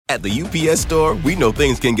At the UPS Store, we know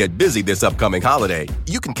things can get busy this upcoming holiday.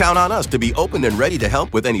 You can count on us to be open and ready to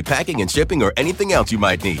help with any packing and shipping or anything else you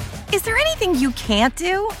might need. Is there anything you can't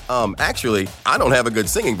do? Actually, I don't have a good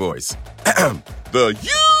singing voice. The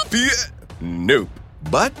UPS... Nope.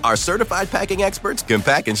 But our certified packing experts can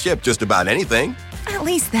pack and ship just about anything. At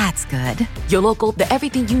least that's good. Your local, the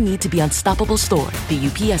everything you need to be unstoppable store. The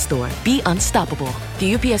UPS Store. Be unstoppable.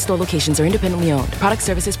 The UPS Store locations are independently owned. Product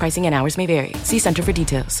services, pricing, and hours may vary. See Center for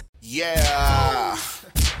details. Yeah.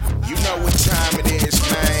 You know what time it is,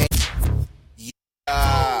 man.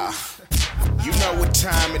 Yeah. You know what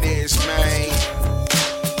time it is, man.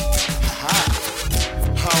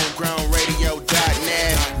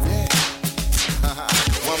 Homegrownradio.net.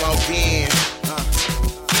 One more again.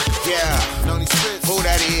 Yeah. Who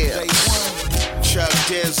that is? Chuck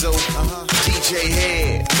Dizzle. DJ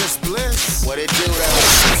Head. Miss Bliss. What it do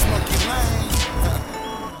though? Smoky Lane.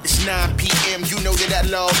 It's 9 p.m. You know that I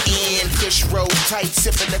log in. Kush roll tight,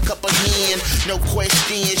 sipping a cup of hen. No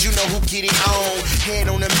questions, you know who get it on. Head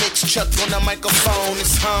on the mix, Chuck on the microphone.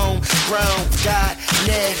 It's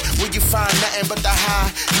homegrown.net, where you find nothing but the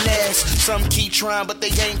highness. Some keep trying, but they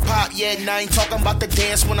ain't pop yet. And I ain't talking about the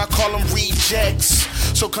dance when I call them rejects.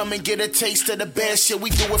 So come and get a taste of the best. Yeah, we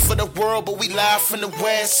do it for the world, but we live from the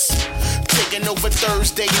West. Taking over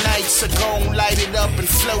Thursday nights, so gon' light it up and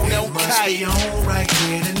float on kite. Must be on right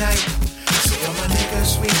here tonight. See all my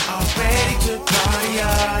niggas, we all ready to party,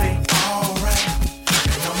 alright.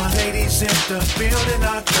 And all my ladies in the building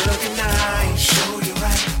are looking nice. Show you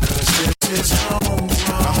right, cause this is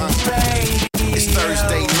homegrown radio. It's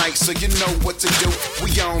Thursday night, so you know what to do.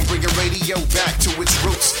 We on bringing radio back to its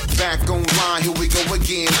roots. Back online, here we go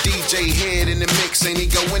again. DJ Head in the mix, ain't he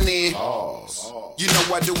going in? You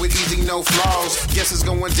know I do it easy, no flaws. Guess it's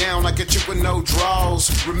going down like a chick with no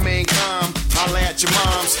draws. Remain calm, holla at your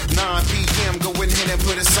moms. 9 p.m. go ahead and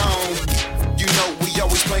put us on. You know we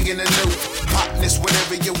always playing the new hotness.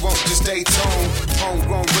 Whenever you want, just stay tuned.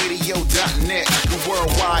 Homegrownradio.net. We're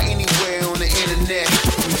worldwide, anywhere on the internet.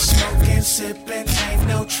 Smoking, sipping, ain't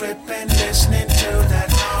no tripping. Listening to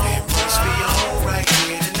that home. Must be on right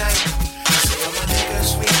here tonight. See all my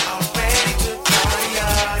niggas, we all ready to party,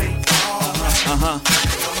 alright. All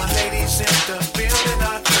my ladies in the building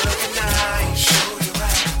are looking nice. Show you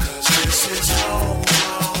right, cause this is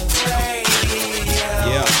homegrown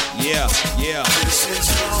radio. Yeah. This is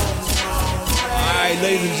homegrown radio. All right,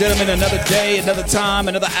 ladies and gentlemen, another day, another time,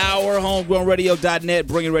 another hour. Homegrownradio.net,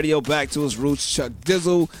 bringing radio back to its roots. Chuck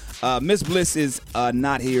Dizzle. Miss Bliss is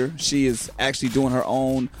not here. She is actually doing her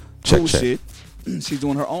own cool shit. She's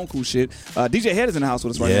doing her own cool shit. DJ Head is in the house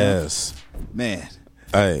with us right now. Yes. Man.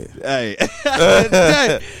 Hey. Hey,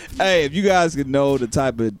 if you guys could know the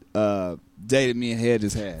type of day that me and Head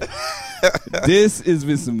just had. This has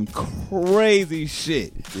been some crazy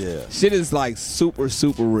shit. Yeah. Shit is like super,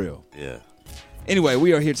 super real. Yeah. Anyway,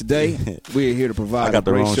 we are here today. We are here to provide I got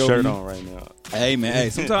a great the wrong show shirt on right now. Hey, man. Hey,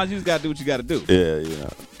 sometimes you just got to do what you got to do. Yeah, you know.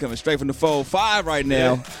 Coming straight from the 4-5 right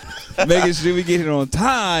now. Making sure we get here on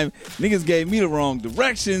time. Niggas gave me the wrong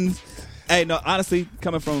directions. Hey, no, honestly,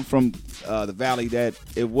 coming from the valley, that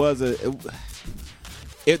it was the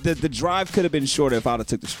drive could have been shorter if I'd have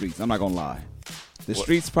took the streets. I'm not gonna lie. The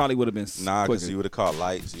streets probably would have been Nah, quicker. because you would have called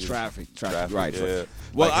lights. Traffic, right. Yeah.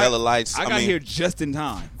 Well, like hella lights. I got here just in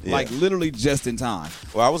time. Yeah. Like, literally just in time.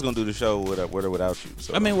 Well, I was going to do the show with or without you.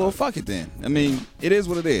 So I mean, well, fuck it then. I mean, it is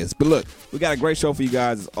what it is. But look, we got a great show for you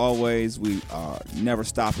guys as always. We are never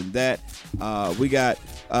stopping that. We got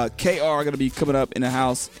KR going to be coming up in the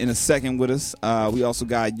house in a second with us. We also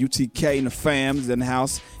got UTK and the fams in the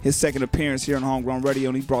house. His second appearance here on Homegrown Radio,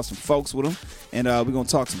 and he brought some folks with him. And we're going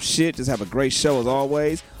to talk some shit. Just have a great show as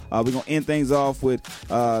always. We're going to end things off with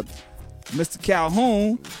Mr.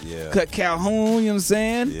 Calhoun. Yeah. Kutt Calhoun, you know what I'm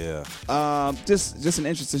saying? Yeah. Just an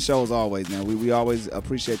interesting show as always, man. We always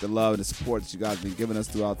appreciate the love and the support that you guys have been giving us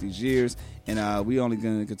throughout these years, and we only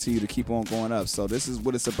going to continue to keep on going up. So this is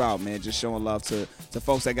what it's about, man, just showing love to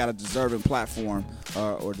folks that got a deserving platform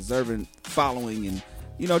or deserving following, and,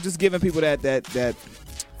 you know, just giving people that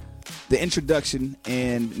the introduction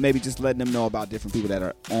and maybe just letting them know about different people that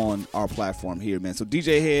are on our platform here, man. So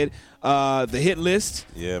DJ Head, the hit list.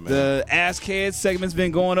 Yeah, man. The Ask Head segment's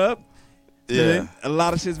been going up. Yeah. A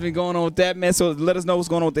lot of shit's been going on with that, man. So let us know what's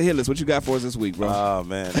going on with the hit list. What you got for us this week, bro? Oh,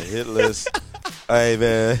 man, the hit list. Hey,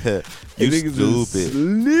 man. You niggas stupid. is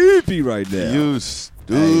sleepy right now. You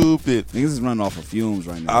stupid. Niggas is running off of fumes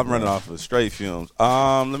right now. I'm running off of straight fumes.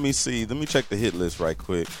 Let me see. Let me check the hit list right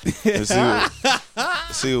quick and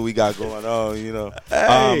see what we got going on, you know.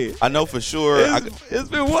 Hey. I know for sure. It's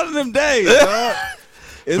been one of them days, dog.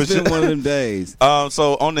 It's been one of them days.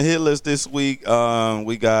 So on the hit list this week,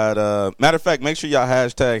 we got matter of fact, make sure y'all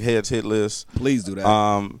hashtag Heads Hit List. Please do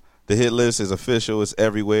that. The hit list is official. It's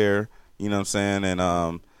everywhere. You know what I'm saying? And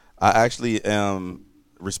I actually am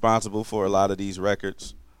responsible for a lot of these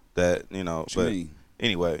records that, you know. What you mean?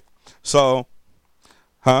 Anyway, so,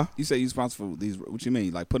 huh? You say you're responsible for these. What you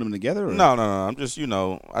mean? Like put them together? Or? No. I'm just,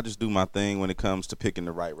 I just do my thing when it comes to picking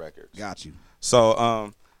the right records. Got you.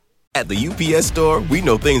 So, At the UPS Store, we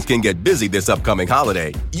know things can get busy this upcoming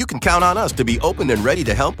holiday. You can count on us to be open and ready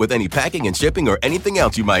to help with any packing and shipping or anything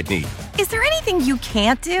else you might need. Is there anything you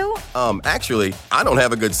can't do? Actually, I don't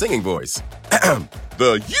have a good singing voice.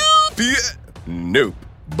 The UPS... Nope.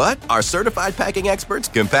 But our certified packing experts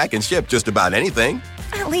can pack and ship just about anything.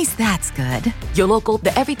 At least that's good. Your local,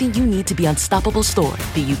 the everything you need to be unstoppable store.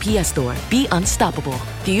 The UPS Store. Be unstoppable.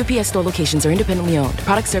 The UPS Store locations are independently owned.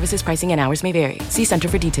 Product services, pricing, and hours may vary. See Center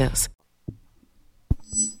for details.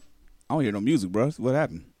 I don't hear no music, bro. What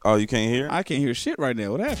happened? oh, you can't hear? I can't hear shit right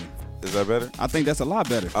now. What happened? Is that better? I think that's a lot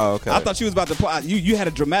better. Oh, okay. I thought you was about to you had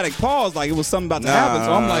a dramatic pause, like it was something about to happen.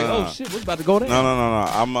 So I'm like, oh shit, what's about to go down? No.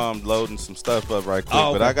 I'm loading some stuff up right quick. Oh,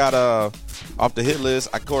 okay. But I got off the hit list.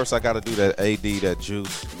 Of course, I got to do that AD, that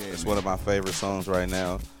Juice. Yeah, it's one of my favorite songs right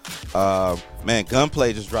now. Man,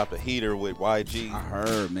 Gunplay just dropped a heater with YG. I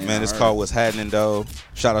heard, man. Man, it's called What's Happening Though.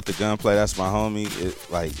 Shout out to Gunplay. That's my homie.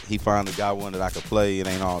 He finally got one that I could play. It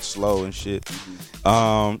ain't all slow and shit.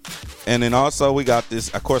 And then also we got this.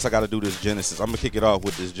 Of course, I got to do this Genesis. I'm gonna kick it off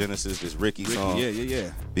with this Genesis, this Ricky song. Yeah.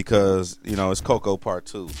 Because it's Coco Part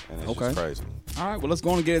 2, and it's just crazy. All right, well, let's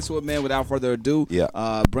go and get into it, man. Without further ado,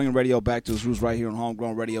 bringing radio back to its roots right here on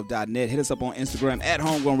homegrownradio.net. Hit us up on Instagram at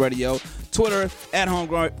Homegrown Radio, Twitter at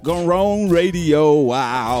Homegrown Radio,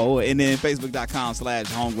 wow, and then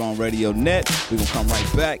Facebook.com/Homegrown Radio Net. We're gonna come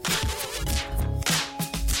right back.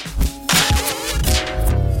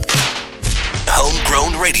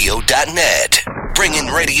 HomegrownRadio.net, bringing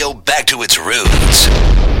radio back to its roots.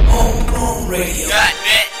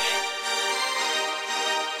 HomegrownRadio.net.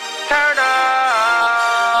 Turn up.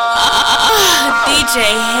 DJ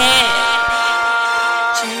Head.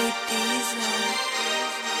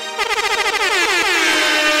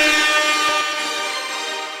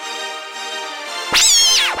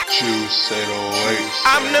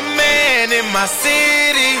 I'm the man in my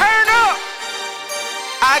city. Turn up.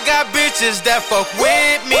 I got bitches that fuck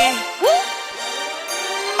with me.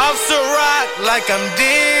 I'm so rock like I'm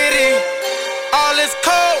Diddy. All is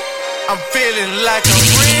cold. I'm feeling like I'm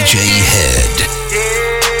Ricky. DJ Head.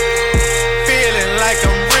 Yeah. Feeling like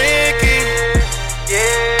I'm Ricky.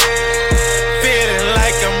 Yeah. Feeling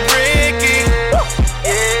like I'm Ricky.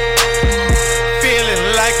 Yeah. Feeling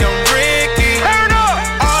like I'm Ricky. Turn up.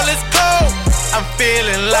 All is cold. I'm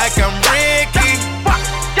feeling like I'm Ricky.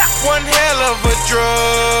 One hell of a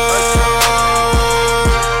drug.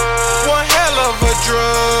 One hell of a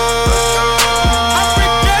drug.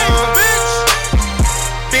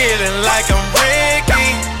 Feeling like I'm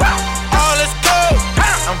Ricky. All is cold.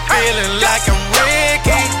 I'm feeling like I'm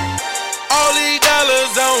Ricky. All these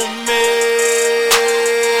dollars on me.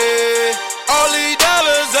 All these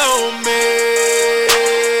dollars on me.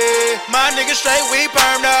 My nigga straight, we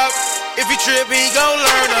permed up. If he trip, he gon'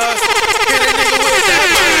 learn us. Hit a nigga with that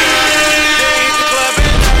money. They hit the club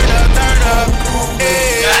and turn up.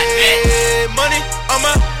 Hey, money on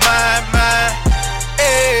my mind.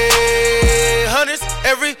 Hey, hundreds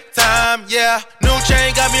every time, yeah. New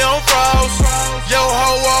chain got me on froze. Yo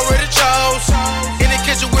ho already chose. In the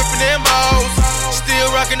kitchen whipping them hoes.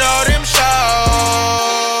 Still rocking all them shows.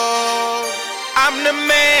 I'm the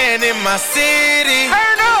man in my city.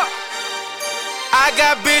 Turn up. I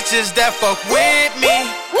got bitches that fuck with me.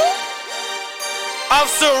 I'm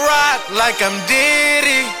so rock like I'm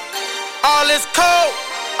Diddy. All is cold.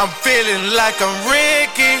 I'm feeling like I'm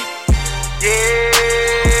Ricky. Yeah.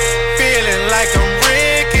 Feeling like I'm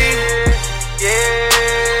Ricky. Yeah.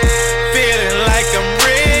 Feeling like I'm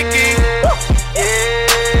Ricky. Yeah.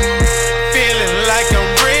 Feeling like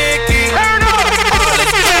I'm Ricky. All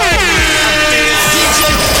is cold. I'm feeling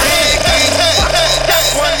like I'm Ricky.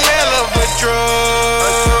 One hell of a drug.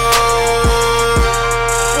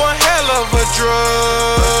 One hell of a drug.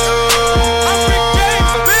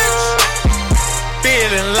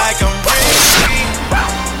 Feeling like I'm Ricky.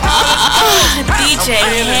 DJ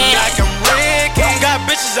Feeling Head. like I'm Ricky. Got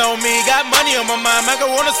bitches on me, got money on my mind. Man,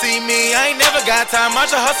 go wanna see me. I ain't never got time. I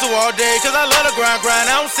just hustle all day, cause I love to grind.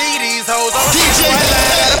 I don't see these hoes. I don't see the white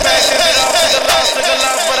line. Got a passion, it off. Took a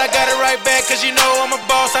loss, but I got it right back. Cause you know I'm a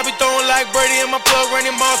boss. I be throwing like Brady in my plug,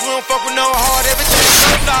 Randy Moss. We don't fuck with no hard. Everything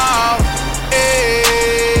goes off.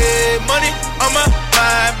 Hey, money on my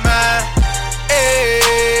mind.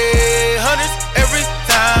 Hey.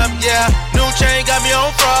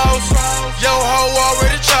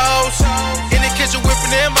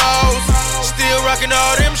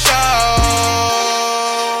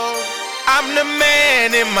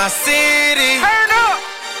 man in my city. Turn up.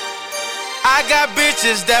 I got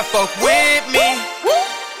bitches that fuck with me.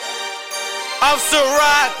 I'm so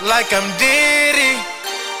rock like I'm Diddy.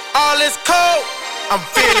 All is cold, I'm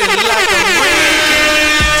feeling like I'm Ricky.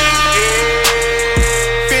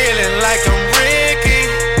 Feeling like I'm Ricky.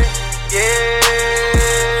 Yeah.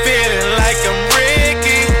 Feeling like I'm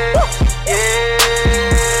Ricky.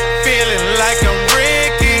 Yeah. Feeling like I'm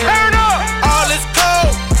Ricky. Turn up. All is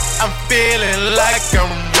cold, I'm feeling like I'm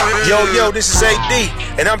Ricky. Yo, this is AD,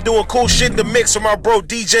 and I'm doing cool shit in the mix with my bro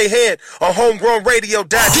DJ Head on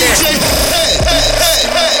homegrownradio.net. DJ Head,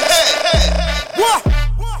 What?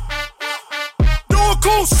 Doing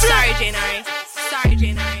cool shit. Sorry, Janari. Sorry,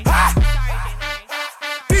 Janari.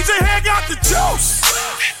 DJ Head got the juice.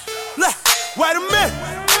 Look, wait a minute.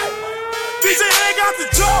 DJ Head got the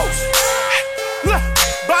juice. Look,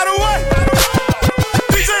 by the way,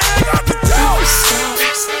 DJ Head got the juice.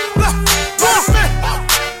 Look, wait a minute.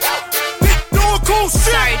 Doing cool shit.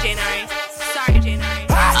 Sorry, Janari. Sorry, Janari.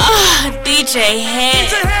 DJ Head.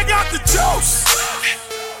 DJ Head got the juice.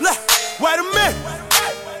 Look, wait a minute.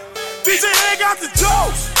 DJ Head got the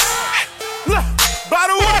juice. Look, by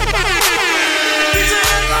the way, DJ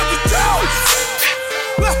Head got the juice.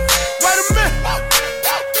 Look, wait a minute.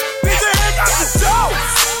 DJ Head got the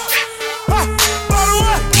juice. By the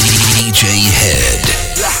way, DJ Head.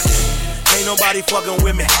 ain't nobody fucking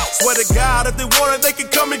with me. Swear to God, if they want it, they can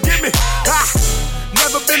come and get me.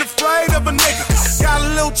 Never been afraid of a nigga. Got a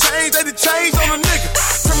little change, they done changed on a nigga.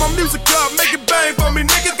 Turn my music up, make it bang for me,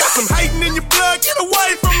 nigga. Got some hating in your blood, get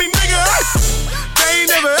away from me, nigga. They ain't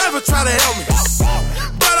never ever try to help me,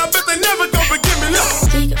 but I bet they never gon' forgive me. Look.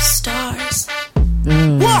 League of Stars.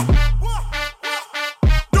 What?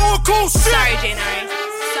 Doing cool shit. Sorry, Janari.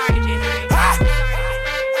 Sorry, Janari.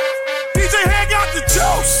 DJ Head got the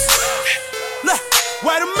juice. Look,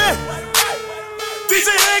 wait a minute. DJ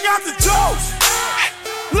Head got the juice.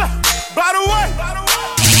 Look, by the way,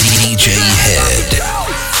 DJ Head.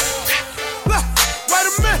 Look, wait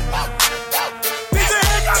a minute. DJ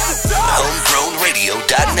Head got the juice.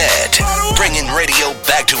 Homegrownradio.net. Bringing radio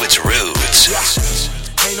back to its roots.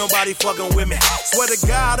 Ain't nobody fucking with me. Swear to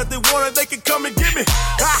God, if they want it, they can come and get me.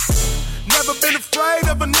 Never been afraid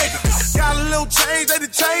of a nigga. Got a little change, they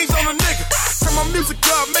done changed on a nigga. Turn my music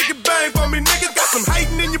up, make it bang for me, nigga. Got some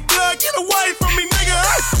hating in your blood, get away from me, nigga.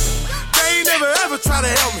 They ain't never ever try to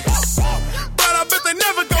help me, but I bet they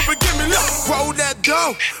never gon' forgive me. Look, roll that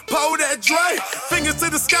dough, pull that Dre. Fingers to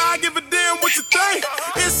the sky, give a damn what you think.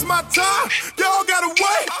 It's my time, y'all gotta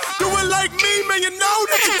wait. Do it like me, man, you know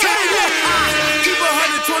that you can't. Keep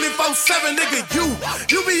 124/7, nigga.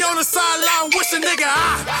 You be on the sideline wishing, nigga.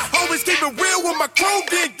 I always keep it real with my crew.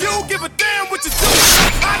 Then you give a damn what you do.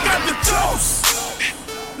 I got the juice.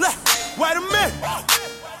 Look, wait a minute.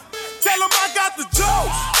 Tell them I got the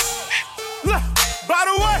juice. Look, by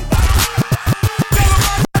the way, tell them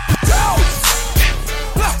I got the juice.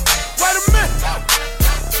 Look, wait a minute.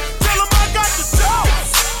 Tell them I got the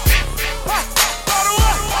juice. By the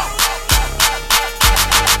way.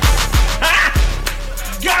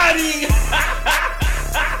 Got him!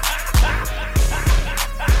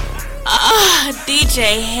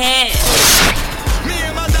 DJ Head. Me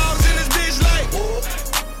and my dogs in this bitch like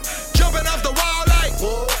jumping off the wall like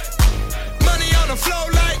money on the floor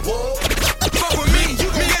like fuck with me, you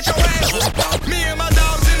gon' get your ass. Me and my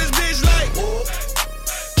dogs in this bitch like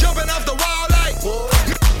jumping off the wall like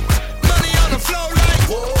money on the floor like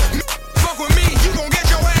fuck with me, you gon' get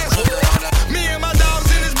your ass. Me and my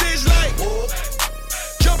dogs in this bitch like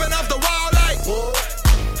jumping off the wall like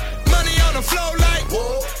money on the floor like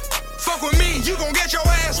fuck with me, you gon' get your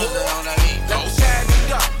ass. Like we're setting it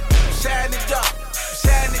up, setting it up,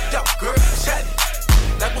 setting it up, girl, set it.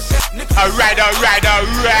 Like we're setting it up. Alright. Double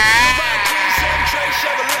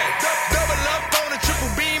up on a triple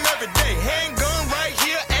beam every day. Handgun right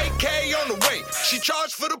here, AK on the way. She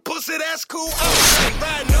charged for the pussy, that's cool. I'm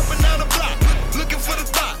riding up and down the block, looking for the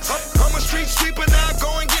thoughts. I'm a street sweeper now,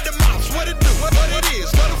 go and get the mops. What it do? What it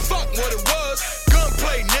is? What the fuck? What it was?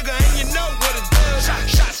 Gunplay, nigga, and you know what it does.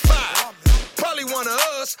 Shots fired. Probably one of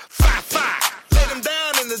us. 5-5. Lay them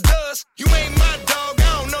down in the dust. You ain't my dog.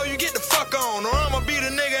 I don't know. You get the fuck on, or I'ma be the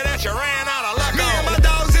nigga that you ran out of luck on. Me and my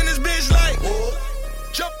dogs in this bitch like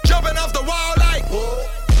jumping off the wall like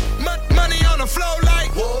money on the floor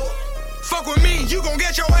like fuck with me, you gon'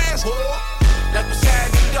 get your ass. Like we're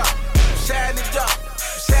setting it up, setting it up,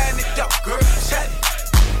 setting it up, girl, set it.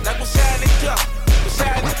 Like we're setting it up,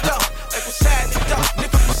 setting it up, like we're setting it up,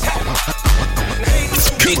 nigga, we're setting it.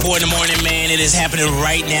 Big boy in the morning, man. It is happening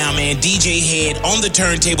right now, man. DJ Head on the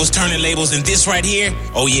turntables, turning labels, and this right here,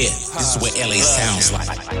 oh yeah, this is what LA sounds like.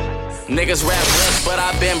 Niggas rap rich, but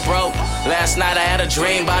I been broke. Last night I had a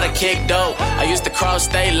dream about a kick dope. I used to cross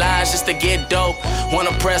state lines just to get dope.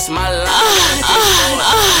 Wanna press my line.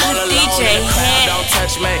 DJ Head. Don't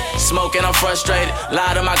touch me. Smoking, I'm frustrated.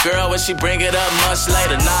 Lie to my girl when she bring it up much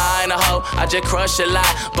later. Nah, I ain't a hoe. I just crush a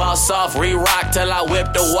lot. Boss off, re-rock till I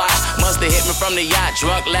whip the watch. Musta hit me from the yacht.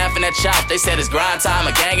 Drunk, laughing at chop. They said it's grind time.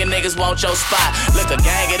 A gang of niggas want your spot. Look, a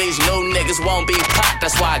gang of these new niggas won't be popped.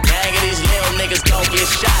 That's why a gang of these little niggas don't get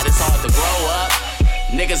shot. It's hard to grow up.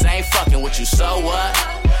 Niggas ain't fucking with you, so what?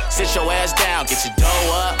 Sit your ass down, get your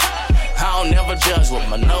dough up. I don't never judge with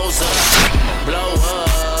my nose up. Blow up.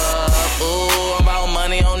 Ooh, I'm about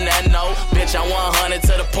money on that note. Bitch, I'm 100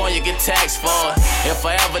 to the point you get taxed for it. If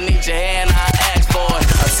I ever need your hand, I ask for it.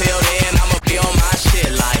 Until then, I'ma be on my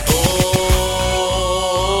shit like, ooh.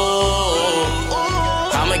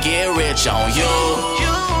 I'ma get rich on you.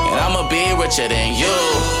 And I'ma be richer than you.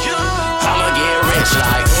 I'ma get rich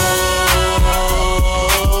like, ooh.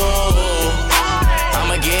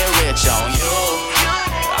 I'ma get rich on you.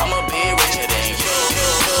 I'ma be richer than you.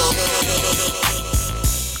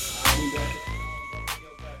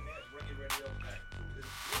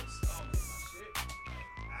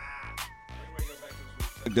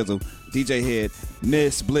 DJ Head,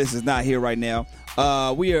 Miss Bliss is not here right now.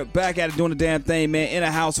 We are back at it doing the damn thing, man. In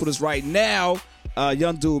the house with us right now.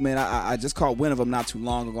 Young dude, man. I just caught wind of him not too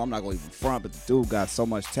long ago. I'm not going to even front, but the dude got so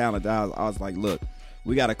much talent that I was like, look,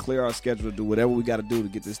 we got to clear our schedule to do whatever we got to do to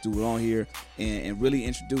get this dude on here and really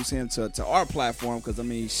introduce him to our platform. Because, I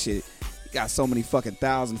mean, shit, he got so many fucking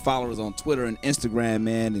 1,000 followers on Twitter and Instagram,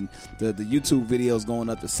 man. And the YouTube videos going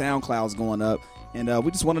up, the SoundCloud's going up. And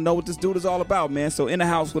we just want to know what this dude is all about, man. So in the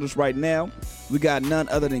house with us right now, we got none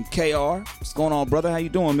other than KR. What's going on, brother? How you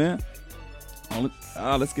doing, man?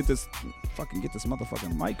 Let's get this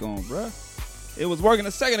motherfucking mic on, bruh. It was working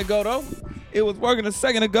a second ago, though.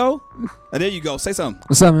 There you go. Say something.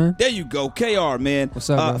 What's up, man? There you go. KR, man. What's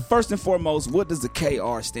up, bro? First and foremost, what does the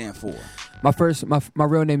KR stand for? My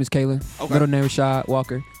real name is Kalen. Okay. Middle name is Rashad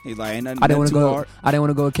Walker. He's like, ain't nothing too hard. I didn't want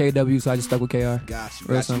to go with KW, so I just stuck with KR. Got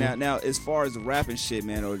you. Now, as far as the rapping shit,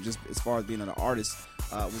 man, or just as far as being an artist,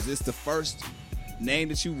 was this the first name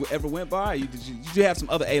that you ever went by? Did you have some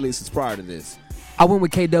other aliases prior to this? I went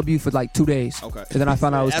with KW for like 2 days. Okay. And then I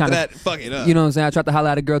found out I was kind of, fuck it up. You know what I'm saying? I tried to holler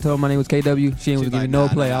at a girl, told her my name was KW. She didn't give me no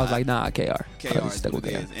play. I was like, nah, KR. KR is stuck what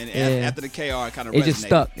with it KR. is. And after the KR, it kind of resonated. It just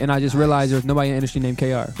stuck. And I just realized there's nobody in the industry named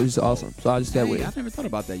KR, which is awesome. So I just stayed with it. I never thought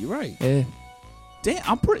about that. You're right. Yeah. Damn,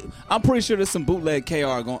 I'm pretty sure there's some bootleg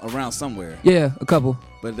KR going around somewhere. Yeah, a couple.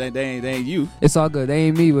 But they ain't you. It's all good. They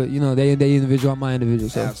ain't me, but you know, they individual. I'm my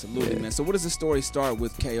individual. So. Absolutely, man. So what does the story start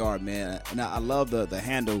with KR, man? Now I love the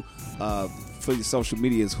handle for your social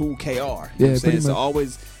media is who KR. You know what I'm saying? So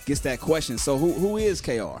always gets that question. So who is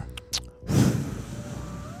KR?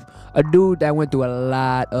 A dude that went through a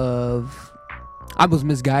lot of. I was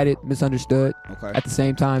misguided, misunderstood at the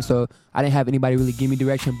same time, so I didn't have anybody really give me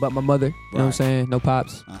direction but my mother. You know what I'm saying? No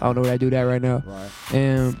pops. I don't know where I do that right now.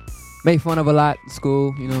 And made fun of a lot in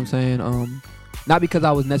school, you know what I'm saying? Not because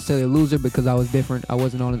I was necessarily a loser, because I was different. I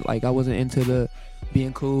wasn't into the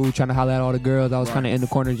being cool, trying to holler at all the girls. I was kind of in the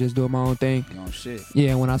corner just doing my own thing. Oh, shit.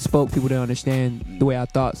 Yeah, when I spoke, people didn't understand the way I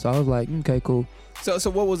thought, so I was like, okay, cool. So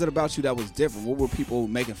what was it about you that was different? What were people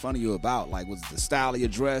making fun of you about? Like, was it the style of your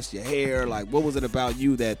dress, your hair? Like, what was it about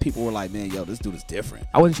you that people were like, man, yo, this dude is different?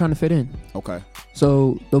 I wasn't trying to fit in. Okay.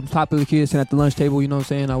 So the popular kids sitting at the lunch table, you know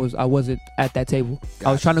what I'm saying? I wasn't at that table. Gotcha.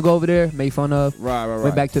 I was trying to go over there, made fun of. Right.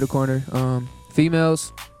 Went back to the corner.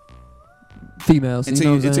 Females.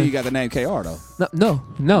 Until you got the name KR though.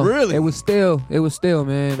 No. Really? It was still,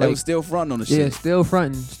 man. They was still fronting on the shit. Yeah, still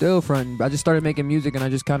fronting. I just started making music and I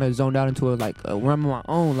just kind of zoned out into a realm of my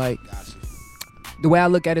own. Like, gotcha. The way I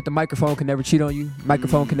look at it, the microphone can never cheat on you.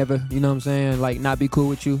 Microphone can never, you know what I'm saying, like not be cool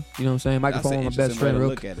with you. You know what I'm saying? Microphone my best friend.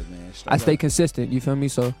 Look at it, man. I stay consistent, you feel me?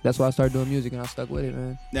 So that's why I started doing music and I stuck with it,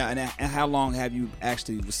 man. Now, and how long have you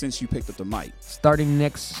actually, since you picked up the mic? Starting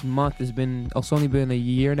next month it's only been a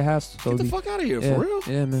year and a half. So get the fuck out of here, for real?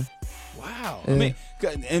 Yeah, man. Wow. Yeah. I mean,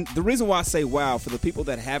 and the reason why I say wow, for the people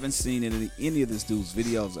that haven't seen any of this dude's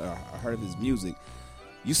videos or heard of his music,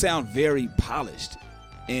 you sound very polished.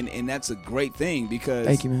 And that's a great thing because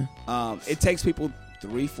thank you, man. It takes people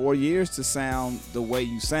 3-4 years to sound the way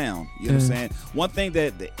you sound. You know what I'm saying? One thing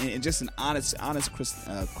and just an honest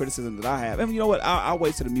criticism that I have, and you know what, I'll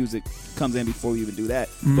wait till the music comes in before we even do that.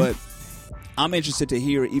 But I'm interested to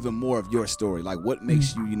hear even more of your story, like what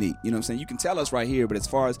makes you unique. You know what I'm saying? You can tell us right here, but as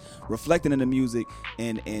far as reflecting in the music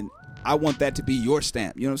and I want that to be your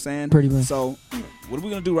stamp. You know what I'm saying? Pretty much. So what are we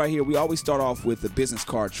going to do right here? We always start off with the business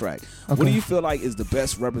card track. Okay. What do you feel like is the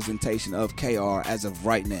best representation of KR as of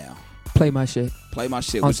right now? Play My Shit. Play My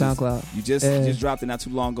Shit. On SoundCloud. You just dropped it not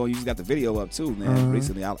too long ago. You just got the video up too, man,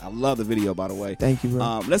 recently. I love the video, by the way. Thank you,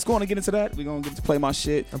 bro. Let's go on and get into that. We're going to get to Play My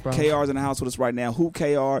Shit. No problem. KR's in the house with us right now. Who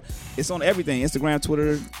KR? It's on everything. Instagram,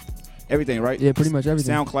 Twitter, everything, right? Yeah, pretty much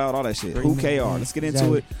everything. SoundCloud, all that shit. Who KR? Let's get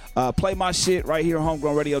into it. Play My Shit right here on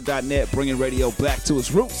homegrownradio.net, bringing radio back to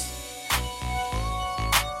its roots.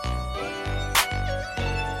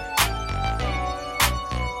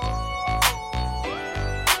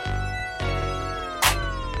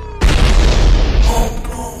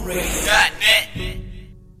 homegrownradio.net.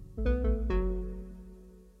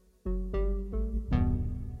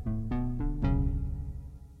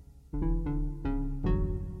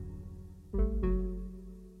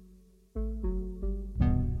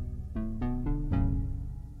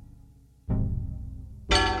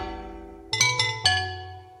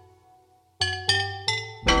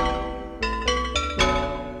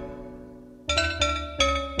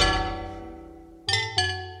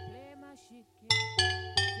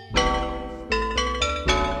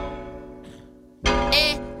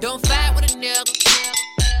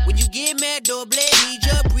 Door blade, need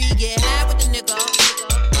your breed, get high with the nigga.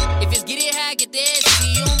 If it's get it high, get that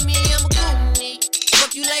see on me, I'm a goonie.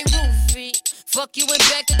 Fuck you like Roofy. Fuck you and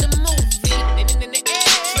back to the movie.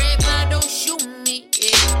 Trade mine, don't shoot me.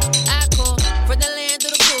 Yeah. I call from the land of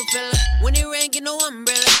the cool fella. When it rain, get no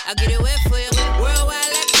umbrella. I get it wet for you. Worldwide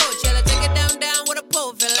like Coachella. Take it down with a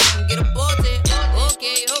pole fella. I can get a boat there.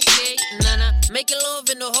 Okay. Nah. Make it love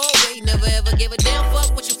in the hallway. Never ever gave a damn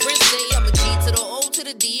fuck what your friends say. I'm a G to the O to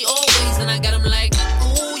the D always. And I got them like,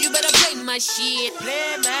 ooh, you better play my shit.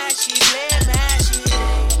 Play my shit, play my shit.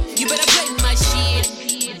 You better play my shit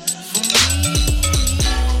for me.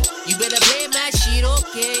 You better play my shit,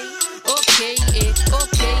 okay.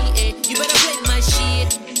 You better play my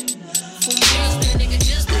shit for me. Nigga,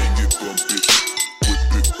 just bang it, bump it,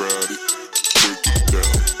 whip it, ride it, break it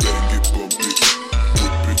down. Bang it, bump it,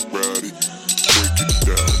 whip it, ride it, break it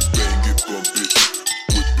down. Bang it, bump it,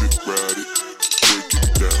 whip it, ride it, break it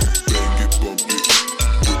down. Bang it, bump it,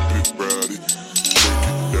 whip it, ride it, break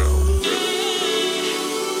it down.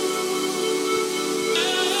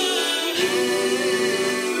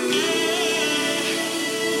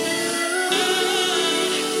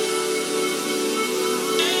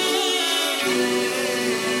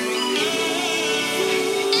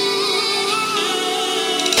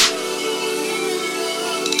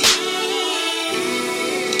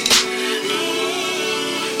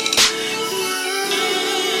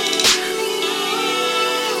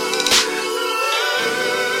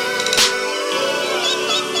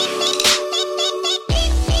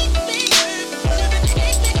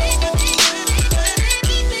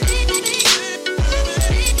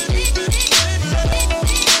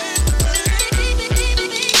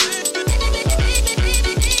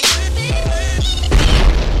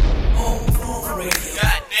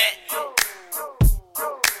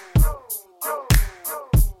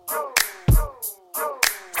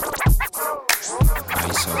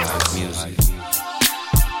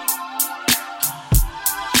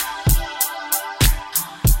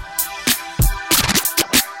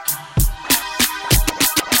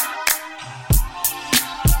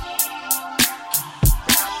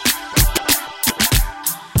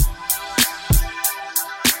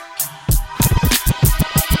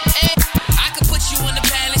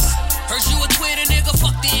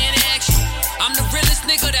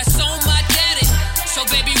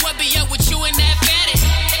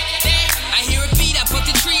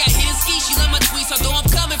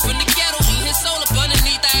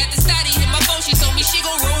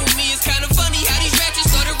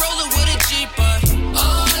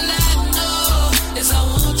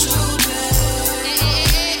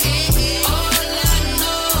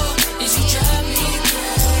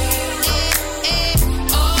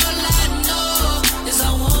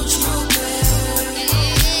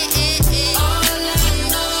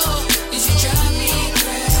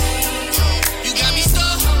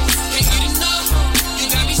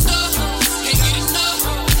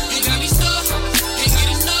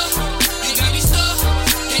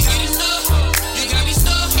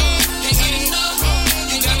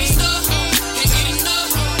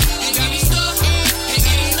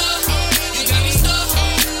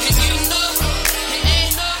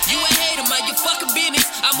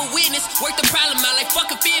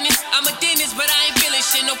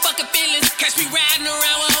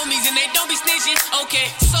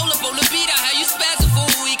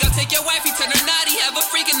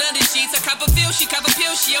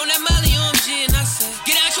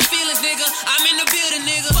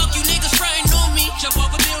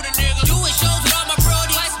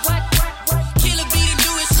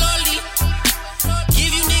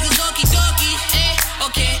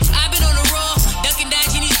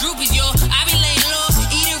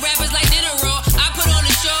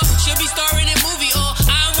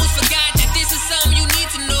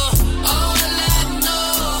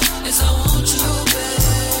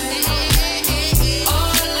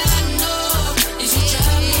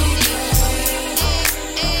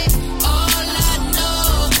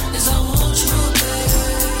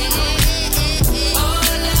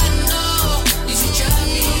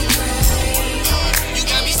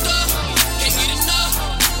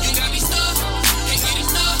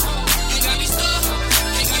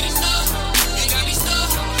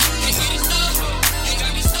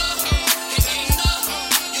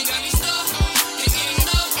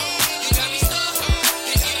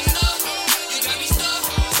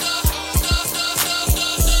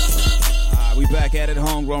 Back at it,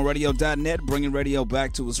 homegrownradio.net, bringing radio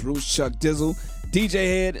back to its roots. Chuck Dizzle,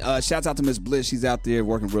 DJ Head. Shouts out to Miss Bliss. She's out there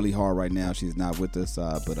working really hard right now. She's not with us,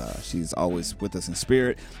 but she's always with us in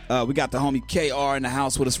spirit. We got the homie KR in the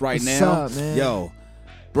house with us right now. What's up, man? Yo,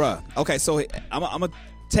 bruh. Okay, so I'm going to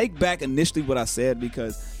take back initially what I said,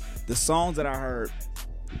 because the songs that I heard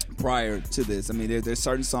prior to this, I mean, there's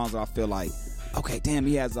certain songs that I feel like, okay, damn,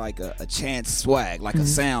 he has like a chance swag, like a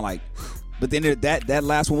sound, like... But then that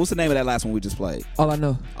last one, what's the name of that last one we just played? All I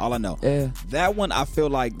Know. All I Know. Yeah. That one, I feel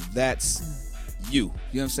like that's you. You know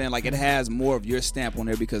what I'm saying? Like, it has more of your stamp on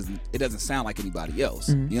there because it doesn't sound like anybody else.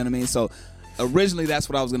 You know what I mean? So originally, that's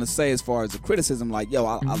what I was going to say as far as the criticism. Like, yo,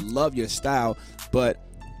 I love your style, but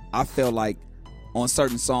I feel like on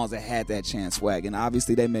certain songs that had that chance swag, and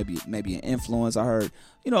obviously they may be an influence. I heard,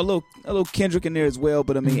 a little Kendrick in there as well,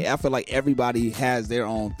 but I mean, I feel like everybody has their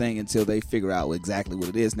own thing until they figure out exactly what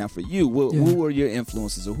it is. Now, for you, who are your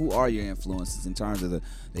influences, or who are your influences in terms of the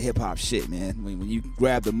hip hop shit, man? When you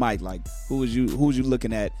grab the mic, like, who was you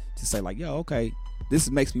looking at to say like, yo, okay,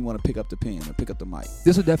 this makes me want to pick up the pen or pick up the mic?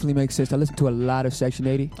 This would definitely make sense. I listen to a lot of Section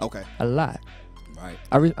 80. Okay, a lot. Right.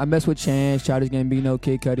 I mess with Chance, Childish Gambino,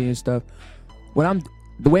 Kid Cudi, and stuff.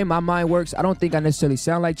 The way my mind works, I don't think I necessarily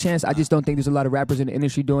sound like Chance. I just don't think there's a lot of rappers in the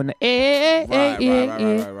industry doing the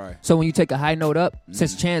Right. So when you take a high note up,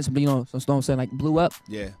 since Chance, so I'm saying, like, blew up,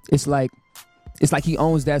 it's like he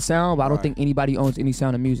owns that sound, but I don't think anybody owns any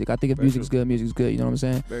sound of music. I think if music's good, music's good. You know what I'm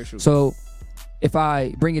saying? Very true. So if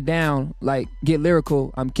I bring it down, like, get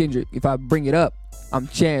lyrical, I'm Kendrick. If I bring it up, I'm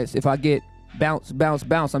Chance. If I get bounce,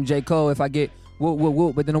 I'm J. Cole. If I get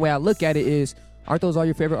whoop. But then the way I look at it is, aren't those all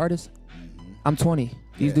your favorite artists? I'm 20.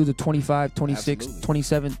 These dudes are 25, 26, Absolutely.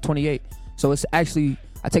 27, 28. So it's actually,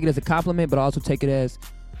 I take it as a compliment, but I also take it as,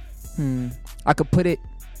 I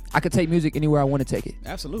could take music anywhere I want to take it.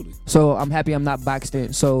 Absolutely. So I'm happy I'm not boxed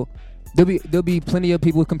in. So there'll be plenty of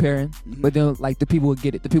people comparing, but then, like, the people will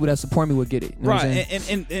get it. The people that support me will get it. You know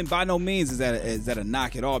right, and by no means is that a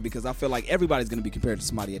knock at all, because I feel like everybody's going to be compared to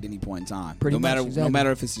somebody at any point in time. Pretty much, exactly. No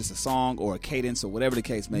matter if it's just a song or a cadence or whatever the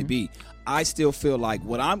case may be. I still feel like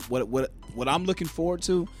what I'm looking forward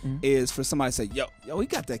to is for somebody to say, yo, he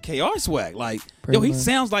got that KR swag. Like, he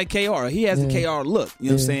sounds like KR. He has the KR look. You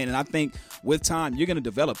know what I'm saying? And I think with time, you're going to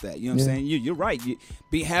develop that. You know what I'm saying? You're right.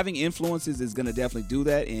 Having influences is going to definitely do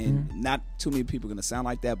that, and not too many people are going to sound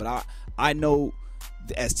like that. But I know,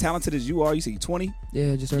 as talented as you are, you say you're 20.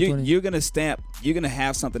 Yeah, just 20. You're going to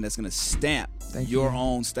have something that's going to stamp your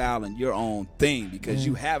own style and your own thing, because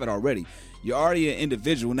you have it already. You're already an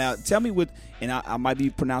individual. Now, tell me and I might be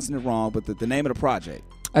pronouncing it wrong, but the name of the project.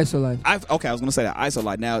 Isolife. Okay, I was going to say that.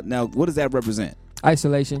 Isolife. Now, what does that represent?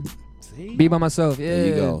 Isolation. See? Be by myself. Yeah. There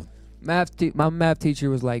you go. My math teacher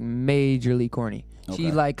was, like, majorly corny. Okay.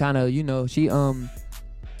 She, like, kind of,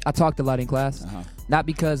 I talked a lot in class. Not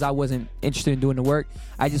because I wasn't interested in doing the work.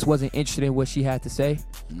 I just wasn't interested in what she had to say.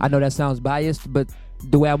 I know that sounds biased, but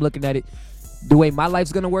the way I'm looking at it, the way my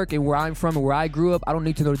life's going to work and where I'm from and where I grew up, I don't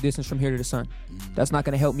need to know the distance from here to the sun. That's not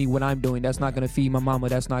going to help me what I'm doing. That's not going to feed my mama.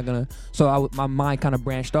 That's not going to... So my mind kind of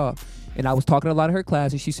branched off. And I was talking to a lot of her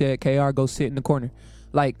class, and she said, KR, go sit in the corner.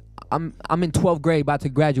 Like, I'm in 12th grade about to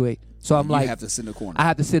graduate. So I'm like... You have to sit in the corner. I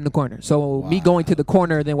have to sit in the corner. So me going to the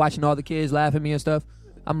corner and then watching all the kids laugh at me and stuff,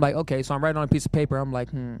 I'm like, okay. So I'm writing on a piece of paper. I'm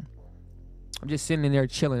like, I'm just sitting in there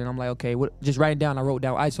chilling, and I'm like, okay, just writing down. I wrote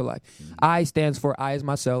down Isolife. I stands for I as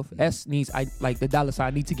myself. S needs like the dollar sign.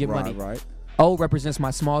 I need to get money. Right. O represents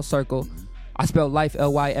my small circle. I spelled life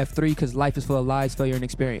LYF3 because life is full of lies, failure, and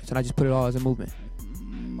experience, and I just put it all as a movement.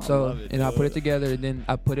 I put it together, and then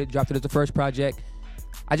I dropped it as the first project.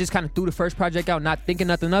 I just kind of threw the first project out, not thinking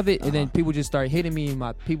nothing of it, and then people just started hitting me, and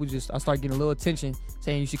I started getting a little attention,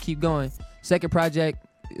 saying you should keep going. Second project,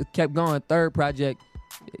 it kept going. Third project,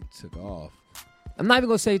 it took off. I'm not even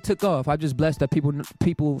gonna say it took off. I'm just blessed that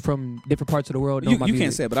people from different parts of the world know my music. You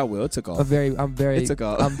can't say it, but I will. It took off. It took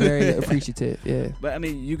off. I'm very appreciative. Yeah. But I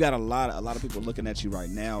mean, you got a lot of people looking at you right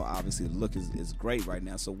now. Obviously, the look is great right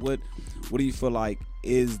now. So what do you feel like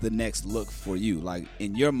is the next look for you? Like,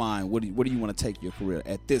 in your mind, what do you want to take your career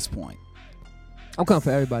at this point? I'm coming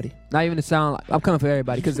for everybody. Not even to sound like I'm coming for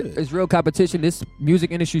everybody, because it's real competition. This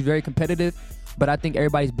music industry is very competitive, but I think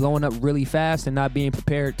everybody's blowing up really fast and not being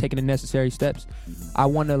prepared, taking the necessary steps. I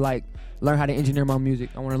want to learn how to engineer my music.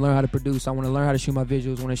 I want to learn how to produce. I want to learn how to shoot my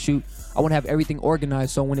visuals. I want to shoot. I want to have everything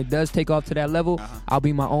organized. So when it does take off to that level, I'll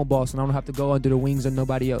be my own boss, and I don't have to go under the wings of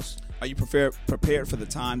nobody else. Are you prepared for the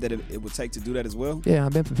time that it would take to do that as well? Yeah,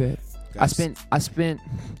 I've been prepared. I spent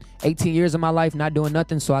 18 years of my life not doing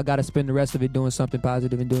nothing, so I got to spend the rest of it doing something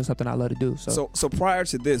positive and doing something I love to do. So prior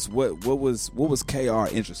to this, what was KR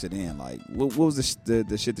interested in? Like, what was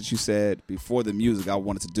the shit that you said before the music I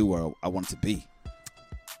wanted to do or I wanted to be?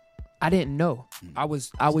 I didn't know. I was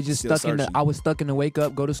just Still stuck in searching. I was stuck in the wake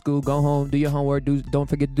up, go to school, go home, do your homework, don't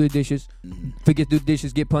forget to do the dishes. Forget to do the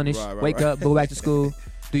dishes, get punished. Right, wake up, go back to school,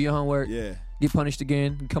 do your homework. Yeah. Get punished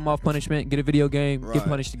again, come off punishment, get a video game, get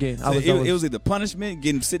punished again. So it was either punishment,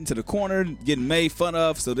 getting sitting to the corner, getting made fun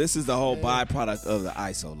of. So this is the whole byproduct of the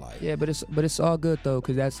ISO life. Yeah, but it's all good though,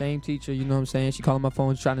 cause that same teacher, you know what I'm saying, she calling my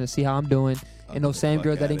phone trying to see how I'm doing. And those same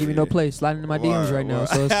girls that didn't give me no play sliding into my DMs right now.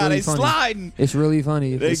 So it's really they funny. sliding. It's really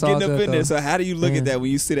funny. They It's all getting up good, in there. though. So how do you look at that when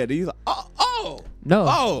you see that? You like, oh.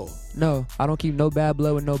 No, I don't keep no bad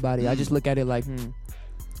blood with nobody. I just look at it like,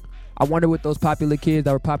 I wonder what those popular kids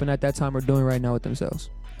that were popping at that time are doing right now with themselves.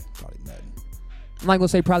 Probably nothing. I'm not gonna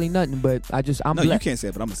say probably nothing, but I'm No, you can't say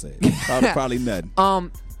it, but I'm gonna say it. Probably nothing.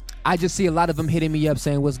 I just see a lot of them hitting me up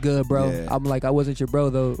saying, "What's good, bro?" Yeah. I'm like, I wasn't your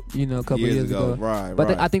bro though, a couple years ago. Right, but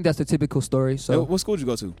right. I think that's the typical story. So, what school did you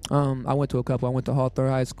go to? I went to a couple. I went to Hawthorne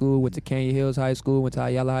High School, went to Canyon Hills High School, went to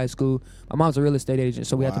Ayala High School. My mom's a real estate agent,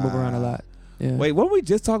 so we had to move around a lot. Yeah. Wait, weren't we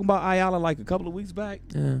just talking about Ayala like a couple of weeks back?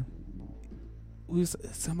 Yeah.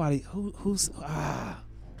 Somebody who's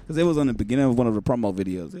because it was on the beginning of one of the promo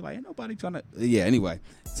videos. They're like, ain't nobody trying to. Yeah. Anyway,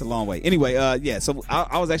 it's a long way. Anyway, yeah. So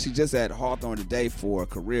I was actually just at Hawthorne today for a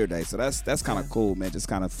career day. So that's kind of cool, man. Just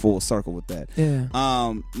kind of full circle with that. Yeah.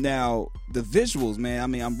 Now the visuals, man. I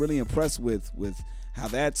mean, I'm really impressed with how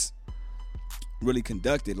that's really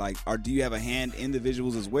conducted. Like, do you have a hand in the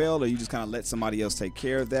visuals as well, or you just kind of let somebody else take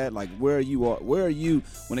care of that? Like, where are you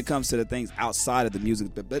when it comes to the things outside of the music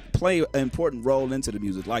but play an important role into the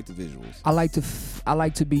music, like the visuals? I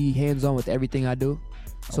like to be hands on with everything I do.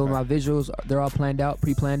 So my visuals, they're all planned out,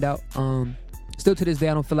 pre-planned out. Still to this day,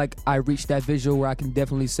 I don't feel like I reached that visual where I can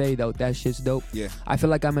definitely say that shit's dope. Yeah. I feel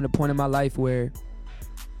like I'm at a point in my life where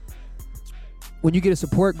when you get a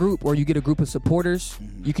support group or you get a group of supporters,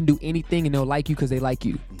 you can do anything and they'll like you because they like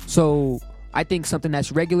you. So I think something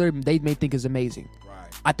that's regular, they may think is amazing. Right.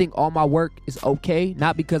 I think all my work is okay,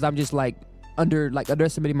 not because I'm just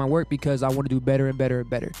underestimating my work, because I want to do better and better and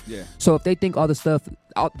better. Yeah. So if they think all the stuff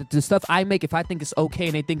I make, if I think it's okay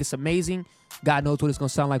and they think it's amazing, God knows what it's gonna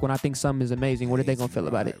sound like when I think something is amazing. What are they gonna feel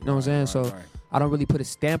about it? You know what I'm saying? So I don't really put a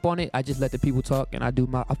stamp on it. I just let the people talk, and I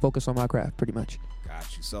focus on my craft pretty much.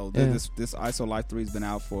 Got you. So this ISO Life 3 has been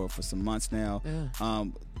out for some months now. Yeah.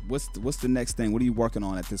 What's the next thing? What are you working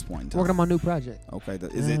on at this point in time? Working on my new project.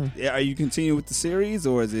 Okay. Are you continuing with the series,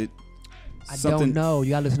 or is it something? I don't know.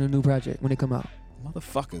 You gotta listen to the new project when it come out.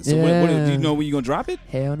 Motherfuckers. So do you know when you gonna drop it?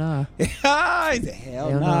 Hell nah.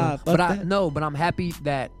 Hell nah. But I'm happy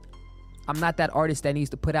that I'm not that artist that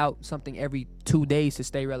needs to put out something every 2 days to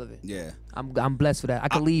stay relevant. Yeah. I'm blessed for that. I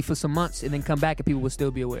could leave for some months and then come back and people will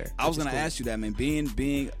still be aware. I was gonna ask you that, man.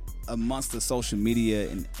 Being amongst the social media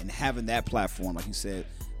and having that platform, like you said,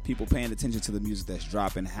 people paying attention to the music that's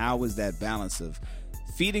dropping. How is that balance of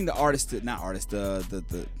feeding the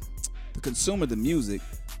the consumer the music,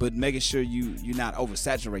 but making sure you're not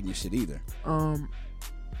oversaturating your shit either? How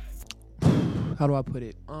do I put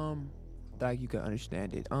it? That you can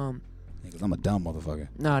understand it. Because I'm a dumb motherfucker.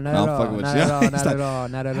 No, not at all.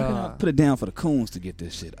 Not at all. Put it down for the coons to get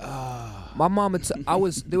this shit. My mama,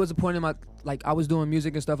 there was a point in my, like, I was doing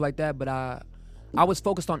music and stuff like that, but I was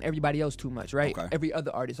focused on everybody else too much, right? Okay. Every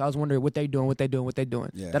other artist. I was wondering what they doing.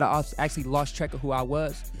 Yeah. That I actually lost track of who I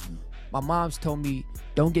was. My mom's told me,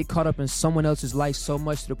 don't get caught up in someone else's life so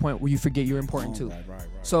much to the point where you forget you're important too. Right.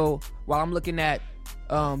 So while I'm looking at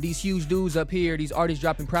these huge dudes up here, these artists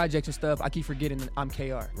dropping projects and stuff, I keep forgetting that I'm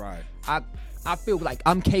KR. Right. I feel like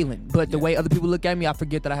I'm Kalen, but the way other people look at me, I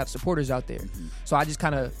forget that I have supporters out there. So I just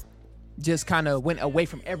kind of went away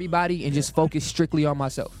from everybody and just focused strictly on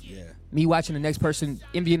myself. Yeah. Me watching the next person,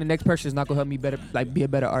 envying the next person is not gonna help me be a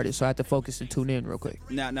better artist. So I have to focus and tune in real quick.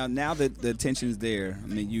 Now that the attention is there, I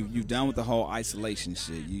mean, you've done with the whole isolation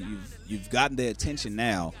shit. You've gotten the attention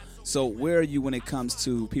now. So where are you when it comes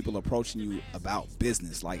to people approaching you about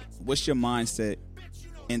business? Like, what's your mindset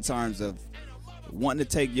in terms of wanting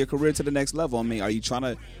to take your career to the next level? I mean, are you trying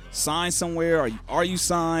to sign somewhere? Are you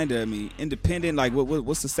signed? I mean, independent? Like,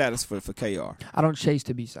 what's the status for KR? I don't chase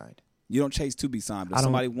to be signed. You don't chase to be signed, but if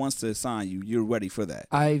somebody wants to sign you, you're ready for that.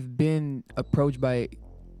 I've been approached by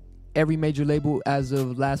every major label as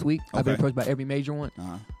of last week. I've been approached by every major one.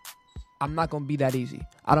 I'm not gonna be that easy.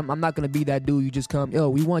 I'm not gonna be that dude. You just come, yo,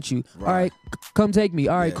 we want you. All right, come take me.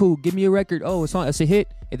 All right, cool. Give me a record. Oh, it's a hit,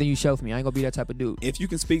 and then you shelf me. I ain't gonna be that type of dude. If you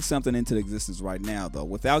can speak something into existence right now, though,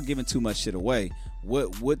 without giving too much shit away,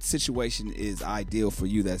 what situation is ideal for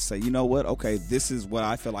you that say, you know what? Okay, this is what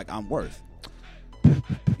I feel like I'm worth.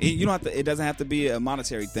 You don't have to. It doesn't have to be a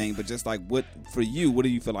monetary thing, but just like what for you? What do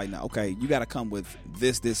you feel like now? Okay, you got to come with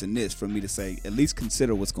this, and this for me to say at least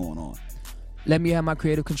consider what's going on. Let me have my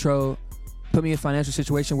creative control. Put me in a financial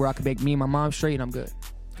situation where I can make me and my mom straight, and I'm good.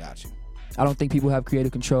 Got you. I don't think people have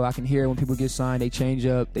creative control. I can hear when people get signed, they change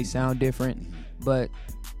up, they sound different, but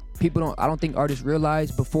people don't. I don't think artists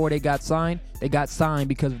realize before they got signed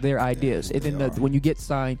because of their ideas. And then when you get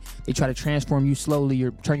signed, they try to transform you slowly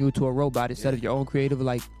or turn you into a robot instead of your own creative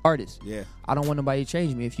like artist. Yeah. I don't want nobody to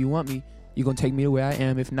change me. If you want me, you're gonna take me the way I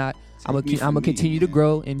am. If not, I'm gonna continue to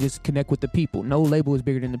grow and just connect with the people. No label is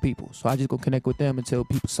bigger than the people, so I just go connect with them until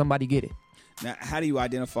somebody get it. Now, how do you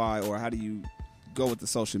identify, or how do you go with the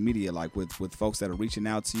social media, like with folks that are reaching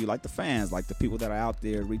out to you, like the fans, like the people that are out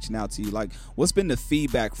there reaching out to you? Like, what's been the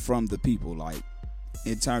feedback from the people, like,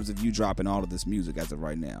 in terms of you dropping all of this music as of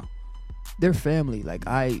right now? They're family. Like,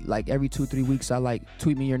 every 2-3 weeks, I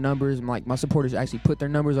tweet me your numbers. And, my supporters actually put their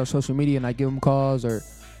numbers on social media, and I give them calls, or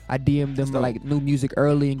I DM them new music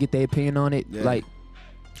early and get their opinion on it. Yeah. Like,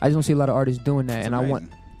 I just don't see a lot of artists doing that. That's and amazing.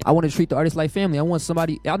 I want to treat the artist like family. I want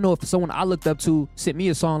somebody. I know if someone I looked up to sent me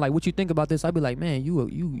a song like, "What you think about this?" I'd be like, "Man, you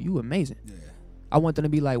amazing." Yeah. I want them to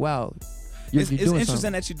be like, "Wow, you're doing interesting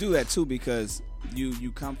something." That you do that too, because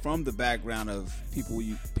you come from the background of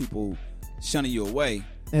people shunning you away,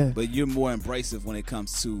 but you're more embracive when it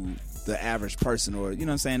comes to the average person, or you know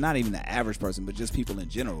what I'm saying, not even the average person, but just people in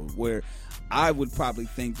general. Where I would probably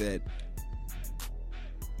think that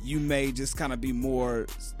you may just kind of be more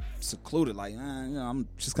secluded, like I'm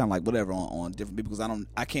just kind of like whatever on different people, because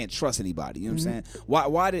I can't trust anybody. You know what I'm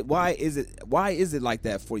saying? Why is it like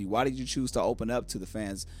that for you? Why did you choose to open up to the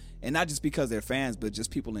fans, and not just because they're fans, but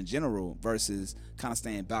just people in general, versus kind of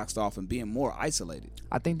staying boxed off and being more isolated?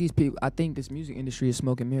 I think this music industry is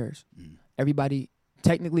smoke and mirrors. Everybody,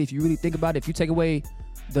 technically, if you really think about it, if you take away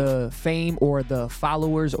the fame or the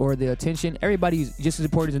followers or the attention, everybody's just as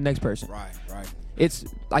important as the next person. Right.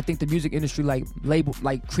 I think the music industry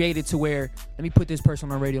created to where, let me put this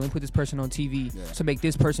person on radio, let me put this person on TV to make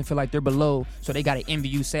this person feel like they're below, so they gotta envy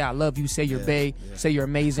you, say I love you, say you're bae, say you're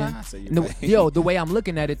amazing. The way I'm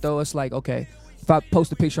looking at it though, it's like, okay, if I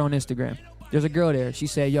post a picture on Instagram, there's a girl there, she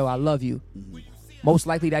said, yo, I love you. Most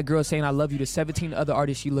likely that girl saying I love you to 17 other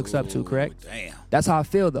artists she looks up to, correct? Damn. That's how I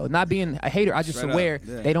feel though. Not being a hater, I just aware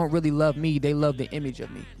they don't really love me, they love the image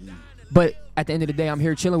of me. But at the end of the day, I'm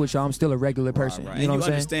here chilling with y'all. I'm still a regular person. Right. You know and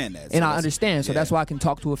what I'm saying? Understand that. And I understand. So that's why I can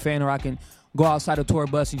talk to a fan, or I can go outside a tour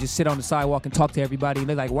bus and just sit on the sidewalk and talk to everybody. And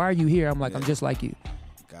they're like, why are you here? I'm like, I'm just like you.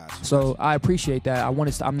 Gotcha. So I appreciate that.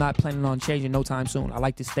 I'm not planning on changing no time soon. I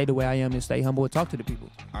like to stay the way I am and stay humble and talk to the people.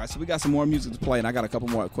 All right, so we got some more music to play, and I got a couple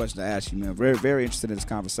more questions to ask you, man. Very, very interested in this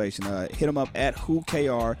conversation. Hit him up at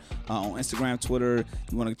WhoKR on Instagram, Twitter.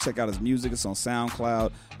 You want to check out his music? It's on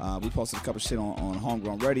SoundCloud. We posted a couple shit on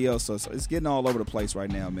Homegrown Radio, so it's getting all over the place right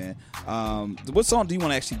now, man. What song do you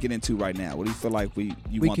want to actually get into right now? What do you feel like we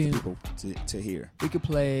want the people to hear? We could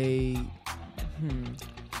play.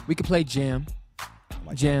 We could play Jam.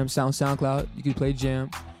 Jam, SoundCloud. You could play Jam,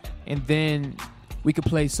 and then we could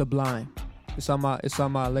play Sublime. It's on my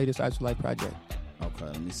latest Ice Life project. Okay,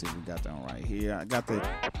 let me see if we got that one right here.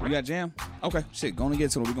 We got Jam? Okay, shit, gonna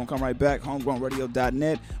get to it. We're gonna come right back.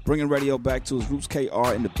 Homegrownradio.net, bringing radio back to its roots.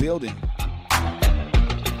 KR in the building.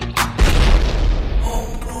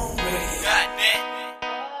 Homegrownradio.net.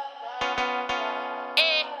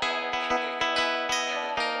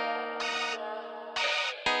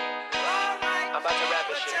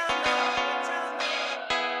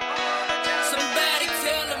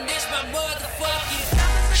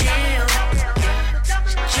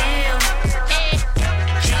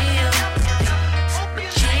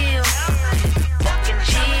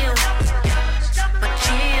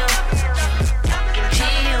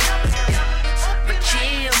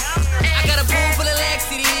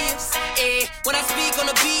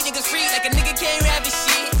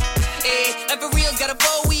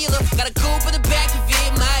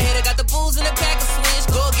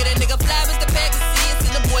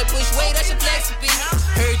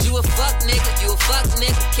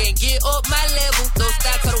 Can't get up my level. Those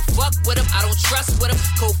stats, I don't fuck with them. I don't trust with them.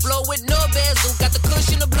 Cold flow with no bezel. Got the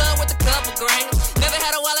cushion of blood with a couple grams. Never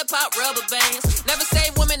had a wallet pop rubber bands. Never say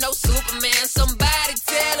women, no Superman. Somebody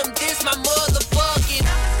tell them this my motherfucking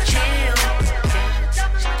jam. Jam.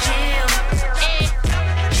 Jam. Jam.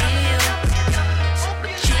 Jam.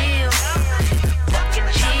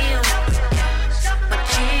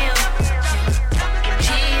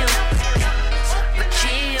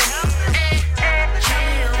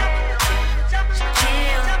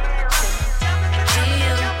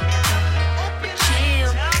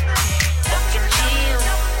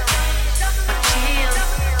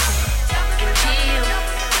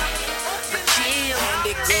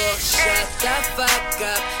 floor, shut the fuck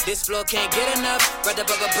up. This floor can't get enough.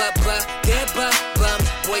 Get bum.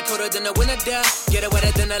 Boy colder than the winter dove. Get it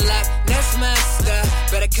wetter than the lock. Next monster.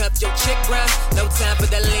 Better cup your chick, bruh. No time for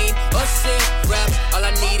the lean or syrup. All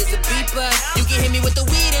I need is a beeper. You can hit me with the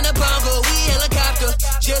weed and a bongo. We helicopter.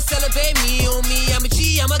 Just elevate me on me. I'm a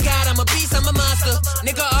G, I'm a god, I'm a beast, I'm a monster.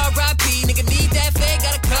 Nigga R.I.P. Nigga need that fade,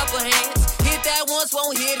 got a couple hands. Hit that once,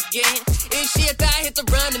 won't hit again. If she a thigh, hit the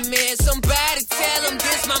running man. Somebody tell him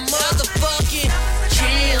this my motherfucking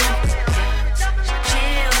chill.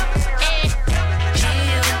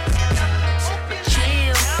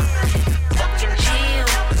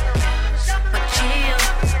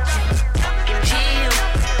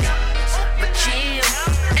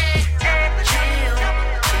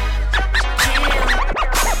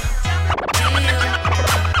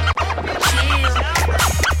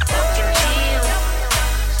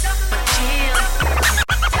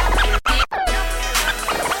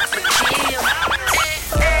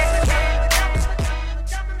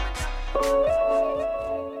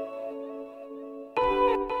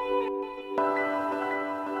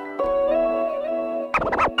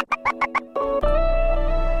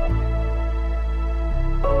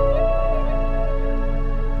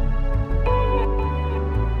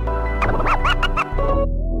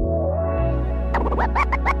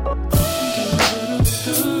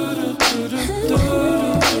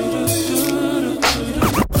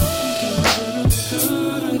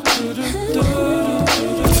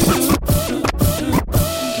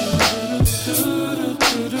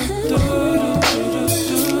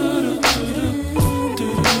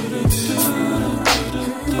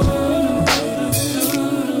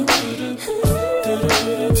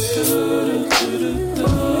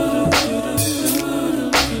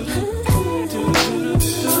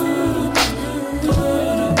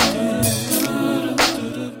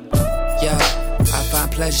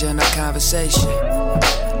 In our conversation,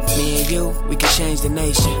 me and you, we can change the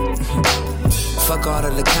nation. Fuck all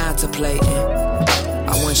of the contemplating.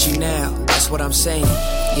 I want you now, that's what I'm saying.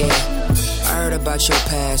 Yeah, I heard about your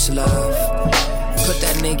past love. Put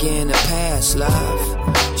that nigga in the past,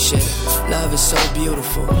 love. Shit, love is so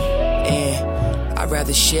beautiful, and I'd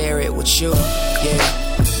rather share it with you. Yeah,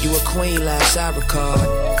 you a queen last I recall.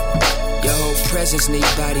 Your whole presence need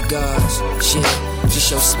bodyguards. Shit, just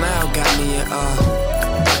your smile got me in awe.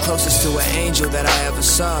 Closest to an angel that I ever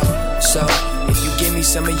saw. So, if you give me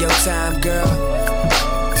some of your time, girl,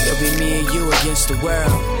 it'll be me and you against the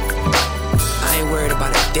world. I ain't worried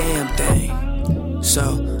about a damn thing.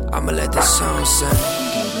 So, I'ma let this song sing.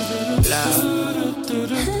 Love.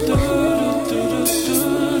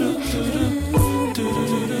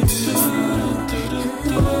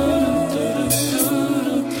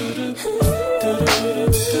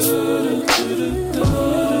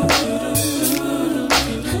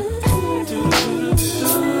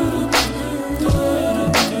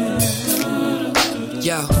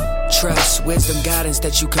 Yo, trust, wisdom, guidance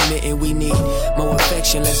that you commit and we need more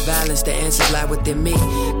affection, less violence, the answers lie within me.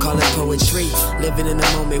 Call it poetry, living in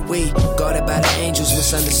the moment we guarded by the angels,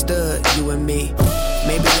 misunderstood, you and me.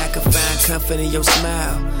 Maybe I could find comfort in your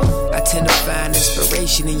smile. I tend to find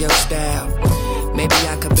inspiration in your style. Maybe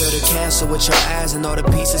I could build a castle with your eyes and all the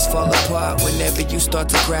pieces fall apart whenever you start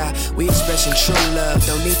to cry. We expressing true love,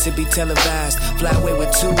 don't need to be televised. Fly away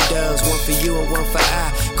with two doves, one for you and one for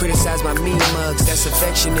I. Criticize my mean mugs, that's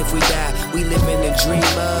affection if we die. We live in a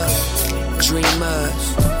dreamers.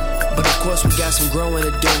 But of course we got some growing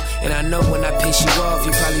to do. And I know when I piss you off,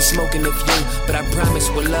 you probably smoking the few. But I promise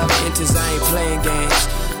when love enters, I ain't playing games.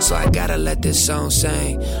 So I gotta let this song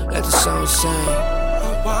sing, let the song sing.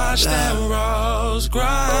 Watch them rose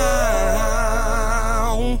ground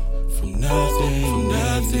from nothing in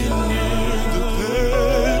the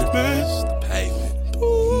pavement.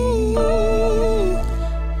 Ooh,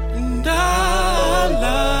 and I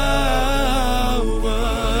love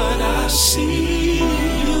what I see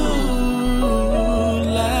you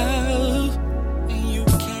love, and you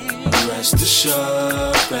can rest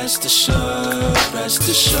assured, rest assured, rest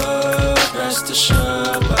assured, rest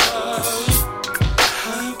assured.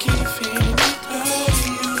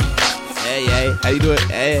 How you do it?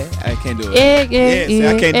 I can't do it. See,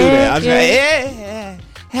 I can't do that. I was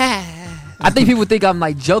like, I think people think I'm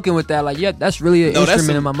like joking with that. Like, yeah, that's really an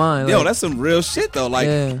instrument in my mind. Like, that's some real shit though.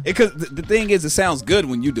 Like, because the thing is, it sounds good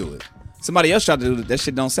when you do it. Somebody else tried to do it, that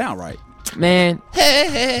shit don't sound right. Man,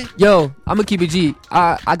 yo, I'm gonna keep it G.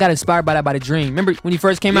 I got inspired by that by the Dream. Remember when you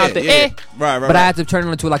first came out? Right. But I had to turn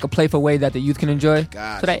it into like a playful way that the youth can enjoy.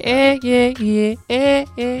 Gotcha. So that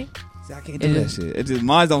See, I can't do that shit. It just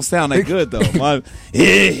mine don't sound that good though. Mine,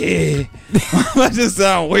 mine just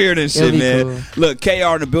sound weird and shit, man. Cool. Look,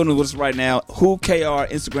 KR in the building with us right now. Who KR?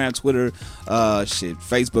 Instagram, Twitter,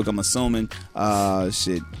 Facebook. I'm assuming.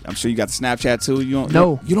 Shit. I'm sure you got the Snapchat too. You don't?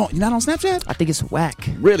 No, you don't. You're not on Snapchat? I think it's whack.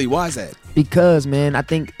 Really? Why is that? Because, man, I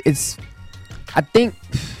think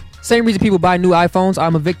same reason people buy new iPhones,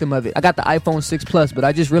 I'm a victim of it. I got the iPhone 6 Plus, but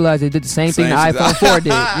I just realized they did the same thing the iPhone 4 did.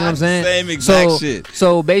 You know what I'm saying? Same exact shit.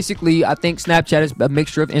 So basically, I think Snapchat is a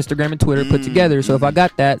mixture of Instagram and Twitter put together. So if I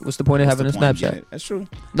got that, what's the point of having a Snapchat? That's true.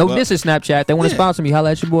 No, this is Snapchat. They want to sponsor me.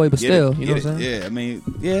 Holla at your boy, but still, you know what I'm saying? Yeah, I mean,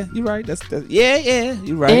 yeah, you're right. You're right.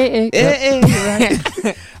 You're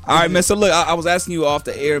right. All right, man. So look, I was asking you off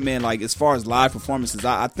the air, man. Like as far as live performances,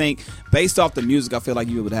 I think based off the music, I feel like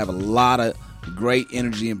you would have a lot of great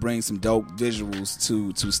energy and bring some dope visuals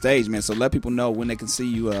to stage, man. So let people know when they can see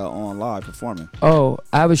you on live performing. Oh,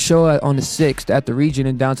 I have a show on the 6th at the Region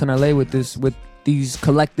in downtown LA with these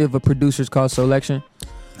collective of producers called Selection.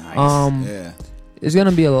 Nice. Yeah. There's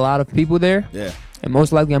gonna be a lot of people there. Yeah. And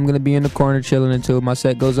most likely I'm gonna be in the corner chilling until my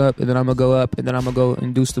set goes up, and then I'm gonna go up, and then I'm gonna go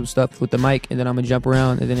and do some stuff with the mic, and then I'm gonna jump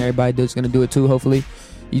around, and then everybody that's gonna do it too, hopefully.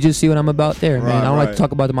 You just see what I'm about there, man. I don't like to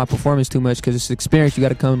talk about my performance too much because it's an experience you got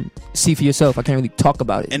to come see for yourself. I can't really talk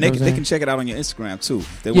about it. And they can check it out on your Instagram too.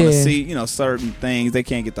 They want to see, certain things. They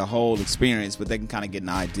can't get the whole experience, but they can kind of get an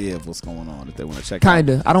idea of what's going on if they want to check it out.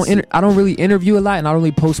 Kinda. I don't really interview a lot, and I don't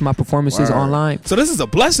really post my performances online. So this is a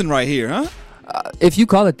blessing right here, huh? If you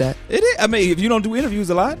call it that. It is. I mean, if you don't do interviews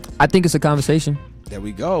a lot, I think it's a conversation. There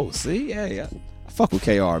we go. See, yeah. I fuck with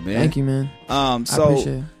KR, man. Thank you, man. I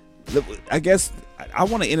appreciate it. I guess I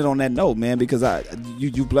want to end it on that note, man, because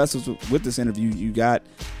you blessed us with this interview. You got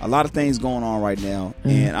a lot of things going on right now,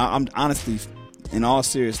 and I'm honestly, in all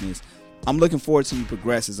seriousness, I'm looking forward to you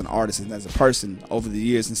progress as an artist and as a person over the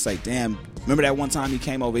years and say, damn, remember that one time you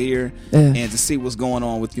came over here and to see what's going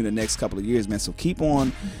on with you the next couple of years, man. So keep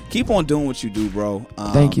on doing what you do, bro.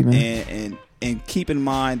 Thank you, man. And keep in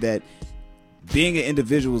mind that being an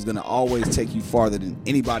individual is going to always take you farther than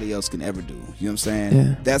anybody else can ever do. You know what I'm saying?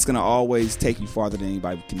 Yeah. That's going to always take you farther than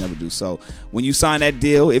anybody can ever do. So when you sign that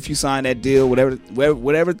deal, if you sign that deal,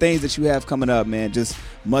 whatever things that you have coming up, man, just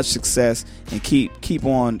much success and keep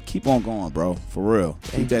on going, bro. For real.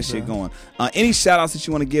 Keep that shit going. Any shout outs that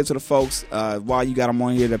you want to give to the folks while you got them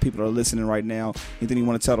on here that people are listening right now? Anything you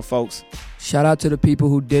want to tell the folks? Shout out to the people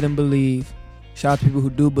who didn't believe. Shout out to people who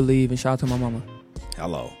do believe, and shout out to my mama.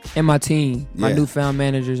 Hello. And my team. My newfound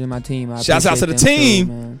managers and my team. Shouts out to the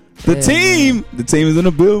team. Too, the team. Man. The team is in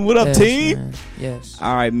the building. What up, team? Man. Yes.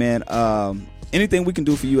 All right, man. Anything we can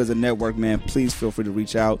do for you as a network, man, please feel free to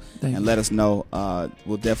reach out and let us know.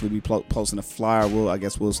 We'll definitely be posting a flyer. I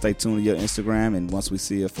guess we'll stay tuned to your Instagram, and once we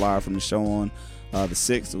see a flyer from the show on the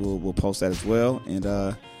 6th, we'll post that as well. And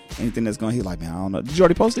anything that's going to hit, like, man, I don't know. Did you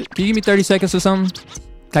already post it? Can you give me 30 seconds or something?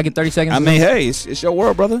 Can I get 30 seconds? I mean, hey, it's your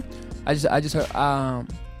world, brother. I just heard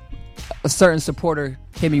a certain supporter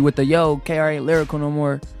hit me with the KR ain't lyrical no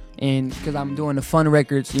more, and because I'm doing the fun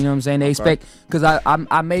records, you know what I'm saying? They expect, because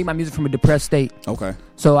I made my music from a depressed state. Okay.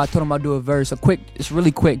 So I told him I'll do a verse, it's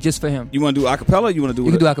really quick, just for him. You want to do acapella? Or you want to do?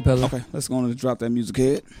 You can do acapella. Okay, let's go on and drop that music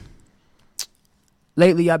head.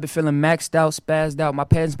 Lately I've been feeling maxed out, spazzed out, my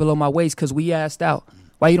pants below my waist because we assed out.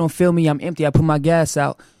 Why you don't feel me? I'm empty. I put my gas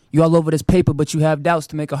out. You all over this paper, but you have doubts.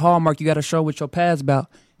 To make a hallmark, you got to show what your past about.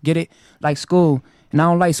 Get it? Like school. And I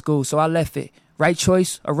don't like school, so I left it. Right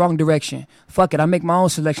choice or wrong direction? Fuck it, I make my own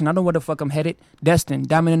selection. I know where the fuck I'm headed. Destined,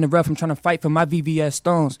 diamond in the rough. I'm trying to fight for my VVS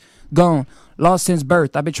stones. Gone, lost since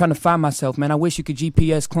birth. I've been trying to find myself, man. I wish you could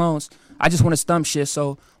GPS clones. I just want to stump shit,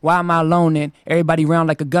 so why am I alone then? Everybody round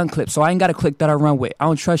like a gun clip, so I ain't got a click that I run with. I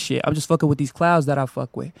don't trust shit. I'm just fucking with these clouds that I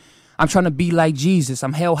fuck with. I'm trying to be like Jesus.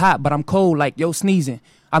 I'm hell hot, but I'm cold like yo sneezing.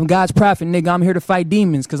 I'm God's prophet, nigga. I'm here to fight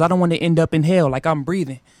demons, because I don't want to end up in hell like I'm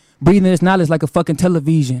breathing. Breathing this knowledge like a fucking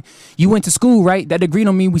television. You went to school, right? That degree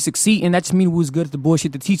don't mean we succeed, and that just mean we was good at the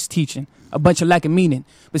bullshit the teacher's teaching. A bunch of lacking meaning.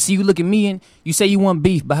 But see, you look at me and you say you want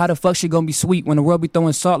beef, but how the fuck shit gonna be sweet when the world be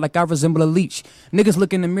throwing salt like I resemble a leech? Niggas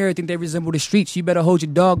look in the mirror, think they resemble the streets. You better hold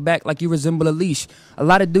your dog back like you resemble a leash. A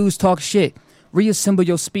lot of dudes talk shit. Reassemble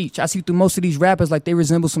your speech. I see through most of these rappers like they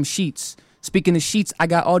resemble some sheets. Speaking of sheets, I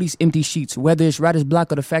got all these empty sheets, whether it's writer's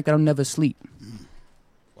block or the fact that I'll never sleep.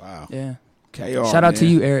 Wow. Yeah. KR, shout out to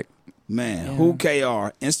you, Eric. Man, yeah. Who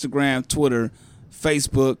KR? Instagram, Twitter,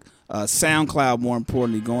 Facebook, SoundCloud, more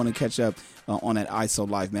importantly. Going to catch up on that ISO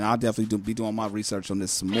life, man. I'll definitely be doing my research on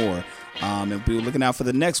this some more. And be looking out for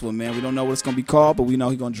the next one, man. We don't know what it's going to be called, but we know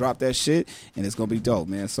he's going to drop that shit, and it's going to be dope,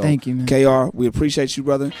 man. So, thank you, man. KR, we appreciate you,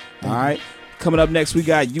 brother. All right. Coming up next, we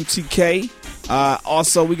got UTK.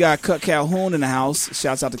 Also, we got Kutty Calhoun in the house.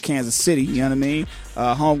 Shouts out to Kansas City, you know what I mean?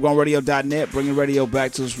 Homegrownradio.net, bringing radio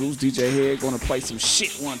back to its roots. DJ Head going to play some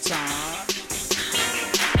shit one time.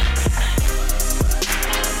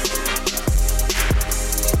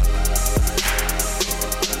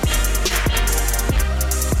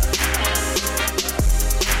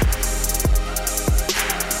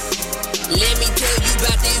 Let me tell you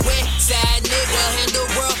about this west side nigga and the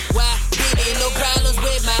worldwide. Big no problems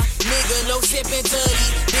with my nigga, no sipping to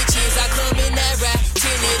these bitches. I come in that ride,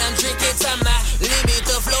 tinted, I'm drinking to my limit.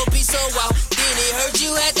 The flow be so wild. Then it hurt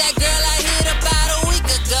you at that girl I hit about a week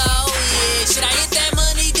ago. Yeah, should I hit that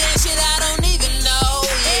money? Then shit, I don't even know.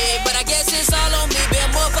 Yeah, but I guess it's all on me. Been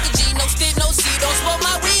motherfucking G, no stick, no C. Don't smoke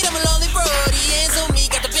my weed, I'm a lonely brody. Hands on me,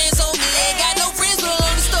 got the pants on me. Ain't got no friends, but a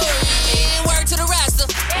lonely story. Yeah, word to the roster.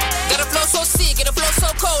 Got a flow so sick and a flow so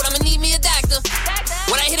cold, I'ma need me a doctor.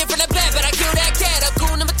 When I hit it from the back, but I kill that cat, I'm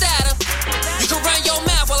cool number thata. You can run your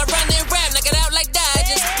mouth while I run and rap, knock it out like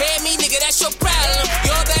Dodgers. Head me, nigga, that's your problem.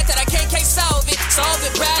 You're bad that I can't solve it. Solve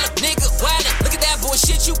it, problem, nigga, wildin'. Look at that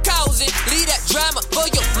bullshit you causing. Leave that drama for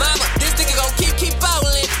your mama. This nigga gon' keep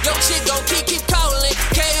bowling. Your chick gon' keep calling.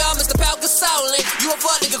 KR, Mr. Pal Gasolin'. You a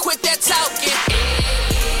fuck nigga, quit that talking.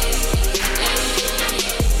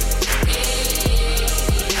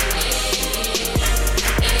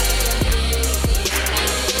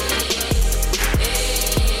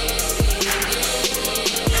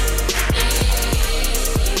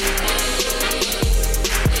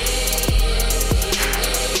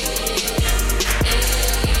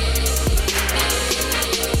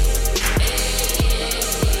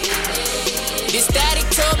 This static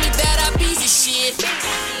told me that I busy shit,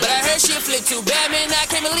 but I heard shit flip too bad, man, I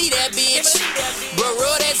can't believe that bitch. Bro,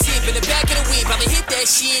 roll that zip in the back of the whip, I'ma hit that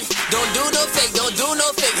shit. Don't do no fake,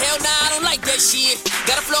 hell nah, I don't like that shit.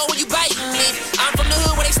 Got a flow when you biting it, I'm from the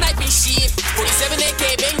hood where they sniping shit. 47 AK,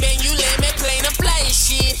 bang bang, you lame, man, plain, I'm fly as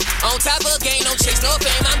shit. On top of game, no chase, no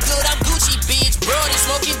fame, I'm good, I'm Gucci, bitch. Bro, they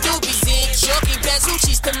smoking doobies in, choking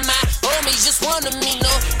Pasucci's to my homies, just one of me,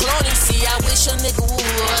 no cloning. See, I wish a nigga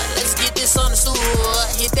would, let's get this on the stool.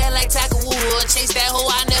 Hit that like Tiger Wood, chase that hoe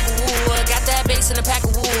I never would. Got that bass in a pack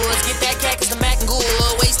of woods, get that cat cause the Mac and good.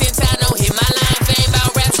 Wasting time, don't hit my line, fame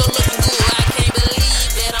about rap, so looking good. I can't believe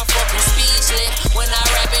that I'm fucking speechless. When I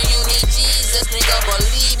rap and you need Jesus, nigga,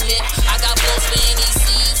 believe me. I got flows for any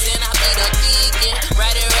season, I be the deacon.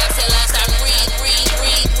 Writing rap till I start breathe.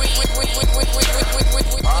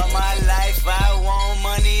 All my life I want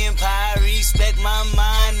money and power, respect my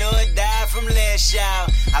mind or die from last shout.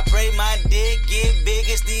 I pray my dick get big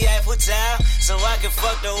as the Eiffel Tower, so I can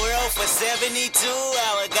fuck the world for 72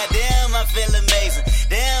 hours. Goddamn, I feel amazing.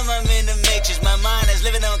 Damn, I'm in the matrix. My mind is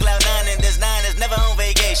living on cloud nine, and this 9 is never on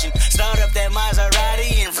vacation. Start up that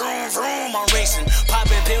Maserati and vroom vroom, I'm racing.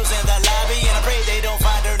 Popping pills in the lobby, and I pray they don't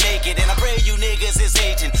find her naked. And I pray you niggas is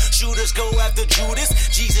hating. Shooters go after Judas.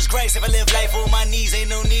 Jesus Christ, if I live life on my knees, ain't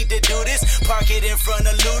no need to do this. Park it in front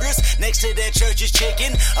of looters. Next to that church is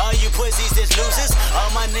chicken. All you pussies is losers.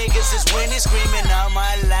 All my niggas is winning, screaming all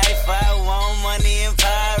my life. I want money and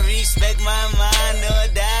power, respect my mind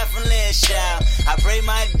or die from last child. I pray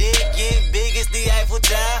my dick get big as the Eiffel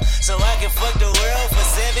Tower, so I can fuck the world for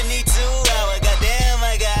 72 hours. Goddamn,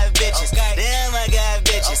 I got bitches. Damn, I got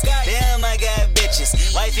bitches. Damn, I got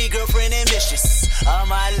bitches. Wifey, girlfriend, and mistress. All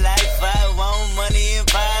my life I want money and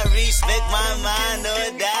power, respect my mind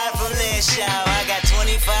or die from last child. I got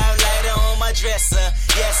 25 lighter on my dresser.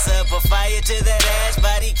 Yes, sir, put fire to that ass,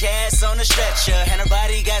 body cast on a stretcher. And her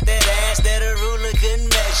body got that ass that a ruler couldn't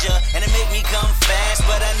measure. And it make me come fast,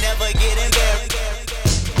 but I never get embarrassed.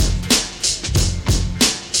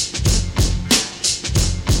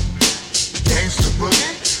 Gangsta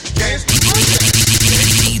boogie, gangsta boogie.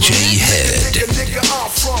 DJ Head. Nigga, I'm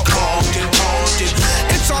from Compton.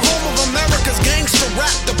 It's a home of America's gangsta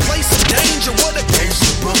rap, the place of danger. What a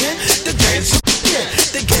gangsta boogie, the gangsta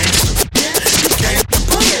boogie, the gangsta boogie, the gangsta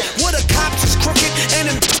boogie. Where the cops is crooked and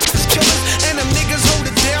them is killers, and them niggas hold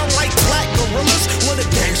it down like black gorillas. What a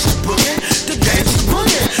gangsta boogie, the gangsta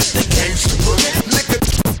boogie, the gangsta boogie. Liquor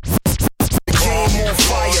chrome on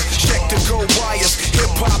fire, check the go wires. Hip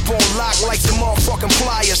hop on lock like some motherfucking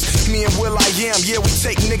pliers. Me and Will I Am, yeah, we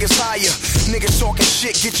take niggas higher. Niggas talking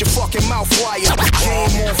shit, get your fucking mouth wired.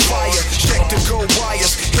 Game on fire, check the go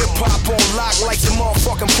wires. Hip hop on lock like some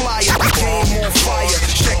motherfucking pliers. Game on fire,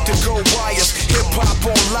 check the go wires. Hip hop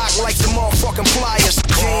on lock like some motherfucking pliers.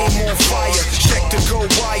 Game on fire, check the go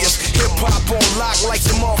wires. Hip hop on lock like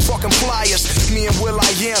some motherfucking pliers. Me and Will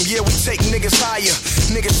I Am, yeah, we take niggas higher.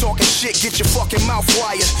 Niggas talking shit, get your fucking mouth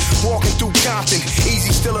wired. Walking through Compton,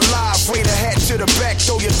 easy still alive. Raider hat to the back,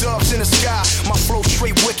 throw your dubs in the sky. My flow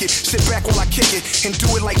straight wicked, sit back while I kick it and do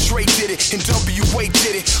it like Dre did it and W.A.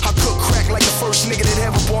 did it. I cook crack like the first nigga that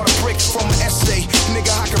ever bought a brick from an essay. Nigga,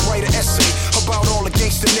 I can write an essay about all the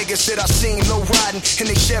gangster niggas that I seen low riding in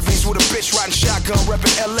they Chevys with a bitch riding shotgun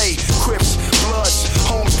reppin' L.A. Crips, Bloods,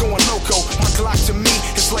 homes going loco. My Glock to me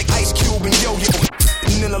is like Ice Cube and Yo-Yo.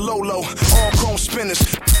 And in a Lolo, all chrome spinners.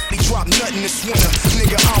 They drop nothing this winter.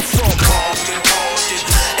 Nigga, I'm from Compton.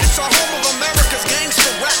 It's our home of America's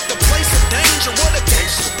gangster rap, the place of danger. What a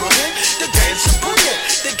gangster boogie, the gangster boogie,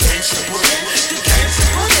 the gangster boogie, the gangster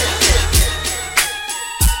boogie.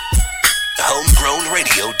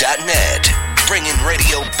 HomegrownRadio.net, bringing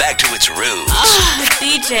radio back to its roots.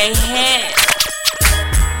 DJ Head.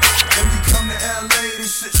 When you come to LA, they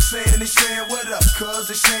saying what up, cuz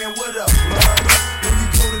they saying what up, blood. When you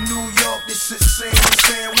go to New York, they saying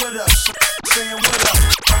what up, saying what up.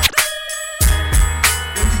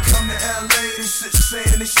 When you come to LA, they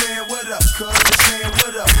saying what up, cuz they saying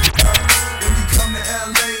what up. When you come to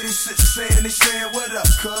LA, they saying what up,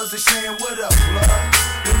 cuz they saying what up, blood.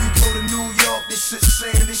 When you go to New York, they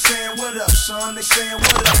saying what up, son, they saying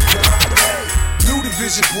what up, blood. Hey, New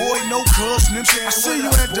Division boy, no cuz, I see you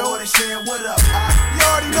at door, they saying what up. You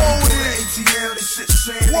already know what it is. ATL, they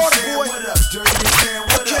saying what up, dirty, they saying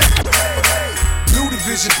what up. Hey, New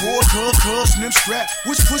Division boy, cuz, strap.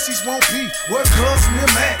 Which pussies won't be? Where cuz and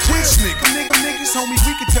them at? Which niggas, homie,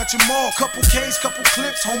 we can touch them all. Couple K's, couple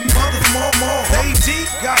clips, homie, mother more. They deep,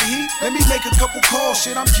 got heat, let me make a couple calls.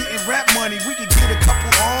 Shit, I'm getting rap money, we can get a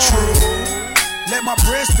couple on. True. Let my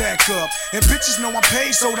bread stack up. And bitches know I'm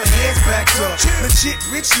paid, so the heads backed up. Legit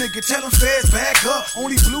rich nigga, tell them feds back up.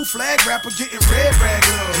 Only blue flag rapper getting red rag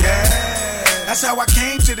up. Yeah. That's how I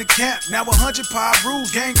came to the camp. Now 100 pie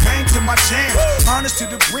rules, gang bang to my jams. Honest to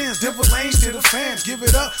the friends, different lanes to the fans. Give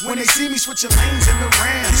it up when they see me switching lanes in the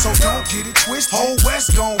Rams. So don't get it twisted. Whole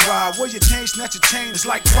West gon' ride. Where you change, snatch your chain, it's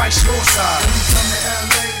like twice your side. When you come to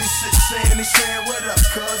LA, they saying what up,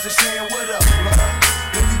 cuz they saying what up, blood.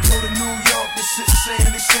 When you go to New York, they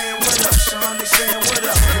saying what up, son, they saying what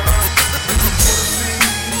up, cuz. When you go to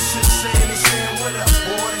Philly, they saying what up,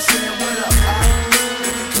 boy, they saying what up.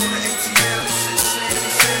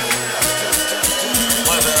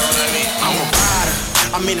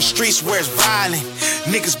 I'm in the streets where it's violent.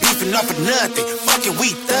 Niggas beefing up for nothing. Fucking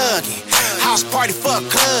we thuggin'. House party, fuck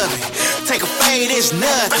clubbing. Take a fade, it's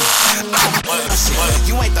nothing.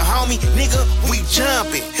 You ain't the homie, nigga, we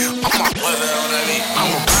jumping.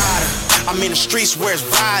 I'm a rider. I'm in the streets where it's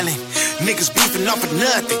violent. Niggas beefing up for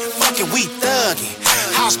nothing. Fucking we thuggin'.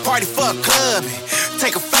 House party, fuck clubbing.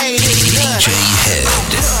 Take a fade, it's nothing. DJ Head.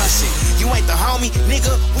 You ain't the homie,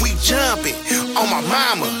 nigga, we jumping. On my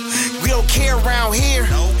mama. We don't care around here.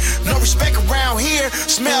 No respect around here.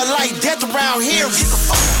 Smell like death around here. Get the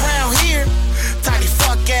fuck around here. Tiny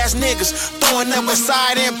fuck ass niggas throwing up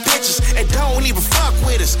beside them bitches and don't even fuck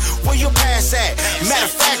with us. Where your pass at? Matter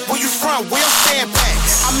of fact, where you from? Where your stand back?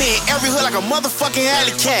 I'm in every hood like a motherfucking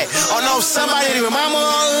alley cat. Oh no, somebody that mama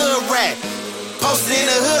or hood rat. Posted in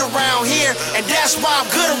the hood around here, and that's why I'm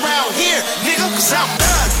good around here, nigga, cause I'm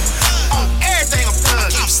thuggin'. On everything I'm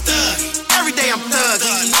thuggin'. Every day I'm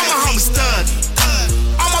thuggin'. All my homies thuggin'.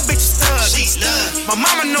 All my bitches thuggin'. My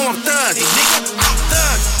mama know I'm thuggin', nigga. I'm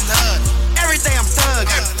thuggin'. Every day I'm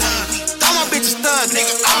thuggin'. All my bitches thuggin',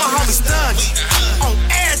 nigga. All my homies thuggin'. On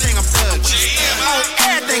everything I'm thuggin'. On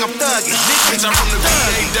everything I'm thuggin', nigga. Bitch, I'm from the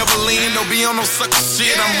VA, double in, don't be on no sucker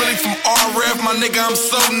shit. I'm really from RF, my nigga, I'm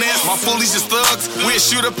so nasty. My foolies just thugs, we'll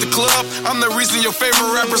shoot up the club. I'm the reason your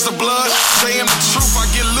favorite rappers are blood. Saying the truth, I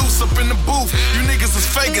get loose up in the booth. You niggas is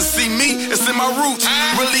faking, see me, it's in my roots.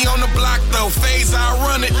 Really on the block though, phase I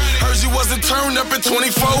run it. Heard you wasn't turned up at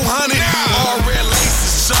 2400. All red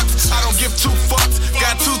laces, shucks, I don't give two fucks.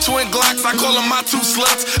 Got two twin Glocks, I call them my two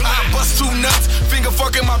sluts. I bust two nuts, finger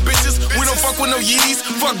fucking my bitches. We don't fuck with no yees,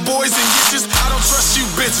 fuck boys and bitches. I don't trust you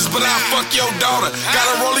bitches, but I'll fuck your daughter. Got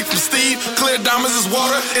a rollie from Steve, clear diamonds is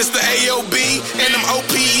water. It's the AOB, and them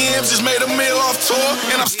OPMs just made a meal off tour,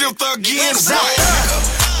 and I'm still thuggin'.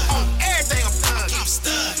 On everything I'm thuggin'.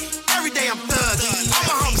 Every day I'm thuggin'. All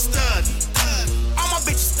my homies thuggin'. All my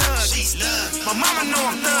bitches thuggin'. My mama know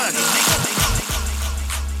I'm thuggin'.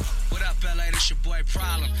 What up, LA? This your boy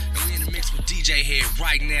Problem, and we in the mix with DJ Head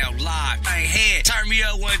right now, live. Hey, Head, turn me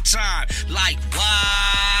up one time. Like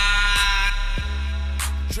what?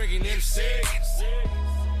 Drinking MC,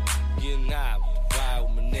 getting high, ride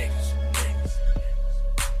with my niggas.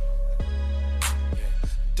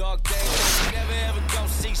 Dark days, you never ever gon'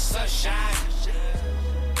 see sunshine.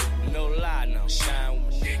 No lie, no shine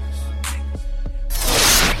with my niggas.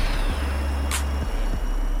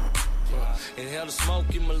 Inhale the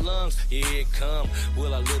smoke in my lungs, yeah, it come.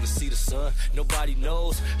 Will I live to see the sun? Nobody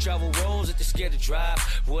knows. Travel roads that they scared to drive.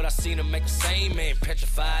 What I seen them make the same man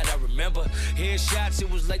petrified. I remember headshots, it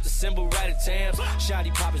was late December, right at Tams.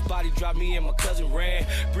 Shotty pop his body, dropped me and my cousin ran.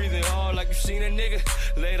 Breathing hard like you seen a nigga.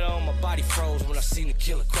 Later on, my body froze when I seen the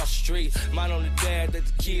killer cross the street. Mine on the dad that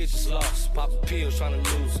the kids just lost. Popping pills, trying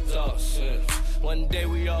to lose the thoughts. Yeah. One day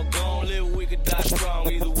we all gone, live we could die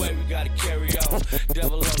strong. Either way, we gotta carry on.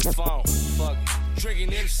 Devil on the phone, fuck it.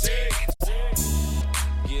 Drinking in the sick.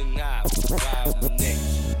 Getting high, ride with my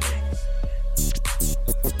niggas.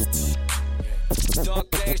 Dark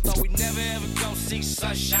days, thought we never ever gonna see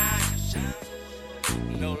sunshine.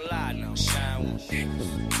 No lie, no shine with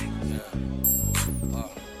niggas.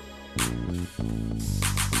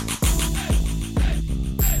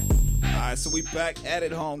 All right, so we back at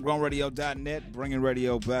it, homegrownradio.net, bringing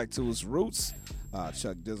radio back to its roots.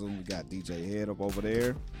 Chuck Dizzle, we got DJ Head up over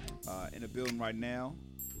there in the building right now.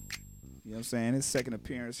 You know what I'm saying? His second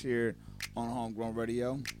appearance here on Homegrown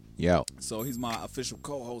Radio. Yeah. So he's my official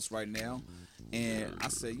co-host right now. And I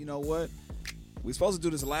said, you know what? We were supposed to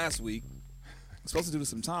do this last week. We were supposed to do this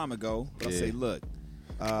some time ago. But I say, look,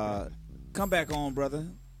 come back on, brother,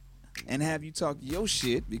 and have you talk your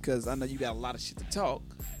shit, because I know you got a lot of shit to talk.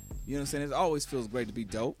 You know what I'm saying? It always feels great to be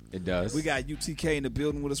dope. It does. We got UTK in the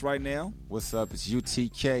building with us right now. What's up? It's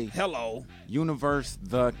UTK. Hello. Universe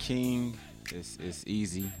the King. It's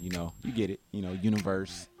easy, you know. You get it. You know,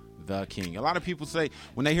 Universe the King. A lot of people say,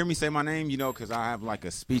 when they hear me say my name, you know, because I have like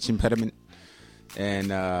a speech impediment. And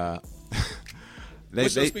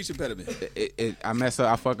what's your speech impediment? I mess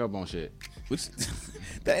up. I fuck up on shit.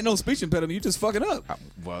 That ain't no speech impediment. You just fucking up.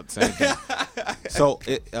 Well, same thing. So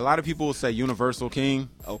a lot of people will say Universal King.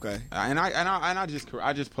 Okay. And I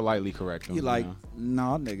just politely correct them. You like,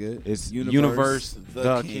 nah, nigga. It's Universe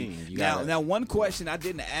the King. Now, one question I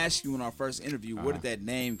didn't ask you in our first interview: where did that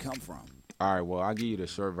name come from? All right. Well, I'll give you the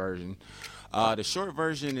short version. The short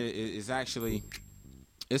version is actually.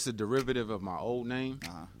 It's a derivative of my old name.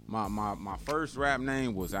 My first rap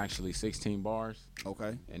name was actually 16 Bars.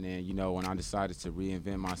 Okay. And then, you know, when I decided to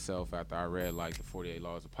reinvent myself after I read, like, the 48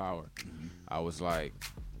 Laws of Power, I was like,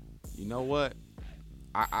 you know what?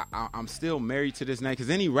 I'm still married to this name. Because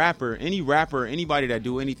any rapper, anybody that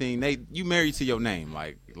do anything, you married to your name.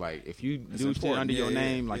 Like if you do shit under your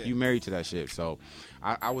name, like, you married to that shit. So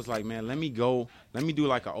I was like, man, let me do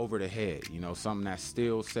like a over the head, you know, something that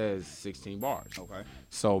still says 16 bars. Okay.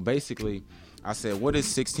 So basically, I said, what is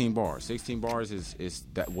 16 bars? 16 bars is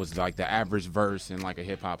that was like the average verse in like a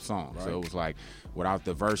hip hop song. Right. So it was like, without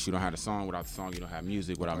the verse, you don't have the song. Without the song, you don't have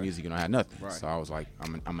music. Without music, you don't have nothing. Right. So I was like,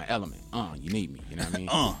 I'm an element. You need me. You know what I mean?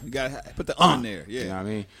 You gotta put the in there. Yeah. You know what I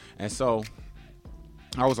mean? And so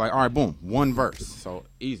I was like, all right, boom, one verse. So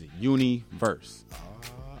easy, universe.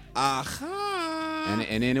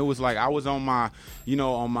 And then it was like I was on my, you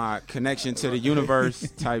know, on my connection to the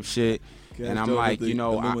universe type shit. And I'm like, you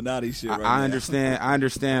know, I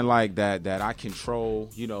understand like that I control,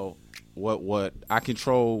 you know, what I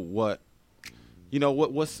control what, you know,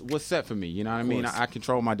 what's set for me. You know what I mean? I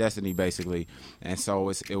control my destiny basically. And so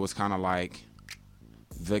it was kind of like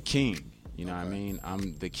the king. You know what I mean?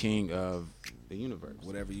 I'm the king of the universe.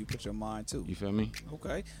 Whatever you put your mind to. You feel me?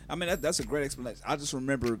 Okay. I mean, that's a great explanation. I just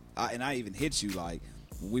remember, and I even hit you, like,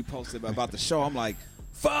 when we posted about the show, I'm like,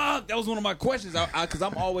 fuck, that was one of my questions. Because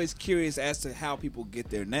I'm always curious as to how people get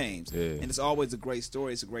their names. Yeah. And it's always a great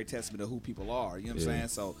story. It's a great testament of who people are. You know what I'm saying?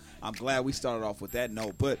 So I'm glad we started off with that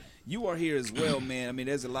note. But you are here as well, man. I mean,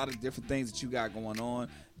 there's a lot of different things that you got going on,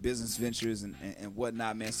 business ventures and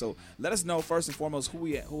whatnot, man. So let us know, first and foremost,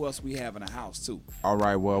 who else we have in the house, too. All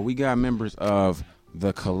right, well, we got members of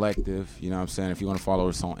The Collective. You know what I'm saying? If you want to follow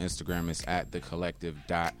us on Instagram, it's at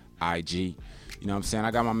thecollective.ig. You know what I'm saying?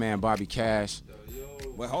 I got my man Bobby Cash.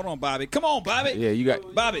 Wait, hold on, Bobby. Come on, Bobby. Yeah, you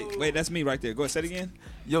got Bobby. Wait, that's me right there. Go ahead, say it again.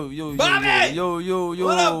 Yo, Bobby! Yo.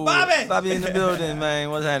 What up, Bobby? Bobby in the building, man.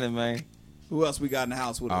 What's happening, man? Who else we got in the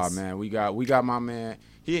house with us? Oh, man, we got my man.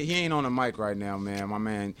 He ain't on the mic right now, man. My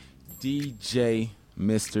man DJ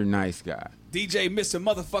Mr. Nice Guy. DJ Mr.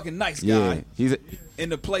 Motherfucking Nice Guy. Yeah, he's in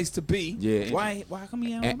the place to be. Yeah. Why come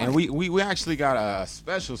he ain't on and we actually got a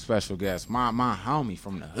special guest. My homie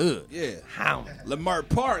from the hood. Yeah. Lamar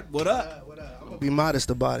Park. What up? Be modest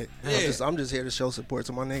about it. Yeah. I'm just here to show support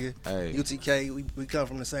to my nigga. Hey. UTK, we come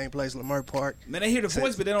from the same place, Lamert Park. Man, they hear the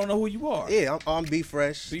voice, but they don't know who you are. Yeah, I'm Be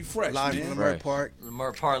Fresh. Be Fresh, live man. from Lamert Park.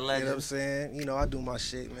 Lamert Park legend. You know what I'm saying? You know, I do my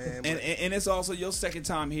shit, man. And it's also your second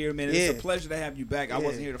time here, man. It's a pleasure to have you back. I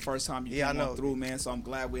wasn't here the first time you came on through, man. So I'm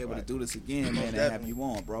glad we're able to do this again, man, and have you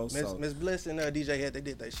on, bro. Miss Bliss and DJ Head, they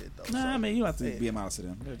did that shit though. Nah, I mean, you don't have to be a mouse to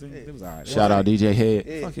them. It was all right. Shout out DJ Head.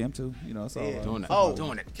 Yeah. Fuck him too. You know, it's all doing it. Oh,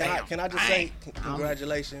 doing it. Can I just say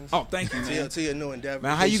congratulations? Oh, thank you, man. To your new endeavor.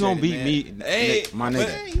 Man, how you gonna beat me, Hey, my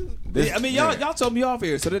nigga? I mean, y'all told me off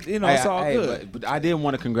here, so that, you know, it's all good. But I did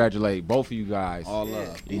want to congratulate both of you guys. All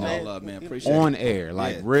love, you know, all love, man. Appreciate on it. air,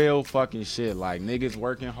 like real fucking shit. Like niggas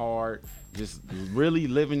working hard, just really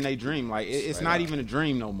living their dream. Like it's not even a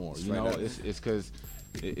dream no more. You know, it's because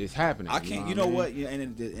it's happening. I can't. You know what? Yeah,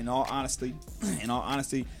 and in all honesty,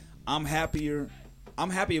 I'm happier. I'm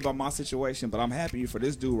happy about my situation, but I'm happier for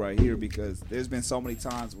this dude right here because there's been so many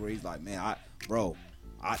times where he's like, man, I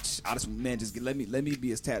just man, just let me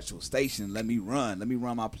be attached to a station. Let me run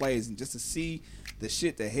my plays, and just to see the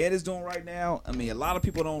shit the Head is doing right now. I mean, a lot of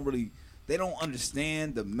people they don't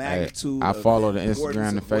understand the magnitude. I follow the Instagram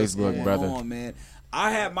and Facebook, brother. Man.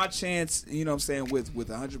 I had my chance, you know what I'm saying, with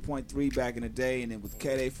 100.3 back in the day, and then with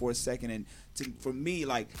K-Day for a second. And for me,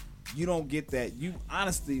 like, you don't get that. You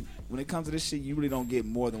honestly, when it comes to this shit, you really don't get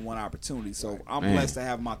more than one opportunity. So I'm blessed to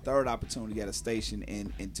have my third opportunity at a station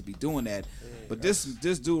and to be doing that. But this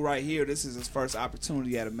dude right here, this is his first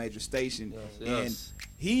opportunity at a major station, and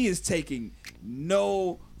he is taking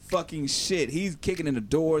no fucking shit. He's kicking in the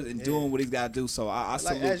doors and doing what he's got to do. So I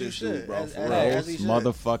salute this dude, bro. For real.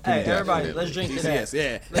 Motherfucking hey, everybody, let's drink to that.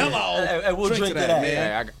 Yeah. Hello. Hey, we'll drink to that,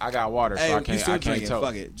 man. Hey, I got water, so I can't toast.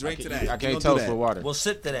 Fuck it. Drink to that. I can't toast with water. We'll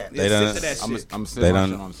sip to that. They done, sip to that shit. I'm still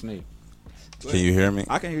on Sneak. Can you hear me?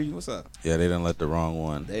 I can hear you. What's up? Yeah, they didn't let the wrong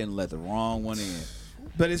one. They didn't let the wrong one in.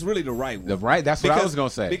 But it's really the right one. That's what I was gonna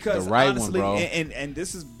say. Because the right honestly, one, bro. And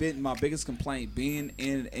this has been my biggest complaint being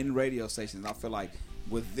in radio stations. I feel like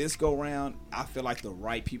with this go round, I feel like the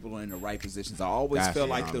right people are in the right positions. I always feel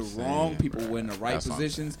like the wrong people were in the right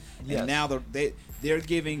positions, and now they're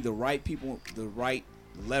giving the right people the right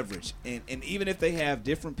leverage. And even if they have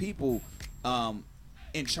different people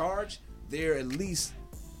in charge, they're at least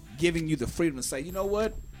giving you the freedom to say, you know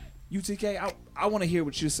what, UTK, I want to hear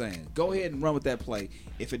what you're saying. Go ahead and run with that play.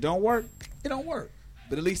 If it don't work, it don't work.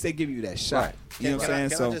 But at least they give you that shot. Right. You know what I'm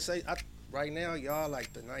saying? Can I just say, right now, y'all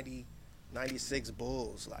like the 96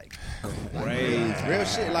 Bulls, like crazy. Real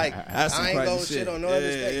shit. Like I ain't gonna shit on no other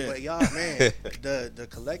state, but y'all, man, the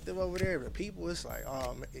collective over there, the people, it's like,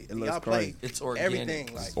 oh man, y'all play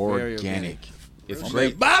everything like it's organic. It's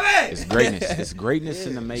great, Bobby. It's greatness. It's greatness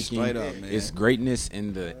in the making. Straight up, man. It's greatness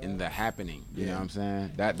in the happening. You know what I'm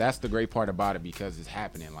saying? That's the great part about it because it's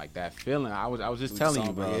happening. Like that feeling. I was just telling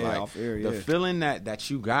you, bro. Like the feeling that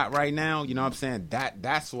you got right now. You know what I'm saying?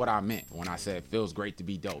 That's what I meant when I said it feels great to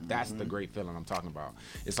be dope. That's the great feeling I'm talking about.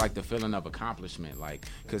 It's like the feeling of accomplishment. Like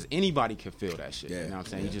because anybody can feel that shit. You know what I'm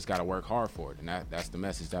saying? You just got to work hard for it, and that's the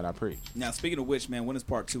message that I preach. Now speaking of which, man, when is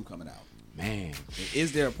part 2 coming out? Man,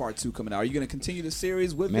 is there a part 2 coming out? Are you going to continue the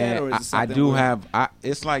series with that, or is it something? I do have.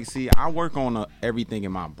 It's like, see, I work on everything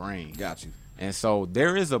in my brain. Got you. And so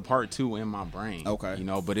there is a part 2 in my brain. Okay. You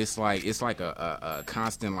know, but it's like a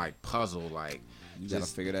constant like puzzle. Like you gotta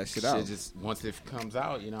figure that shit out. Just once it comes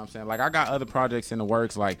out, you know what I'm saying? Like I got other projects in the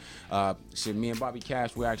works. Like me and Bobby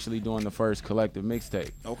Cash, we're actually doing the first collective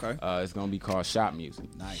mixtape. Okay. It's gonna be called Shop Music.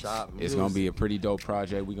 Nice. It's gonna be a pretty dope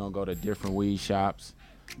project. We're gonna go to different weed shops.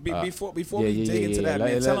 Before we dig into that,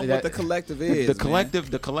 man, tell them what the collective is. The collective.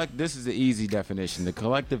 This is the easy definition. The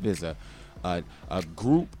collective is a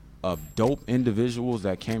group of dope individuals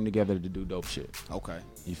that came together to do dope shit. Okay,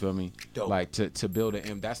 you feel me? Dope. Like to build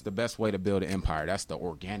that's the best way to build an empire. That's the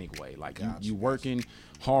organic way. Like you working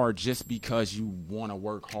hard just because you want to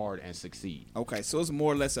work hard and succeed. Okay, so it's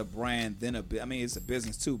more or less a brand than I mean, it's a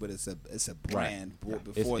business too, but it's a brand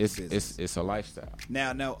before the business. It's a lifestyle.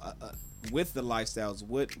 Now. With the lifestyles,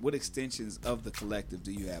 what extensions of the collective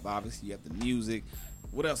do you have? Obviously, you have the music.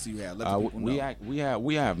 What else do you have? Let the people know.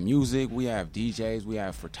 We have music. We have DJs. We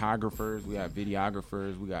have photographers. We have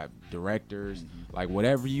videographers. We got directors. Mm-hmm. Like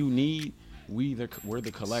whatever you need, we're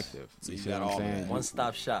the collective. So you you see got what I'm all saying?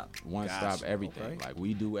 One-stop shop. One-stop everything. Okay. Like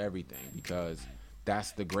we do everything because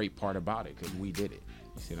that's the great part about it because we did it.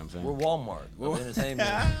 You see what I'm saying? We're Walmart of entertainment.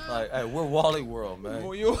 Like, hey, we're Wally World, man.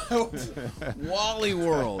 Wally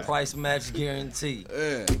World. Price match guarantee.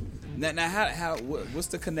 Now, what's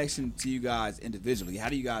the connection to you guys individually? How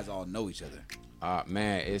do you guys all know each other?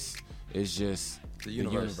 Man, it's just The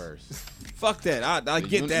universe. Fuck that. I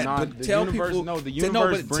get that. But tell people. No, the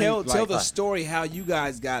universe tell the story how you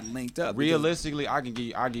guys got linked up. Realistically, I'll give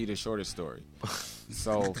you the shortest story.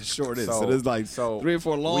 So shortest. So there's like 3 or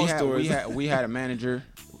 4 long stories. We had a manager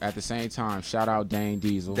at the same time. Shout out Dane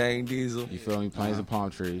Diesel. You feel me? Plains and Palm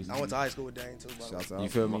Trees. I went to high school with Dane too. Shouts out. You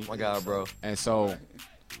feel me? My God, bro. And so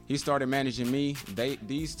he started managing me.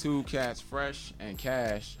 These two cats, Fresh and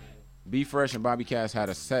Cash, B Fresh and Bobby Cash, had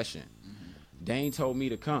a session. Dane told me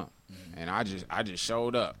to come. And I just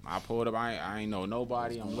showed up. I pulled up. I ain't know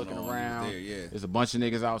nobody. I'm looking around. There's a bunch of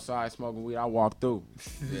niggas outside smoking weed. I walked through.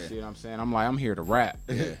 You see what I'm saying? I'm like, I'm here to rap.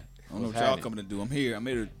 I don't know what y'all coming to do. I'm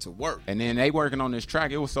here to work. And then they working on this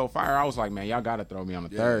track. It was so fire. I was like, man, y'all got to throw me on the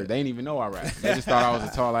third. They didn't even know I rap. They just thought I was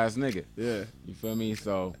a tall ass nigga. Yeah. You feel me?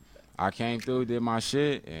 So I came through, did my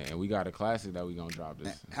shit, and we got a classic that we gonna drop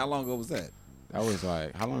this. How long ago was that? That was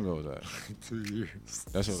like, how long ago was that? 2 years.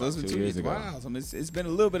 That's what like 2 years ago. Wow. I mean, it's been a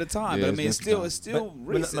little bit of time, but I mean, it's still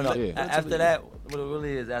recent. After that, what it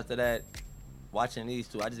really is, after that, watching these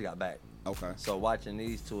two, I just got back. Okay. So watching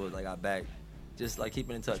these two, I got back. Just like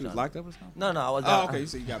keeping in touch. She was locked up or something? No, I was. Oh, okay. You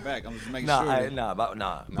said you got back. I'm just making sure.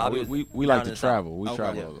 Bobby we like to travel. We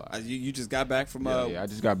travel a lot. You just got back from. I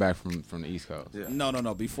just got back from the East Coast. Yeah.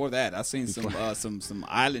 No. Before that, I seen some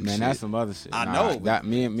island shit. Man, that's some other shit. I know. That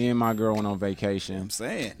me and my girl went on vacation. I'm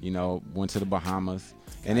saying. You know, went to the Bahamas.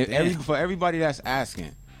 And for everybody that's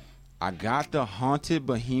asking, I got the Haunted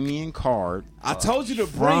Bohemian card. I told you to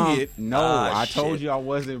bring it. No, I told you I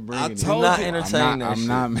wasn't bringing it. Do not entertain that shit.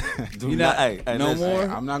 I'm not. Hey, no more.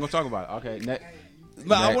 I'm not gonna talk about it. Okay.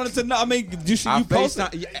 But I wanted to know. I mean, you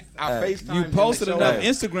posted. You posted enough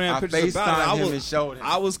Instagram pictures about it.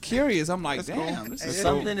 I was curious. I'm like, damn.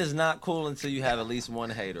 Something is not cool until you have at least one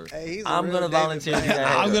hater. I'm gonna volunteer to be that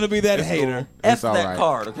hater. I'm gonna be that hater. F that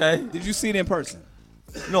card, okay? Did you see it in person?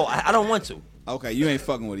 No, I don't want to. Okay, you ain't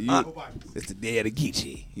fucking with it. It's the day of the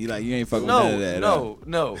Geechee. You ain't fucking with none of that.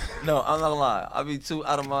 No. I'm not gonna lie. I'll be too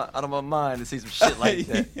out of my mind to see some shit like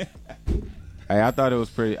that. Hey, I thought it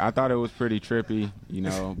was pretty trippy, you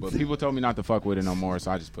know. But people told me not to fuck with it no more,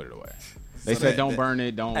 so I just put it away. They said don't burn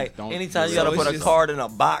it, don't. Anytime you gotta put a card in a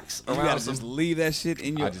box around, you gotta just leave that shit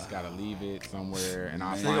in your. I just gotta leave it somewhere, and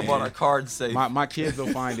I'll find it. About a card safe. My kids will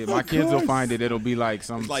find it. My kids will find it. It'll be like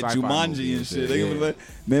some like Jumanji and shit. They gonna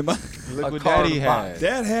man, look what Daddy had.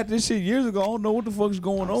 Dad had this shit years ago. I don't know what the fuck's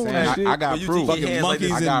going on. I got proof. Fucking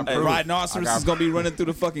monkeys and rhinoceros is gonna be running through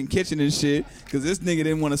the fucking kitchen and shit because this nigga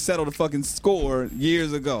didn't want to settle the fucking score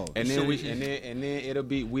years ago. And then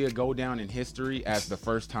we'll go down in history as the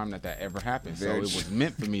first time that ever happened. So it was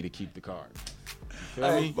meant for me to keep the card. You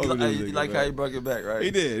like how he brought it back, right? He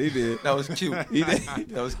did. That was cute. He did.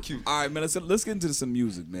 That was cute. All right, man. Let's get into some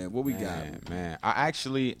music, man. What we got? Man, I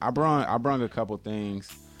brung a couple things.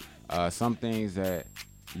 Some things that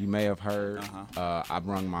you may have heard. I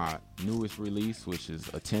brung my newest release, which is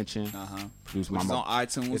Attention. Produced on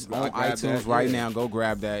iTunes. It's on iTunes right now. Go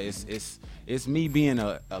grab that. It's me being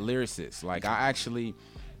a lyricist. Like I actually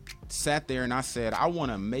sat there and I said I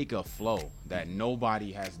want to make a flow that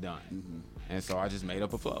nobody has done, and so I just made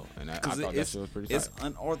up a flow, and I thought that shit was pretty tight. It's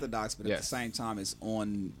unorthodox, but at the same time, it's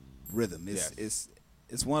on rhythm. It's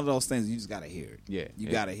one of those things you just gotta hear it. Yeah, you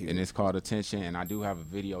gotta hear it. And it's called Attention, and I do have a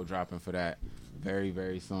video dropping for that very,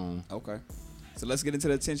 very soon. Okay. So let's get into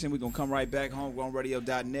the Attention. We're going to come right back.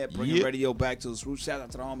 Homegrownradio.net. Bringing radio back to its roots. Shout out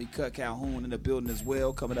to the homie Kutt Calhoun in the building as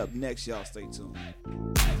well. Coming up next, y'all. Stay tuned.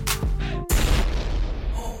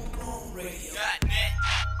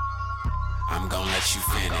 I'm gon' let you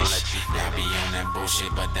finish. I be on that bullshit,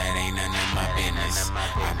 but that ain't none of my business.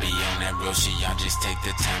 I be on that real shit, y'all just take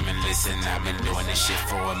the time and listen. I've been doing this shit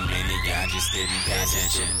for a minute, y'all just didn't pay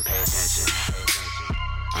attention.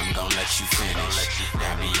 I'm gon' let you finish.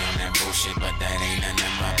 I be on that bullshit, but that ain't none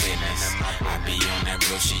of my business. I be on that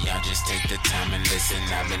real shit, y'all just take the time and listen.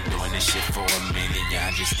 I've been doing this shit for a minute, y'all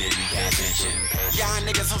just didn't pay attention. Y'all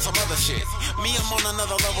niggas on some other shit. Me, I'm on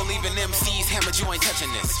another level, even MCs hammered, you ain't touching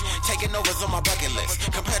this. Taking overs on my bucket list.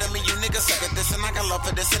 Compared to me, you niggas suck at this, and I got love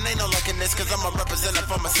for this, and ain't no luck in this, cause I'm a representative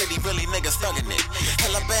from a city, really niggas thugging it.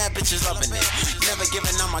 Hella bad bitches loving it. Never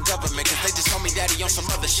giving out my government, cause they just told me daddy on some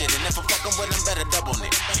other shit, and if I'm fucking with them, better double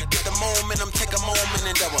it. Get the momentum, take a moment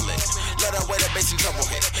and double it. Let her wear the bass and trouble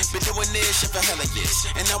hit. Been doing this shit for hella years,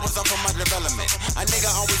 and that was off of my development. A nigga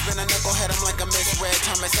always been a knucklehead, I'm like a misread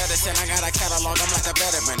Thomas Edison. I got a catalog, I'm like a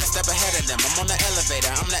veteran, a step ahead of them. I'm on the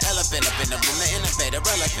elevator, I'm the elephant up in the room, the innovator,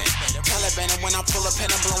 relevant. Taliban, and when I pull a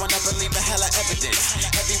pin, I'm blowing up and leaving hella evidence.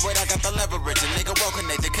 Heavyweight, I got the leverage, a nigga well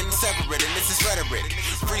connected, couldn't whatever it, and this is rhetoric.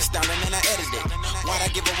 Freestyling and I edit it. Why'd I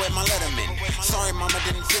give away my letterman? Sorry, mama,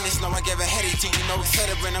 didn't finish. No, I gave a headache to you, no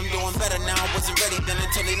etc. I'm doing better now. I wasn't ready then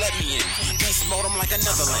until they let me in. Beast mode, I'm like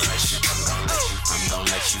another lynch. I'm gon'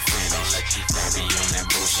 let you finish. I be on that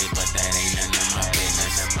bullshit, but that ain't none of my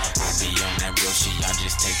business. I be on that real shit, y'all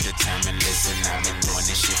just take the time and listen. I've been doing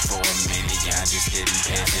this shit for a minute, y'all just didn't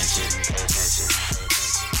pay attention.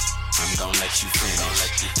 I'm gon' let you finish.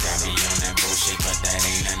 I be on that bullshit, but that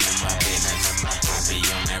ain't none of my business. I be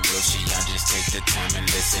on that real shit, y'all just take the time and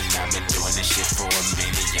listen. I've been doing this shit for a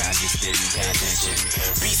minute, y'all just didn't pay attention.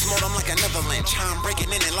 Beast mode, I'm like another lynch. How I'm breaking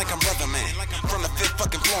in it like I'm brother man. From the fifth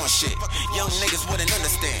fucking floor and shit. Young niggas wouldn't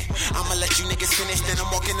understand. I'ma let you niggas finish, then I'm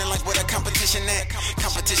walking in like where the competition at.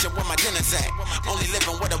 Competition where my dinner's at. Only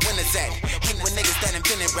living where the winners at. Hang with niggas that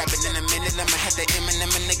invented rapping in a minute. I'ma have the Eminem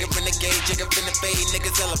a nigga renegade. Jigga finna fade,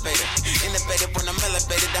 niggas elevated. Innovative when I'm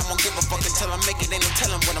elevated. I won't give a fuck until I make it. Ain't no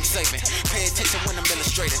telling what I'm saving. Pay attention when I'm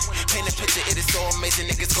illustrating. Paint a picture, it is so amazing.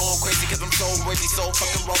 Niggas going crazy cause I'm so wavy, so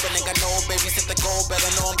fucking raw. But ain't got no baby, set the goal better.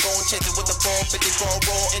 Know I'm going chasing with the 454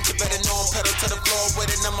 roll. And you better know I'm pedal to the floor with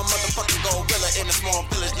it. I'm a motherfucking gorilla in a small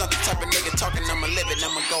village. Not the type of nigga talking, I'ma live it.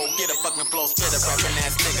 I'ma go get a fucking flow spitter. Rapping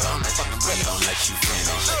ass nigga, I'm the fucking I'm gon' let you finish.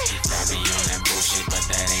 I be on that bullshit, but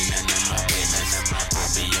that ain't none of my business. I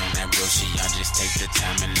be on that real shit, y'all just take the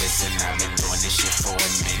time and listen. I've been doing this shit for a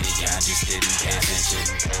minute, y'all just didn't pay attention.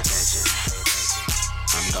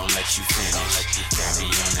 I'm gon' let you finish. I be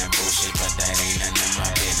on that bullshit, but that ain't none of my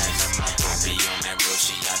business. I be on that real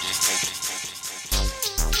shit, y'all just take it.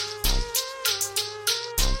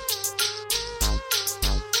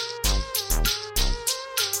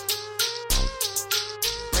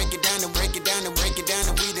 Break it down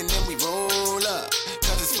and weed and then we roll up.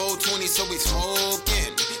 Cause it's 420 so we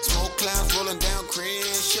smoking. Smoke clouds rolling down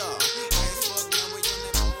Crenshaw.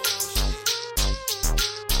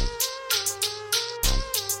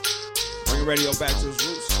 Bring radio back to its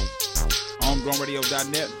roots.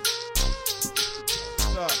 Homegrownradio.net.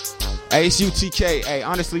 Hey, it's UTK. Hey,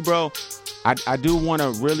 honestly, bro, I do want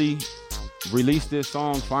to really release this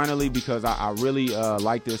song finally because I really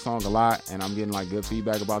like this song a lot and I'm getting like good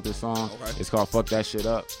feedback about this song. Okay. It's called Fuck That Shit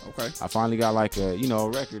Up. Okay. I finally got like a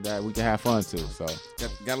record that we can have fun to. So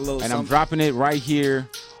got a little and something. I'm dropping it right here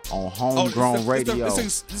on Homegrown Radio.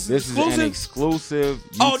 This is an exclusive.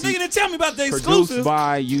 Nigga, didn't tell me about the exclusive. Produced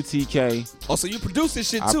by UTK. Oh, so you produced this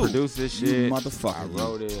shit too? I produced this shit. You motherfucker. I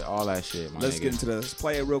wrote it, all that shit. Let's get into this.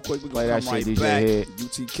 Play it real quick. We're play gonna that come shit, right DJ back. Head.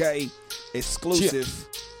 UTK exclusive.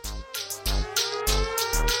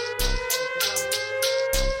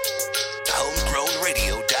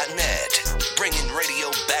 HomegrownRadio.net, bringing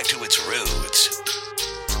radio back to its roots.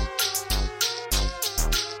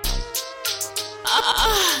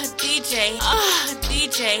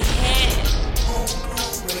 DJ Head.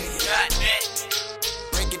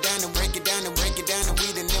 Break it down and break it down and break it down and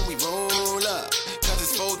weed and then we roll up. Cause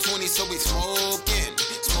it's 420 so we smoking.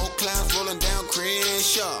 Smoke clouds rolling down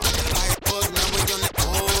Crenshaw. Like fuck now we on that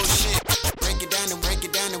bullshit. Break it down and break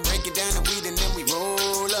it down and break it down and weed and then we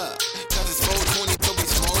roll up. Cause it's 420 so we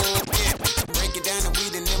smoking. Break it down and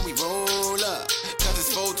weed and then we roll up. Cause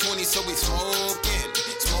it's 420 so we smoking.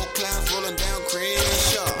 Smoke clouds rolling down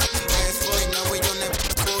Crenshaw. As fuck now we on that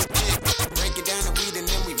bullshit. Break it down and weed and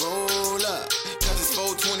then we roll up. Cause it's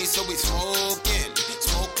 420 so we smoking.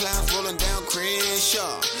 Smoke clouds rolling down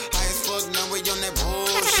Crenshaw. High as fuck now we on that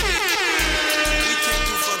bullshit. We came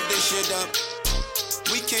to fuck this shit up.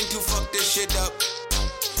 We came to fuck this shit up.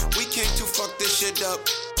 We came to fuck this shit up.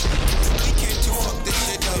 We came to fuck this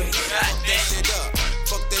shit up. Fuck that shit up.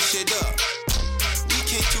 Fuck that shit up. We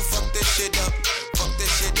came to fuck this shit up. Fuck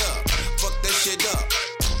that shit up. Fuck that shit up.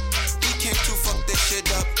 We came to fuck this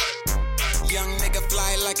shit up. Young nigga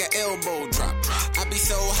fly like an elbow drop. I be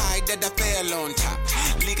so high that I fell on top.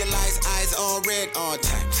 Legalized eyes all red all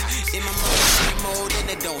times. In my mode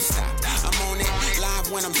and it don't stop. I'm on it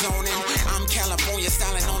live when I'm zoning. I'm California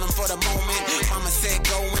styling on them for the moment. Mama said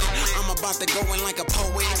going. I'm about to go in like a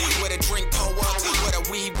poet. With a drink pour up. With a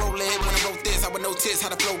weed roll it. When I wrote this I would notice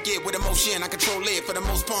how the flow get. With emotion I control it. For the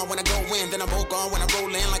most part when I go in. Then I vogue on when I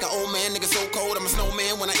roll in. Like an old man. Nigga so cold I'm a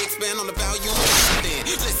snowman. When I expand on the volume.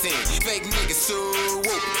 Listen, fake niggas so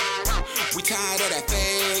whoop. We tired of that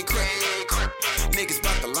fake crap. Niggas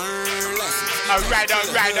about to learn lessons. Alright.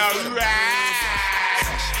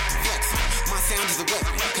 My sound is a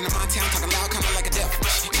weapon. Come to my town talking loud, kinda like a devil.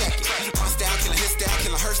 Check it. My style killing his style,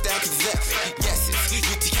 killing her style, cause it's epic. Yes, it's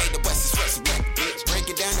UTK, the West is resurrect, bitch. Break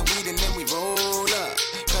it down and weed and then we roll up.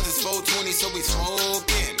 Cause it's 420, so we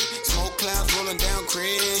smoking. Smoke clouds rolling down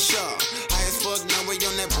Crenshaw. High as fuck, now we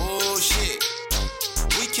on that bullshit.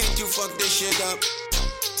 We came to fuck this shit up.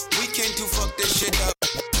 We came to fuck this shit up.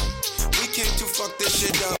 We came to fuck this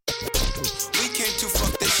shit up. We came to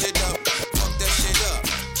fuck this shit up. Fuck that shit up.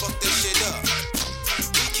 Fuck that shit up.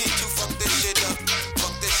 We came to fuck this shit up.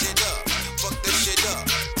 Fuck this shit up. Fuck this shit up.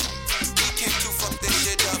 We came to fuck this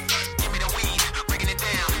shit up. Give me the weed, breaking it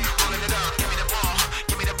down, rolling it up. Give me the ball,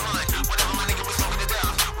 give me the blunt. Whatever my nigga was holding it down.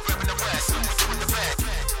 We're rapping the West, we doing the best.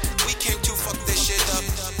 We came to fuck this shit up.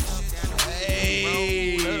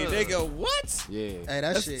 Hey, nigga, what? Yeah. Hey,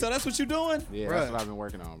 that shit. So that's what you doing? Yeah, Bruh. that's what I've been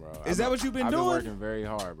working on, bro. Is that what you've been I've doing? been working very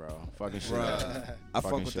hard, bro. Fucking shit up. I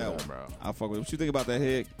fuck Fucking with shit that up, one, bro. I fuck with it. What you think about that,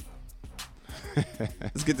 Hick?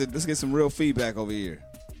 Let's get some real feedback over here.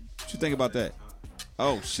 What you think about that?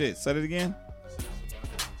 Oh shit! Say it again.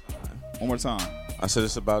 One more time. I said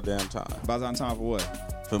it's about damn time. About damn time for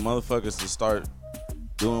what? For motherfuckers to start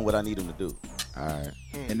doing what I need them to do. All right.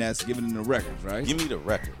 And that's giving them the records, right? Give me the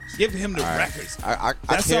records. Give him the All right. records. I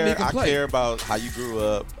That's something he can I play. care about how you grew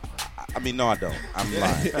up. I mean, no, I don't. I'm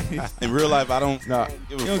lying. In real life, I don't give a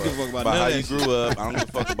You don't give a fuck about none how of you that grew up. I don't give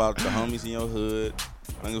a fuck about the homies in your hood.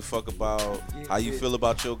 I don't give a fuck about how you feel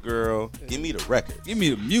about your girl. Give me the record. Give me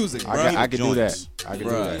the music, bro. I can do that. I can do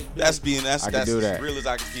that. That's I can do as that. real as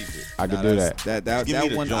I can keep it. I can do that. That Give me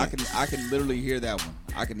the one, I joints. can literally hear that one.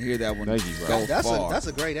 I can hear that one. Thank you, bro. Go far. That's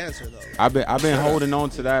a great answer though. I've been holding on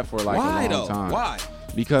to that for like Why a long though? time. Why?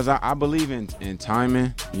 Because I believe in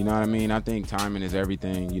timing. You know what I mean? I think timing is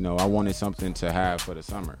everything. You know, I wanted something to have for the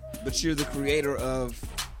summer. But you're the creator of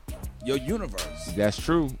your universe. That's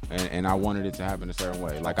true, and I wanted it to happen a certain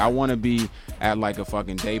way. Like I want to be at like a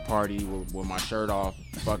fucking day party with my shirt off,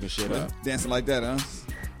 fucking shit up. Dancing like that, huh?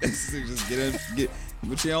 Just get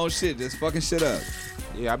with your own shit. Just fucking shit up.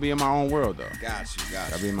 Yeah, I be in my own world though. Got you.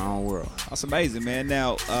 I be in my own world. That's amazing, man.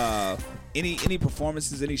 Now, any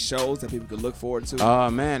performances, any shows that people could look forward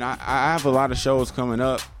to? Man, I have a lot of shows coming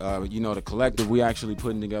up. You know, the collective, we actually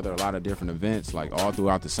putting together a lot of different events like all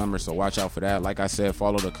throughout the summer, so watch out for that. Like I said,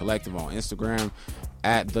 follow the collective on Instagram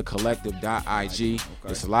at thecollective.ig. Okay.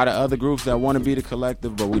 There's a lot of other groups that want to be the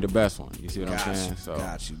collective, but we the best one. You see what I'm saying? So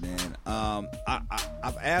Got you, man.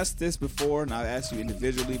 I've asked this before, and I've asked you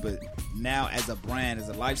individually, but now as a brand, as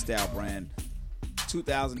a lifestyle brand,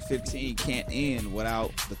 2015 can't end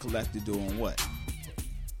without the collective doing what?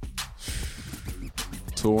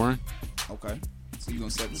 touring. Okay. So you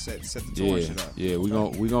gonna set the tour shit up? Yeah, we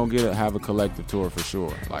gonna have a collective tour for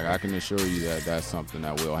sure. Like I can assure you that that's something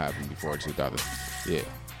that will happen before 2000. Yeah.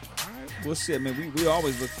 Well, shit, man. We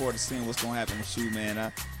always look forward to seeing what's gonna happen with you,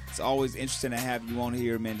 man. It's always interesting to have you on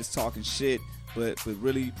here, man. Just talking shit, but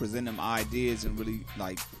really presenting them ideas and really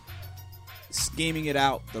like scheming it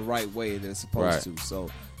out the right way that it's supposed to. So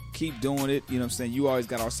keep doing it. You know what I'm saying? You always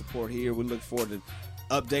got our support here. We look forward to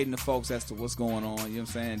updating the folks as to what's going on. You know what I'm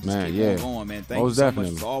saying? Just man, keep on going, man. Thank you so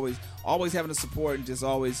much for always having the support and just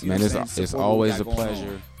always, you know what I'm saying? It's always a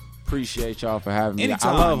pleasure. Appreciate y'all for having me.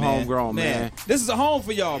 Anytime, I love man. Homegrown, man. This is a home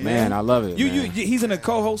for y'all, man. Man, I love it. He's in a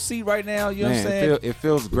co-host seat right now. You know what I'm saying? It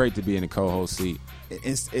feels great to be in a co-host seat.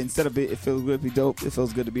 Instead of it feels good to be dope, it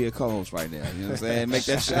feels good to be a co-host right now. You know what I'm saying? Make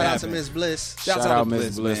that shit Shout happen. out to Miss Bliss. Shout out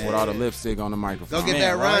Miss Bliss with all the lipstick on the microphone. Go get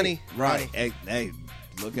that Ronnie. Right. Hey,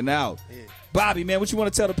 looking out. Yeah. Bobby, man, what you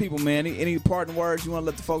want to tell the people, man? Any parting words you want to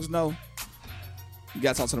let the folks know? You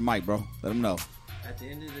got to talk to the mic, bro. Let them know. At the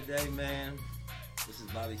end of the day, man, this is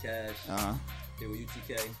Bobby Cash. Here with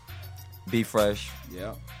UTK. Be fresh.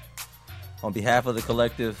 Yeah. On behalf of the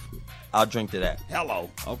collective, I'll drink to that. Hello.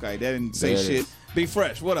 Okay, that didn't say shit. Be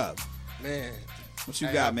fresh. What up? Man. What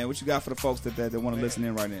you got, man? What you got for the folks that want to listen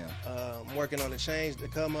in right now? I'm working on the Change to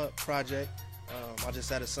Come Up project. I just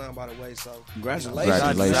had a son, by the way, so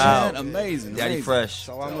congratulations. Man. Amazing. Daddy fresh.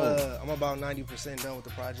 So I'm about 90% done with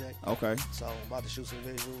the project. Okay. So I'm about to shoot some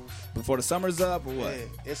visuals. Before the summer's up or what? Yeah.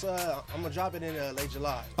 It's I'm gonna drop it in late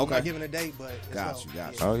July. Okay. I'm not giving a date, but it's got you.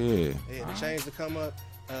 Oh yeah. Yeah, the Change to Come Up.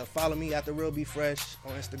 Follow me at The Real Be Fresh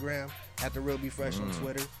on Instagram, at The Real Be Fresh on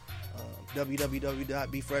Twitter.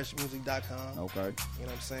 www.befreshmusic.com. Okay. You know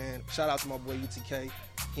what I'm saying? Shout out to my boy UTK.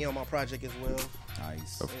 He on my project as well.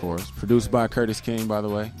 Nice. Of course. Produced by Curtis King, by the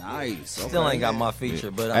way. Nice. Still ain't got my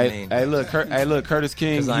feature, but hey, look, Curtis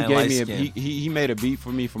King, he gave me he made a beat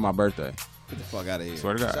for me for my birthday. Get the fuck out of here.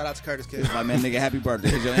 Swear to God. Shout out to Curtis King. My man, nigga, happy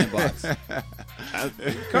birthday. Here's your inbox.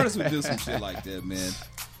 Curtis would do some shit like that, man.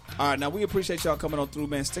 All right, now we appreciate y'all coming on through,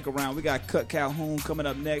 man. Stick around. We got Kutty Calhoun coming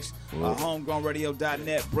up next.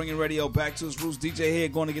 Homegrownradio.net, bringing radio back to its roots. DJ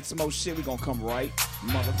Head going to get some more shit. We're going to come right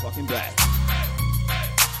motherfucking back.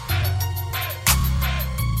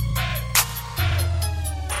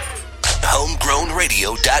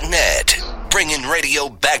 Homegrownradio.net, bringing radio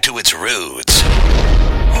back to its roots.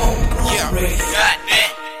 Yeah,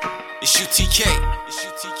 it's UTK.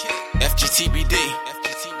 FGTBD.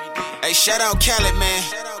 Hey, shout out Khaled, man.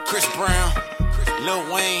 Chris Brown,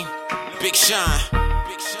 Lil Wayne, Big Sean.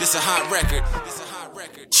 This a hot record.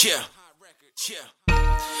 Yeah.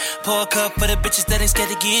 Pour a cup for the bitches that ain't scared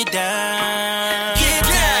to get down. Get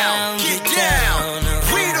down.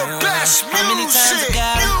 We the best music. How many times I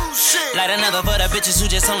gotta light another for the bitches who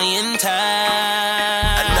just only in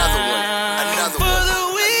time? Another one. For the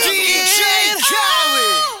weekend. DJ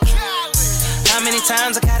Khaled. How many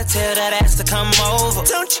times I gotta tell that ass to come over?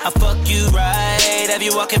 I fuck you right, have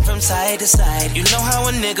you walking from side to side. You know how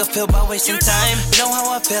a nigga feel about wasting time. Know how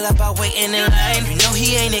I feel about waiting in line. You know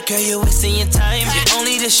he ain't it, girl, you're wasting your time. You're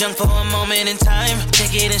only this young for a moment in time.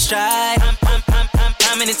 Take it in stride.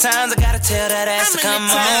 How many times I gotta tell that ass to come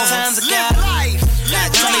over? How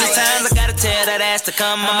many times I gotta tell that ass to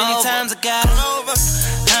come over?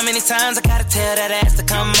 How many times I gotta tell that ass to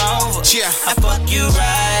come over? I fuck you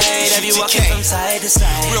right, have you walking from side to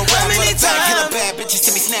side? Real rap, how many times? Killer bad bitches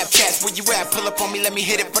send me Snapchats. Where you at? Pull up on me, let me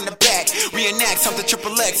hit it from the back. Reenact something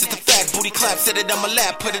triple X, it's a fact. Booty clap, set it on my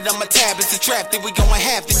lap, put it on my tab. It's a trap, then we going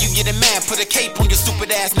half, then you getting mad. Put a cape on your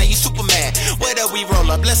stupid ass, now you super mad. Where do we roll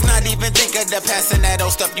up? Let's not even think of the past and that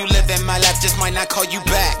old stuff. You live in my life, just might not call you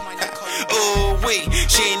back. Ooh wee,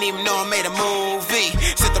 she ain't even know I made a movie.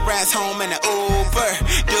 Sent the ass home in an Uber.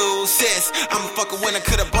 Dude, sis, I'm a fucking winner.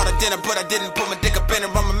 Could've bought a dinner, but I didn't put my dick up in her.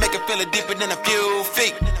 I'ma make it feel it deeper than a few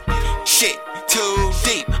feet. Shit, too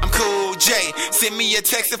deep. I'm Cool J. Send me a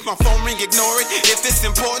text if my phone ring, ignore it. If it's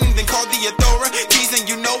important, then call the authorities. And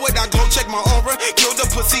you know it, I go check my aura. Kill the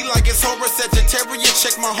pussy like it's horror. Sagittarius,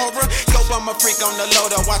 check my horror. Scope, I'm a freak on the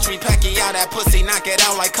loader. Watch me packing out that pussy, knock it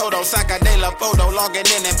out like Kodo. Saca de la photo, logging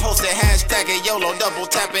in and post it. Hashtag it YOLO, double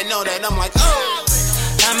tapping, know that I'm like, oh.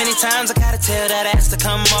 How many times I gotta tell that ass to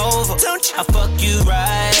come over? I fuck you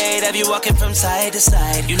right, have you walking from side to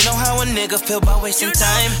side? You know how a nigga feel about wasting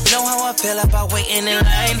time. Know how I feel about waiting in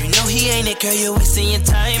line. You know he ain't it, girl, you're wasting your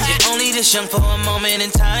time. You're only this young for a moment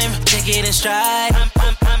in time. Take it in stride.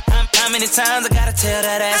 How many times I gotta tell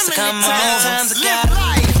that ass to come over? How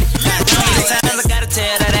many times I gotta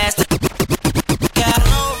tell that ass to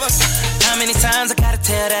How many times I gotta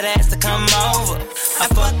tell that ass to come over? I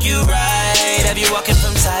fuck you right, have you walking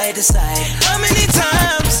from side to side? How many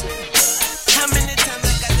times? How many times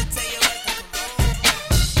I gotta tell you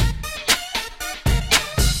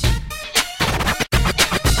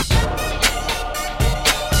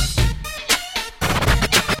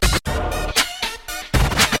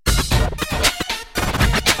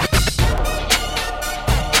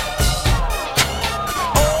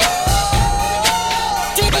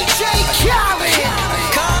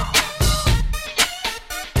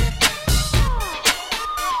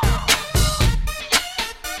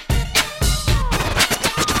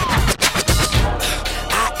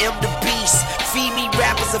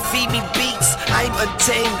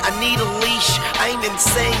I need a leash, I'm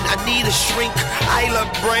insane, I need a shrink. I love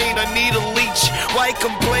brain, I need a leech. Why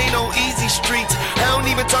complain on easy streets? I don't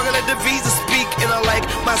even talk, I let the visa speak. And I like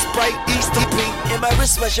my Sprite Easter pink. And my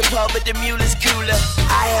wristwatch your paw, but the mule is cooler.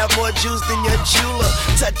 I have more juice than your jeweler.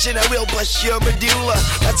 Touching, I will bust your medulla.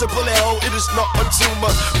 That's a bullet hole, it is not a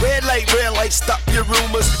tumor. Red light, stop your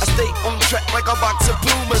rumors. I stay on track like a box of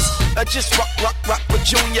Pumas. I just rock with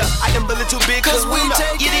Junior. I am the little big Cause we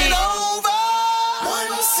take it over.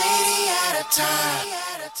 One city at a time.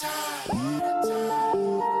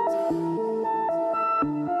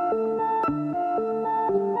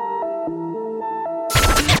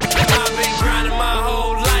 I've been grinding my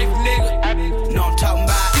whole life, nigga. Know I'm talking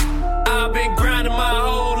about. I've been grinding my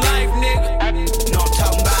whole life, nigga. Know I'm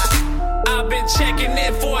talking about. I've been checking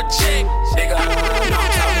in for a check, nigga. Know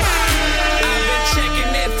I'm talking about. I've been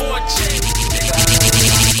checking in for a check, nigga.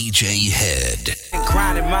 DJ Head. Been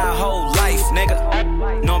grinding my whole life, nigga.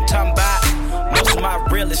 Know I'm talking about. Most of my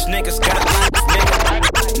realest niggas got life,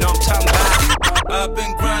 nigga. Know I'm talking about. I've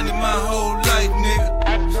been grinding my whole life,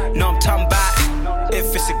 nigga. Know I'm talking about.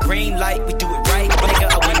 If it's a green light, we do it right, nigga.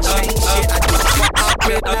 I wouldn't change shit, I do it twice. I've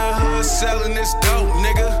been out here selling this dope,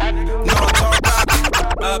 nigga. Know I'm talking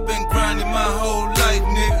about. I've been grinding my whole life,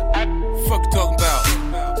 nigga. Fuck you talking about?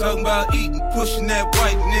 Talking about eating, pushing that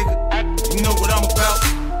white, nigga. You know what I'm about.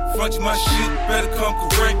 Front you my shit, better come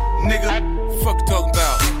correct, nigga. Fuck you talking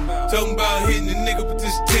about? Talking about hitting the nigga with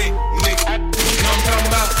this dick, nigga. You know what I'm talking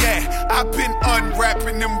about? Yeah, I've been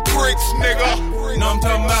unwrapping them bricks, nigga. You know what I'm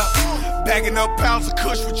talking about? Bagging up pounds of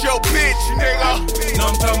kush with your bitch, nigga. You know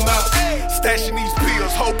what I'm talking about? Stashing these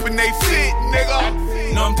pills, hoping they fit, nigga.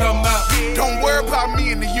 You know what I'm talking about? Don't worry about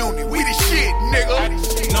me in the unit, we the shit, nigga.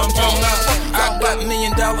 You know what I'm talking about? I got $1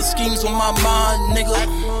 million schemes on my mind, nigga.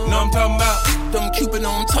 You know what I'm talking about? Them Cupid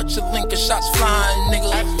on touch a link and shots flying, nigga.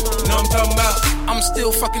 You know what I'm talking about?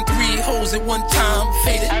 Still fucking 3 hoes at one time,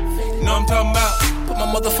 faded. Know I'm talking about. Put my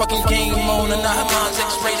motherfucking game on and now her mind's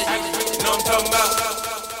X-rated. Know I'm talking about.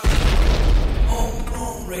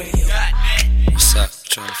 Homegrown radio. What's up?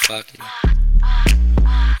 Tryna fuck me?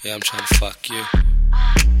 Yeah, I'm tryna fuck you.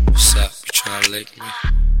 What's up? You tryna lick me?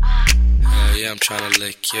 Hell yeah, I'm tryna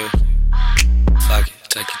lick you. Fuck it,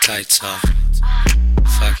 take your tights off.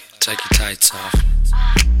 Fuck it, take your tights off.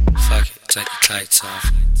 Fuck it, take your tights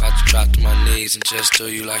off. About to drop to my knees and just do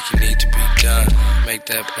you like you need to be done. Make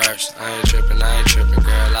that burst. I ain't trippin',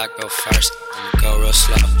 girl. I go first. I'ma go real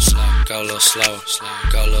slow, go a little slow,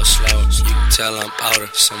 go a little slow. You can tell I'm older,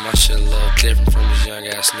 so my shit a little different from these young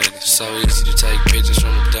ass niggas. So easy to take pictures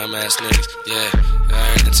from the dumb ass niggas. Yeah, I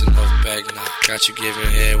ain't into no begging. Got you giving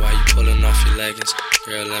head while you pulling off your leggings.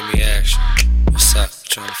 Girl, let me ask you, what's up? You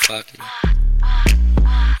tryna fuck me?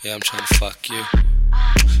 Yeah, I'm tryna fuck you.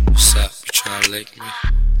 What's up? You tryna lick me?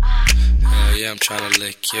 Hell yeah, I'm tryna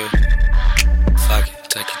lick you. Fuck it,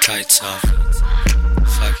 take your tights off.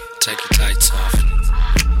 Fuck it, take your tights off.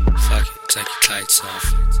 Fuck it, take your tights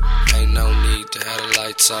off. Ain't no need to have the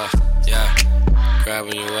lights off. Yeah,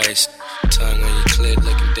 grabbing your waist, tongue on your clit,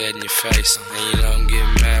 looking dead in your face. And you know I'm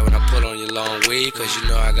getting mad when I put on your long weed, cause you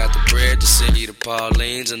know I got the bread to send you to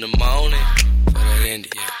Pauline's in the morning. For that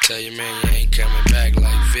India, tell your man you ain't coming back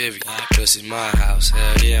like Vivian. Pussy my house,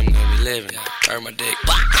 hell yeah, I'm gonna be living. Hurt my dick,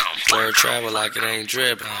 word travel like it ain't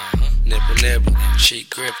dripping. Nipple, cheek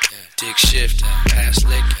grip, dick shift, ass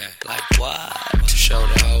lick, like what? To show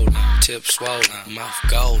the hold, tip swollen, mouth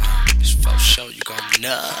golden. This for show you gon'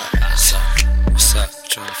 nut. What's up? You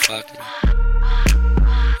tryna fuck me?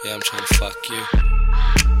 Yeah, I'm tryna fuck you.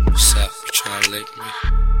 What's up? You tryna lick me?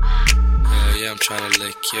 Hell yeah, I'm tryna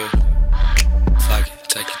lick you. Fuck it,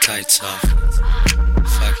 take your tights off.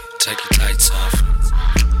 Fuck it, take your tights off.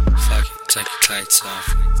 Fuck it, take your tights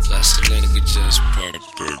off. Plus the nigga could just put a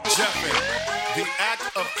dick. Jeffin, the act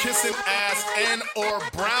of kissing ass and or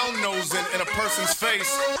brown nosing in a person's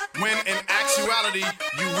face when in actuality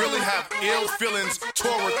you really have ill feelings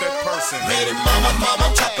toward that person. Made it mama,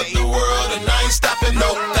 top of the world and I ain't stopping.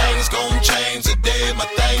 No things gon' change today. My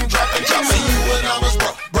thing dropping. You when I was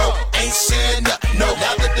broke, ain't said nothing. No,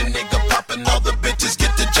 now that the nigga popping, all the bitches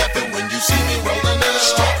get to Jeffin. When you see me rolling up,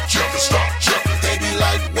 stop jumping. They be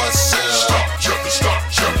like, what's up? Stop jumping.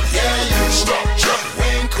 Yeah, you stop jumping. We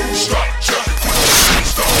ain't cool. Stop jumping.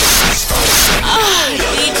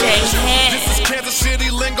 DJ Head. This is Kansas City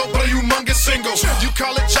lingo, but a humongous single. You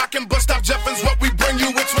call it jockin', but stop jeffins. What we bring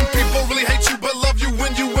you, it's when people really hate you but love you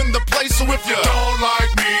when you in the place. So if you don't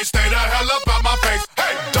like me, stay the hell up out my face.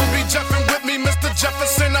 Hey, don't be jeffin' with me, Mr.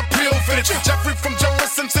 Jefferson. I peel finish. Jeffrey from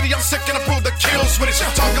Jefferson City, I'm sick and I pull the kills with it.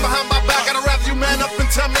 Talking behind my back, I'd rather you man up and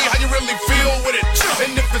tell me how you really feel with it.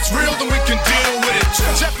 And if it's real, then we can deal with it.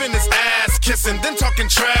 Jeffin' is ass kissing, then talking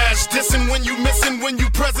trash. Dissing when you missing, when you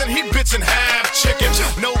present, he bitchin' half chicken.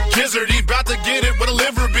 No gizzard, he bout to get it with a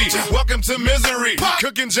liver beat. Welcome to misery,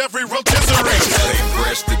 cooking Jeffrey rotisserie. They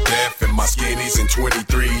fresh to death in my skinnies and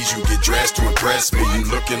 23s. You get dressed to impress me, you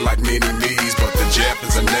looking like mini me's. But the Jeff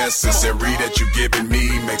is a necessary that you giving me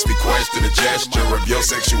makes me question the gesture of your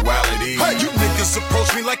sexuality. Hey, you niggas approach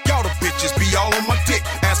me like y'all the bitches be all on my dick,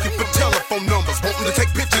 asking for telephone numbers, wanting to take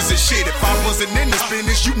pictures and shit. If I wasn't in this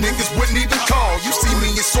business, you niggas wouldn't even call. You see me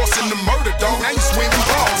in sourcing the murder, dog. Now you swinging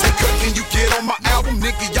balls. Hey, Kutt, can you get on my album,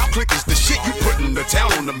 nigga? Y'all click is the shit. You putting the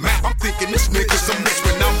town on the map. I'm thinking this nigga's a mess.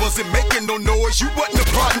 When I wasn't making no noise, you wasn't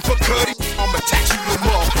applauding for Kutty. I'ma tax you little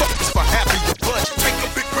motherfuckers for half of your budget. Take a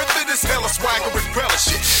big whip of this hella swagger and fella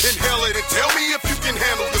shit. Inhale it and tell me if you can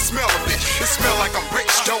handle the smell of it. It smell like I'm rich,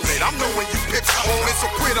 don't it? I'm knowing you pips on it, so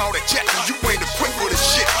quit all that jacking. You ain't equipped for this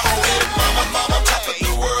shit. Mama, top of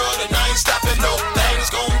the world and I ain't stopping. No things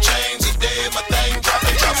gon' change today. My thing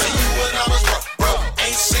dropping. You when I was broke,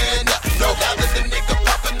 ain't said nothing. No, now that the nigga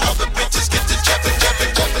popping, all the bitches get to Jeffin.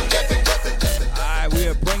 All right, we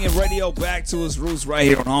are bringing radio back to its roots right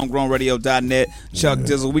here on homegrownradio.net. Chuck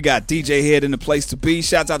Dizzle, we got DJ Head in the place to be.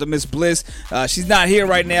 Shouts out to Miss Bliss. She's not here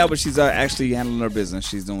right now, but she's actually handling her business.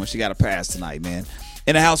 She got a pass tonight, man.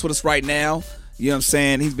 In the house with us right now. You know what I'm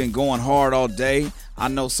saying? He's been going hard all day. I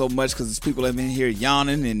know so much because people have been here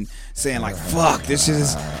yawning and saying like, fuck, this shit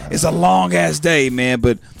is, it's a long ass day, man.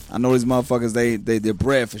 But I know these motherfuckers, they're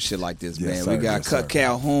bred for shit like this, man. Sir, we got Kutty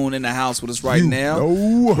Calhoun in the house with us right You now.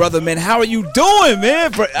 know. Brother, man, how are you doing,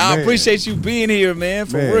 man? I appreciate you being here, man,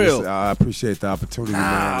 for real. I appreciate the opportunity,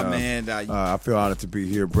 man. Man. I feel honored to be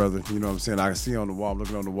here, brother. You know what I'm saying? I can see on the wall,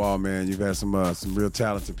 looking on the wall, man, you've had some real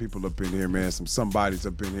talented people up in here, man. Some somebodies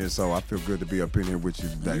up in here, so I feel good to be up in here with you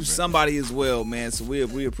today, man. Somebody as well, man. So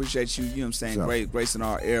we appreciate you, you know what I'm saying, gracing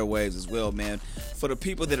our airwaves as well, man. For the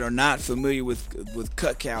people that are not familiar with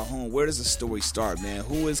Kutty Calhoun, where does the story start, man?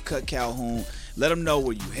 Who is Kutty Calhoun? Let them know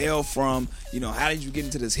where you hail from. You know, how did you get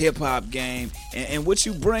into this hip-hop game? And what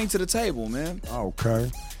you bring to the table, man.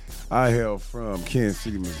 Okay. I hail from Kansas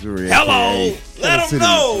City, Missouri. Hello! Let them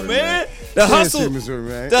know, Missouri, man. The hustle, City, Missouri,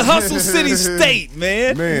 man. The hustle city state,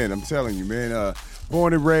 man. Man, I'm telling you, man.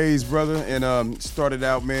 Born and raised, brother, and started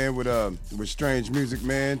out, man, with Strange Music,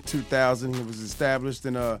 man. 2000, it was established,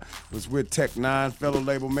 and was with Tech 9, fellow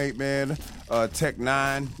label mate, man. Tech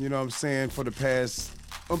 9, you know what I'm saying, for the past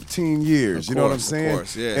umpteen years, you know what I'm saying? Of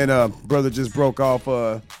course, yeah. And brother just broke off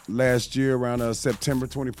last year around September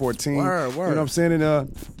 2014. Word. You know what I'm saying?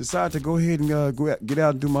 And decided to go ahead and get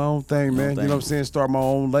out and do my own thing, man. You know what I'm saying? Start my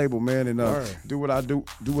own label, man, and do what I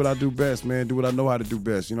do best, man. Do what I know how to do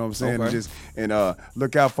best. You know what I'm saying? Okay. And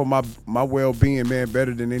look out for my well-being, man,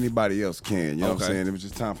 better than anybody else can. You know what I'm saying? It was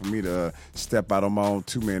just time for me to step out on my own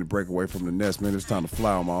too, man, to break away from the nest, man. It was time to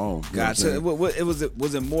fly on my own. Gotcha.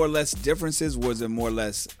 Was it more or less differences? Was it more or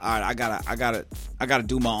less, all right, I gotta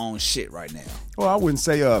do my own shit right now? Well, I wouldn't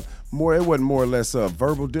say it wasn't more or less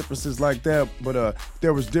verbal differences like that, but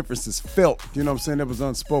there was differences felt, you know what I'm saying? There was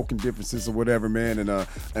unspoken differences or whatever, man,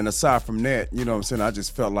 and aside from that, you know what I'm saying, I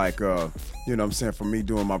just felt like, you know what I'm saying, for me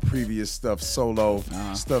doing my previous stuff solo,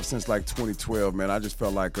 stuff since like 2012, man, I just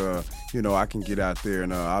felt like, you know, I can get out there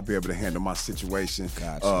and I'll be able to handle my situation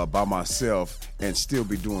by myself and still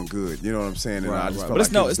be doing good, you know what I'm saying? And I just felt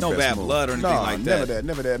but like it's no bad blood or anything like that.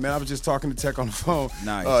 Never that, man. I was just talking to Tech on the phone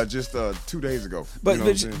just 2 days ago. But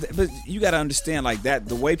you got to understand, like, that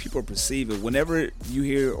the way people perceive it, whenever you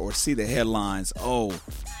hear or see the headlines, oh,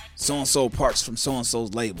 so-and-so parts from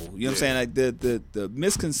so-and-so's label, you know what I'm saying? Like, the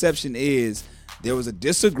misconception is there was a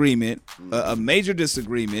disagreement, a major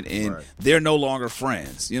disagreement, and they're no longer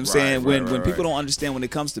friends. You know what I'm saying? When people don't understand when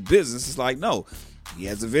it comes to business, it's like, no, he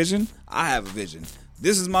has a vision, I have a vision.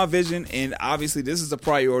 This is my vision, and obviously this is a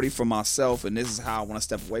priority for myself, and this is how I want to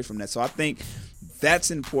step away from that. So I think that's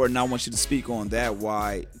important. I want you to speak on that,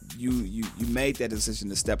 why you made that decision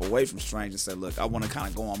to step away from Strange and say, look, I want to kind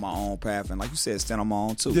of go on my own path, and like you said, stand on my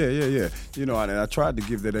own too. Yeah. You know, and I tried to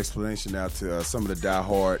give that explanation out to some of the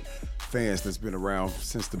diehard fans that's been around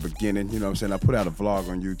since the beginning. You know what I'm saying? I put out a vlog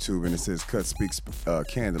on YouTube, and it says Kutt speaks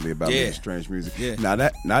candidly about Strange Music. Yeah. Now,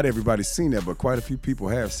 not everybody's seen that, but quite a few people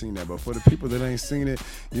have seen that. But for the people that ain't seen it,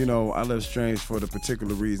 you know, I left Strange for the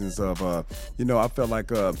particular reasons of, you know, I felt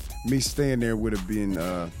like me staying there would have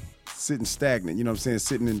been sitting stagnant. You know what I'm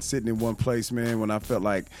saying? Sitting in one place, man, when I felt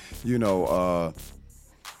like, you know,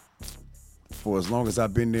 for as long as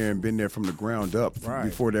I've been there and been there from the ground up,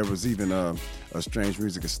 before there was even a Strange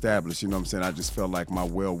Music established, you know what I'm saying, I just felt like my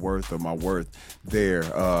worth there, you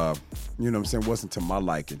know what I'm saying, wasn't to my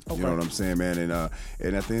liking. You know what I'm saying, man? And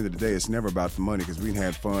at the end of the day, it's never about the money, because we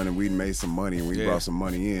had fun and we made some money and we brought some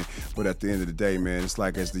money in. But at the end of the day, man, it's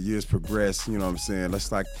like as the years progress, you know what I'm saying,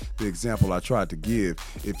 that's like the example I tried to give.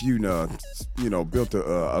 If you know, built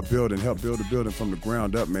a building, helped build a building from the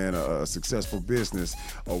ground up, man, a successful business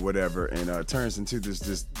or whatever, and it turns into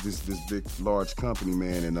this big, large company,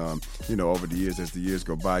 man, and you know, over the years, as the years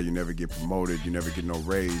go by, you never get promoted, you never get no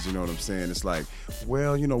raise, you know what I'm saying? It's like,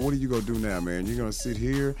 well, you know, what are you gonna do now, man? You're gonna sit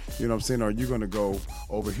here, you know what I'm saying, or are you gonna go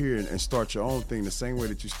over here and start your own thing the same way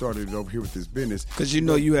that you started it over here with this business? Because you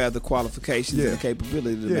know you have the qualifications and the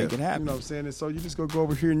capability to make it happen. You know what I'm saying? And so you just go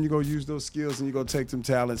over here and you go use those skills and you go take them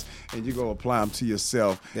talents and you go apply them to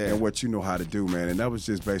yourself and what you know how to do, man. And that was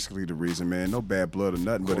just basically the reason, man. No bad blood or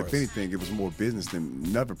nothing, but if anything, it was more business than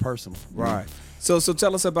never personal. Right. So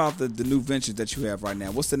tell us about the new ventures that you have right now.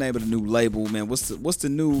 What's the name of the new label, man? What's the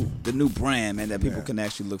new brand, man, that people can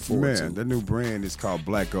actually look forward to? The new brand is called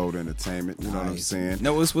Black Gold Entertainment. You know what I'm saying?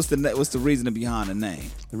 No, what's the reasoning behind the name?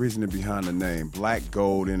 The reasoning behind the name, Black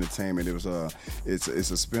Gold Entertainment. It was it's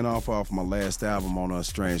a spinoff off my last album on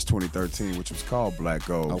Strange 2013, which was called Black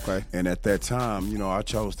Gold. Okay. And at that time, you know, I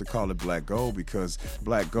chose to call it Black Gold because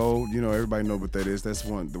Black Gold, you know, everybody know what that is. That's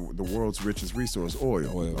the world's richest resource,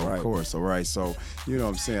 oil. Of course, all right. So, you know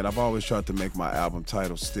what I'm saying? I've always tried to make my album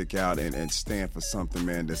title stick out and stand for something,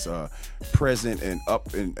 man, that's present and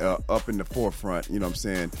up in the forefront, you know what I'm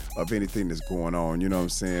saying, of anything that's going on. You know what I'm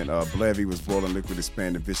saying? Blevy was Boiling Liquid,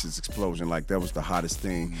 Expanding, Vicious Explosion. Like, that was the hottest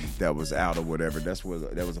thing that was out or whatever. That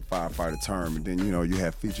was a firefighter term. And then, you know, you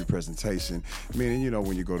have feature presentation. Meaning, you know,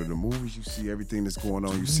 when you go to the movies, you see everything that's going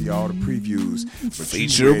on. You see all the previews.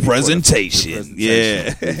 Feature presentation.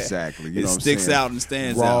 Yeah. Exactly. You know what I'm sticks saying? out and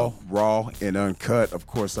stands out. Raw and uncut. Of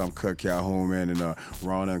course, I'm Kutt Calhoun, man. And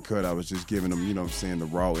raw and uncut, I was just giving them, you know what I'm saying, the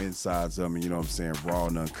raw insides of me, you know what I'm saying, raw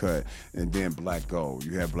and uncut. And then Black Gold.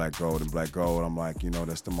 You have Black Gold and Black Gold. I'm like, you know,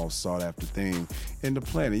 that's the most sought after thing in the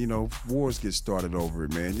planet. You know, wars get started over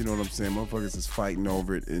it, man. You know what I'm saying? Motherfuckers is fighting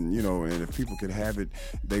over it. And, you know, and if people could have it,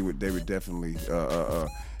 they would definitely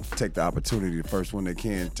take the opportunity, the first one they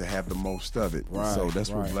can, to have the most of it. Right, so that's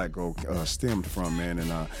where Black Gold stemmed from, man.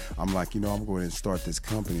 And I'm like, you know, I'm going to start this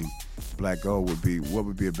company. Black Gold would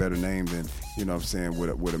be a better name than, you know what I'm saying,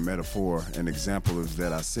 with a metaphor. An example is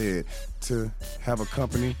that I said to have a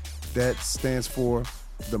company that stands for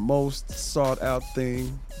the most sought out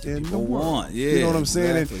thing in the world. Yeah, you know what I'm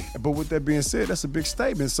saying? exactly. But with that being said, that's a big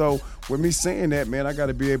statement. So with me saying that, man, I got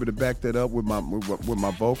to be able to back that up with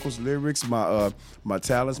my vocals, lyrics, my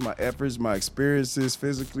talents, my efforts, my experiences,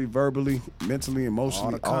 physically, verbally, mentally,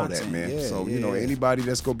 emotionally, all that, man. Yeah, so you know, anybody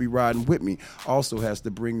that's gonna be riding with me also has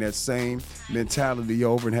to bring that same mentality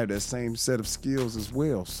over and have that same set of skills as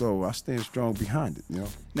well. So I stand strong behind it. You know.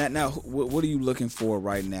 Now, what are you looking for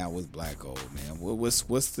right now with Black Gold, man?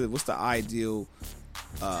 What's the ideal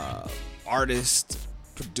artist,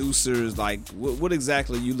 producers, like what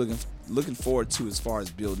exactly are you looking forward to as far as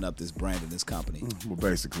building up this brand and this company? Well,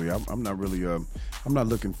 basically, I'm not really I'm not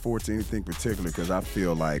looking forward to anything particular, because I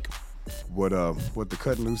feel like what the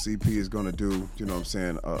Cut and Loose EP is going to do, you know what I'm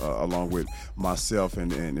saying, along with myself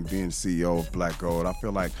and being CEO of Black Gold, I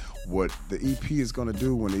feel like what the EP is going to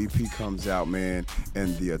do when the EP comes out, man,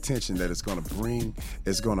 and the attention that it's going to bring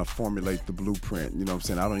is going to formulate the blueprint. You know what I'm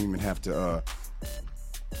saying? I don't even have to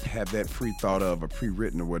have that pre-thought of or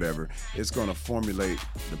pre-written or whatever. It's going to formulate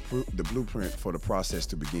the blueprint for the process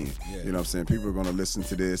to begin. Yeah. You know what I'm saying? People are going to listen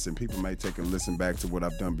to this, and people may take a listen back to what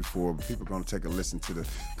I've done before, but people are going to take a listen to the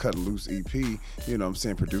Cut and Loose EP. You know what I'm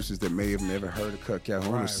saying? Producers that may have never heard of Kutt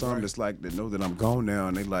Calhoun, or some that's like, that know that I'm gone now,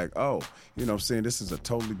 and they like, oh, you know what I'm saying? This is a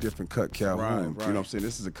totally different Kutt Calhoun. Right. You know what I'm saying?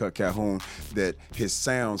 This is a Kutt Calhoun that his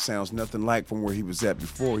sound sounds nothing like from where he was at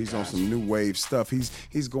before. He's on some new wave stuff.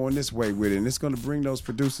 He's going this way with it, and it's going to bring those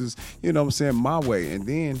producers, you know what I'm saying, my way. And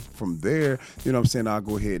then from there, you know what I'm saying, I'll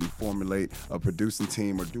go ahead and formulate a producing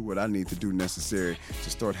team or do what I need to do necessary to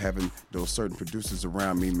start having those certain producers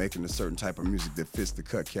around me making a certain type of music that fits the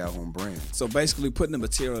Kutt Calhoun brand. So basically putting the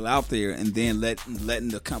material out there and then letting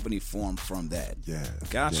the company form from that. Yeah.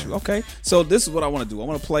 Got you. Okay. So this is what I want to do. I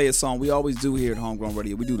want to play a song we always do here at Homegrown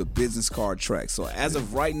Radio. We do the business card track. So as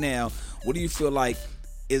of right now, what do you feel like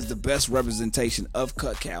is the best representation of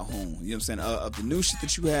Kutt Calhoun? You know what I'm saying? Of the new shit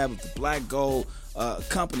that you have, of the Black Gold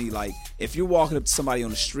company. Like, if you're walking up to somebody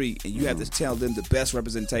on the street and you have to tell them the best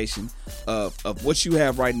representation of what you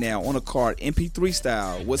have right now on a card, MP3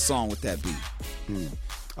 style, what song would that be?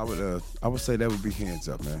 I would say that would be Hands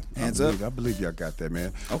Up, man. Hands Up? I believe y'all got that,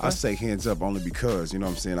 man. Okay. I say Hands Up only because, you know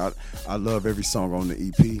what I'm saying, I love every song on the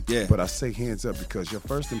EP. Yeah. But I say Hands Up because your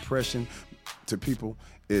first impression to people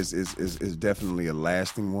is definitely a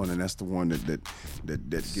lasting one, and that's the one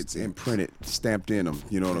that gets imprinted, stamped in them.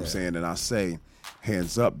 You know what I'm saying? And I say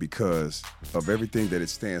Hands Up because of everything that it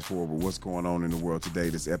stands for, with what's going on in the world today,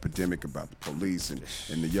 this epidemic about the police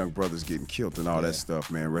and the young brothers getting killed and all that stuff,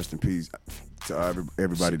 man. Rest in peace to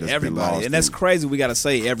everybody that's been lost. And that's crazy. We got to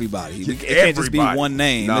say everybody. It can't just be one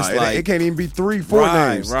name. Nah, it can't even be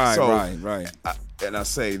 3-4 names. Right. And I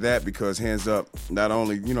say that because Hands Up, not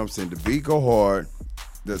only, you know what I'm saying, the beat go hard,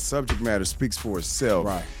 the subject matter speaks for itself.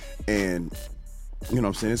 Right. And you know what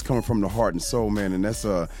I'm saying, it's coming from the heart and soul, man. And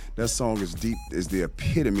that song is deep, is the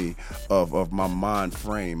epitome of my mind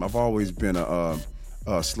frame. I've always been a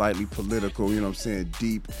slightly political, you know what I'm saying,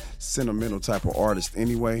 deep, sentimental type of artist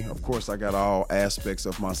anyway. Of course, I got all aspects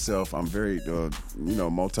of myself. I'm very,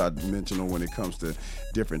 multi-dimensional when it comes to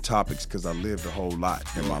different topics because I lived a whole lot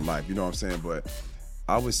in my life, you know what I'm saying? But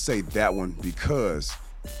I would say that one because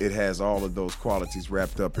it has all of those qualities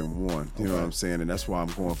wrapped up in one. You know what I'm saying? And that's why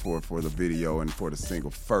I'm going for it for the video and for the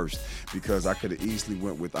single first, because I could have easily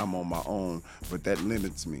went with I'm on my own, but that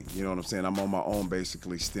limits me. You know what I'm saying? I'm on my own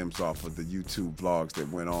basically stems off of the YouTube vlogs that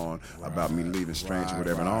went on about me leaving Strange or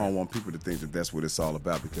whatever. And I don't want people to think that that's what it's all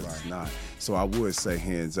about, because it's not. So I would say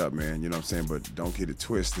hands up, man. You know what I'm saying? But don't get it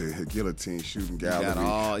twisted. Guillotine, shooting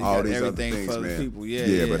gallery, all these other things, man. People.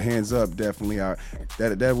 Yeah, but hands up definitely are.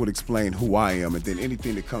 That would explain who I am, and then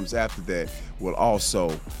anything that comes after that will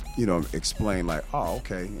also, you know, explain like, oh,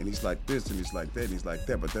 okay, and he's like this, and he's like that, and he's like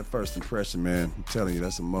that. But that first impression, man, I'm telling you,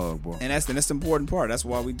 that's a mug, boy. And that's the important part. That's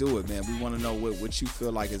why we do it, man. We want to know what you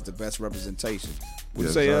feel like is the best representation. What you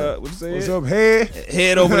say? What's up, head?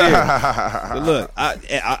 Head over there. But look,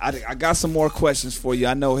 I got some more questions for you.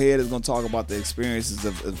 I know Head is gonna talk about the experiences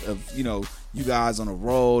of you know, you guys on the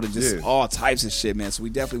road and just all types of shit, man. So we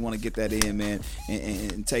definitely want to get that in, man,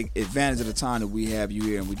 and take advantage of the time that we have you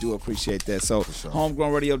here, and we do appreciate that. So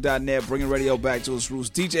homegrownradio.net, bringing radio back to its roots.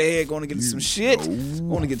 DJ Head going to get into some shit. We're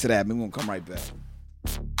going to get to that, man. We're going to come right back.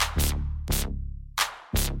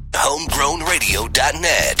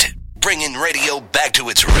 Homegrownradio.net, bringing radio back to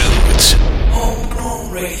its roots.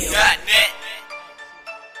 Homegrownradio.net.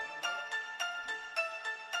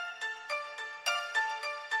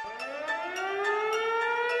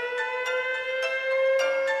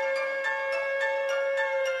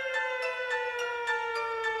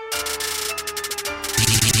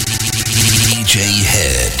 DJ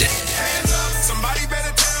Head. Hands up, somebody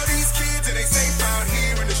better tell these kids that they safe out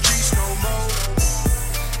here in the streets no more.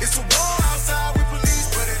 It's a war outside with police,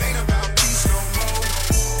 but it ain't about peace no more.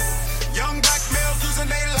 Young black males losing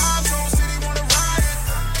their lives, whole city wanna riot.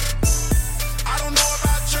 I don't know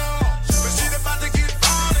about y'all, but shit about to get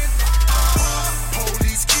violent.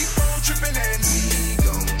 Police keep on tripping and we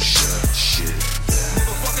gon' shut shit down.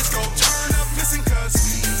 Motherfuckers gon' turn up missing cause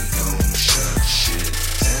we gon' shut shit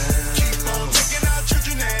down. Keep on taking our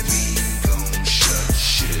children and we gon' shut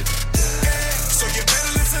shit down. So you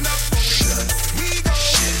better listen up for me. We gon'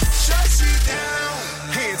 shut shit down.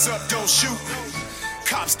 Hands up, don't shoot.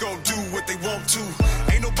 Cops gon' do what they want to.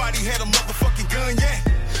 Ain't nobody had a motherfucking gun yet.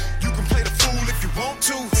 You can play the fool if you want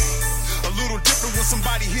to. A little different when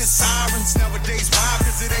somebody hears sirens. Nowadays, why?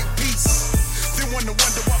 Cause it ain't peace. Then wonder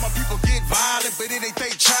why my people get violent, but it ain't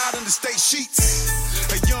they child in the state sheets.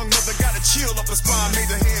 A young mother got a chill up her spine, made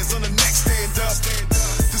her hands on her neck stand up.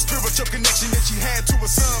 The spiritual connection that she had to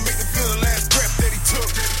her son made her feel the last breath that he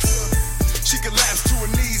took. She collapsed to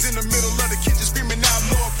her knees in the middle of the kitchen screaming out,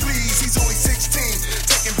 Lord, please. He's only 16,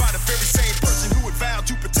 taken by the very same person who had vowed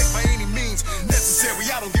to protect by any means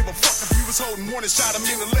necessary. I don't give a fuck if you was holding one and shot him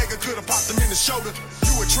in the leg or could have popped him in the shoulder.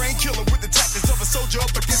 You a trained killer with the tactics of a soldier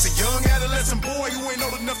up against a young adolescent boy who ain't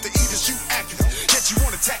old enough to even shoot accurate. Yet you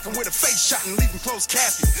wanna attack him with a face shot and leave him closed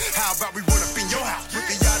casket. How about we run up in your house with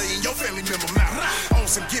the yada in your family member mouth? On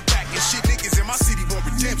some get back and shit, niggas in my city want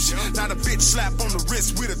redemption. Not a bitch slap on the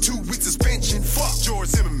wrist with a 2-week suspension. Fuck George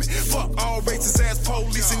Zimmerman, fuck all racist ass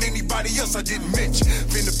police and anybody else I didn't mention.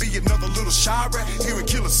 Finna be another little Shira here in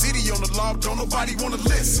Killer City on the law, don't nobody wanna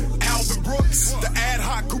listen. Alvin Brooks, the ad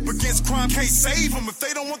hoc group against crime can't save them if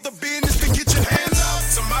they don't want the business. Then get your hands up.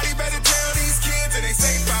 Somebody better tell these kids that they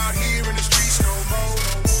safe out here in the streets no more.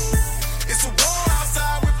 It's a war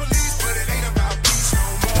outside with police, but it ain't about peace no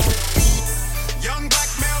more. Young black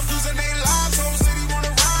males losing their lives, whole city wanna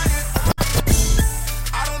riot.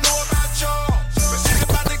 I don't know about y'all, but shit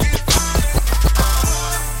about to get violent.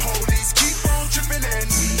 Police keep on tripping and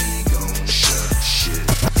we gon' shut shit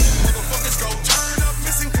down. Motherfuckers gon' turn up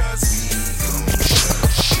missing cause we gon'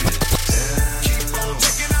 shut shit down. Keep on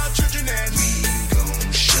taking our children and we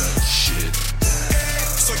gon' shut shit down.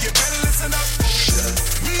 So you better listen up.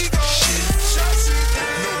 We gon' shut shit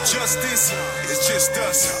down. No justice, it's just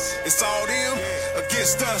us. It's all them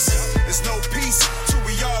against us. There's no peace till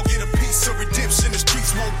we all get a piece of redemption. The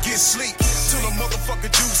streets won't get sleep till a motherfucker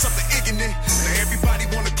do something ignorant. Now everybody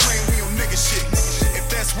wanna claim we on nigga shit. If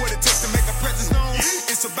that's what it takes to make a presence known,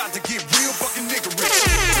 it's about to get real fucking nigga rich.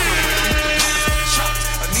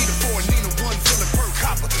 A Nina for a Nina, one feeling per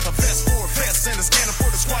copper. A vest for a vest and a scanner for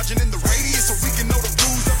the squadron in the radius so we can know the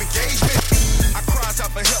rules of engagement. I cries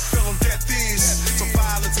out for help, feel on death is. So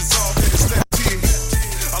violence is all that is left here.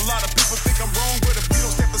 A lot of people think I'm wrong, but if we don't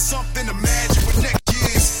stand for something, imagine what next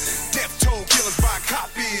is. Death toll killers by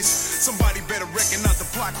copies. Somebody better recognize the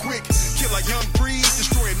plot quick. Kill a young breed,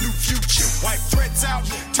 destroy a new future. Wipe threats out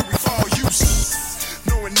till we fall useless.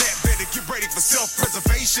 Knowing that, better get ready for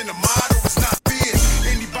self-preservation. The motto is not fear.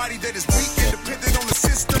 Anybody that is weak, independent on the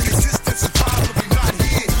system, existence is probably not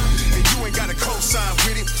here. And you ain't got a cosign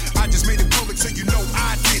with it. I just made it public so you know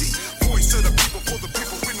I did it. Voice of the people for the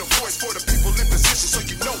people.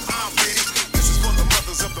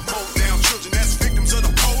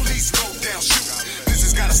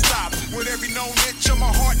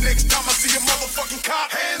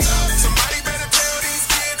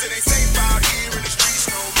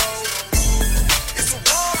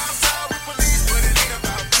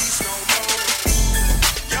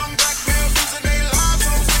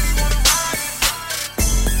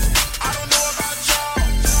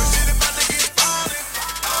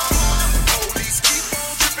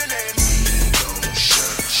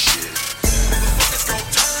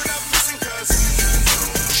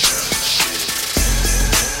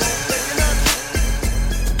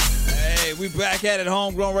 We back at it,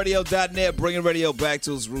 homegrownradio.net, bringing radio back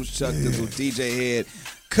to its roots. Chuck this with DJ Head.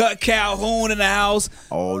 Kutty Calhoun in the house.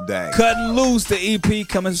 All day. Cutting Loose, the EP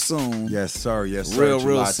coming soon. Yes, sir. Yes, sir. Real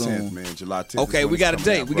July soon. 10th, man. July 10th. Okay, we got a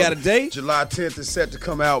date. We got a date? July 10th is set to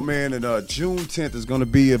come out, man, and June 10th is going to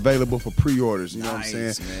be available for pre-orders. You know what I'm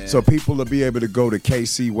saying? Man. So people will be able to go to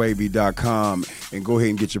kcwavy.com and go ahead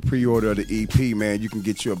and get your pre-order of the EP, man. You can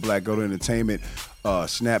get you a Black Gold Entertainment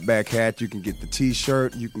snapback hat. You can get the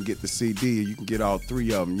T-shirt. You can get the CD. You can get all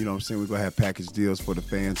three of them. You know what I'm saying? We're going to have package deals for the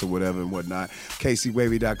fans or whatever and whatnot.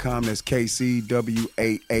 kcwavy.com. That's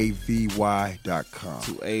kcwavy.com.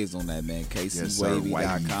 2 A's on that, man.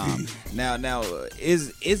 kcwavy.com. Now,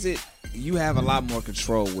 is it? You have a lot more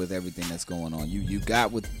control with everything that's going on. You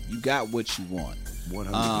got what you want.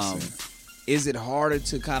 100%. Is it harder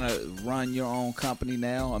to kind of run your own company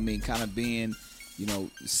now? I mean, kind of being,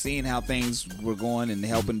 seeing how things were going and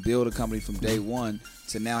helping build a company from day one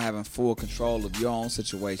to now having full control of your own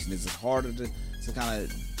situation. Is it harder to kind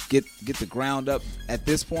of get the ground up at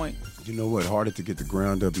this point? You know what? Harder to get the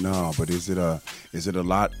ground up now, but is it a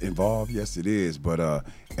lot involved? Yes, it is. But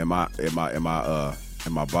am I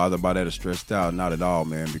bothered by that or stressed out? Not at all,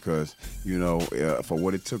 man, because, for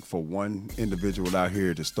what it took for one individual out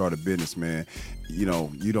here to start a business, man, you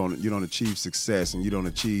don't achieve success and you don't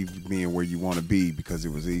achieve being where you want to be because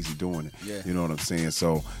it was easy doing it. Yeah. You know what I'm saying?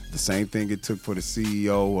 So the same thing it took for the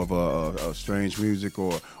CEO of a Strange Music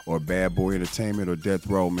or Bad Boy Entertainment or Death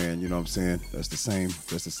Row, man, you know what I'm saying? That's the same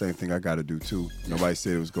thing I got to do too. Yeah. Nobody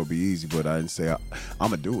said it was going to be easy, but I didn't say I'm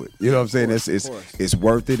going to do it. You know what I'm saying? It's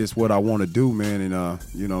worth it. It's what I want to do, man. And,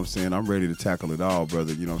 you know what I'm saying? I'm ready to tackle it all,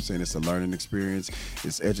 brother. You know what I'm saying? It's a learning experience.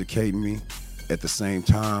 It's educating me at the same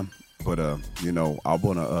time. But, I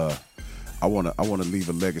want to leave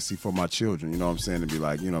a legacy for my children, you know what I'm saying, to be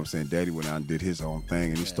like, you know what I'm saying, Daddy went out and did his own thing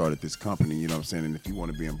and he started this company, you know what I'm saying, and if you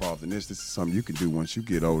want to be involved in this is something you can do once you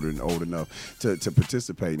get older and old enough to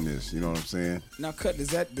participate in this, you know what I'm saying? Now, Kutt, is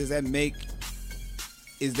that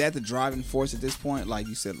the driving force at this point? Like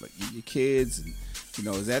you said, like your kids, and,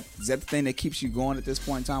 is that the thing that keeps you going at this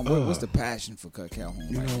point in time? What's the passion for Kutty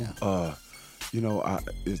Calhoun now?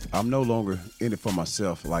 I'm no longer in it for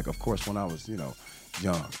myself. Like, of course, when I was,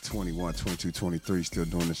 young, 21, 22, 23, still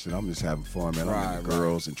doing this shit, I'm just having fun, man. I'm with the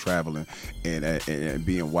girls and traveling and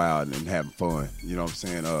being wild and having fun. You know what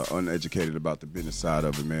I'm saying? Uneducated about the business side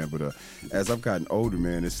of it, man. But as I've gotten older,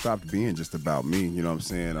 man, it stopped being just about me. You know what I'm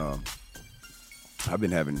saying? I've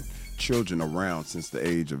been having children around since the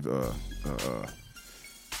age of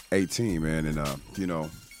 18, man. And,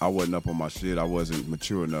 I wasn't up on my shit. I wasn't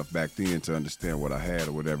mature enough back then to understand what I had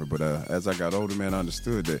or whatever. But as I got older, man, I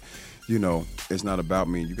understood that, it's not about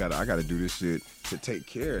me. I got to do this shit to take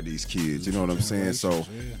care of these kids. You know what I'm saying? So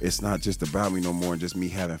it's not just about me no more and just me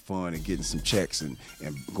having fun and getting some checks and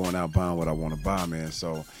going out buying what I want to buy, man.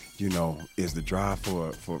 So, is the drive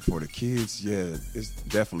for the kids? Yeah, it's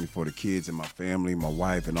definitely for the kids and my family, my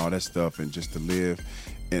wife and all that stuff, and just to live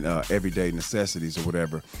in everyday necessities or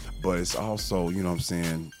whatever. But it's also, you know what I'm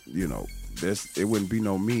saying, it wouldn't be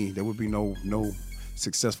no me. There would be no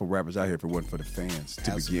successful rappers out here if it wasn't for the fans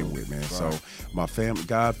to begin with, man. Right. So my family,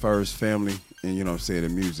 God first, family, and you know what I'm saying, the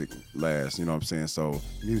music last, you know what I'm saying? So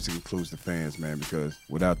music includes the fans, man, because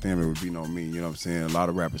without them it would be no me, you know what I'm saying? A lot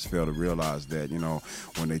of rappers fail to realize that,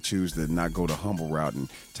 when they choose to not go the humble route and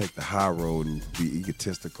take the high road and be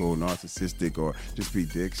egotistical, narcissistic, or just be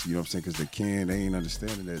dicks, you know what I'm saying? Because they ain't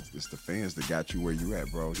understanding that it's the fans that got you where you at,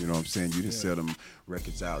 bro. You know what I'm saying? You didn't sell them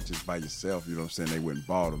records out just by yourself, you know what I'm saying? They wouldn't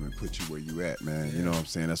buy them and put you where you at, man. You know what I'm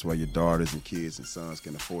saying? That's why your daughters and kids and sons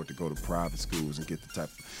can afford to go to private schools and get the type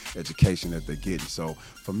of education that they're getting. So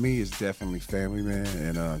for me, it's definitely family, man,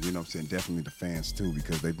 and you know what I'm saying, definitely the fans too,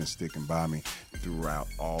 because they've been sticking by me throughout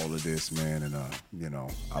all of this, man, and I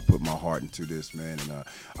put my heart into this, man, and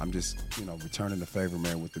I'm just returning the favor,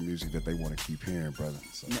 man, with the music that they want to keep hearing, brother.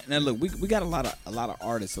 So. Now look, we got a lot of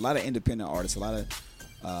artists, a lot of independent artists, a lot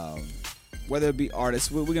of whether it be artists,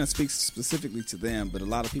 we're going to speak specifically to them, but a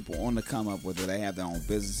lot of people on the come up, whether they have their own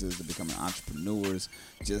businesses, they're becoming entrepreneurs,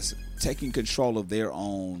 just taking control of their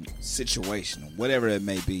own situation, whatever it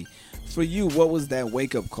may be. For you, what was that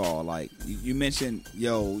wake-up call? Like, you mentioned,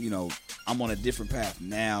 I'm on a different path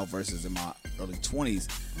now versus in my early 20s.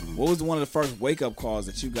 Mm-hmm. What was one of the first wake-up calls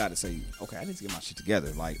that you got to say, okay, I need to get my shit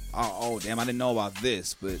together? Like, oh damn, I didn't know about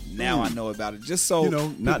this, but now I know about it. Just so...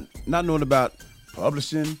 not knowing about...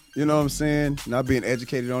 publishing, you know what I'm saying? Not being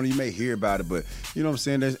educated on it. You may hear about it, but you know what I'm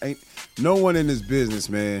saying? There's ain't no one in this business,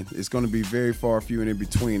 man. It's going to be very far few and in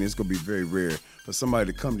between. It's going to be very rare for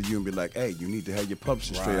somebody to come to you and be like, hey, you need to have your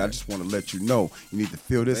publishing straight. I just want to let you know you need to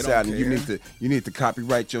fill this out, and you need to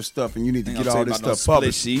copyright your stuff, and you need to get all this stuff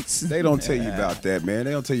published. They don't tell you about that, man.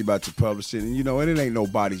 They don't tell you about your publishing, and and it ain't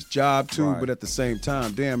nobody's job to. But at the same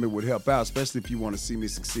time, damn, it would help out, especially if you want to see me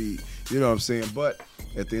succeed. You know what I'm saying? But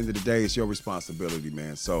at the end of the day, it's your responsibility,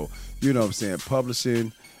 man. So you know what I'm saying?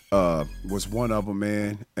 Publishing was one of them,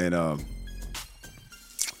 man, and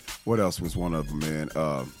what else was one of them, man?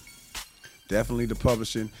 Definitely the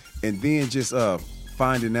publishing, and then just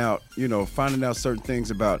finding out certain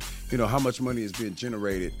things about, how much money is being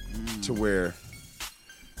generated to where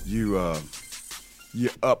you're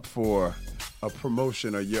up for a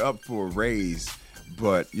promotion or you're up for a raise,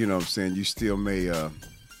 but you know what I'm saying, you still may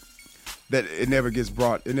that it never gets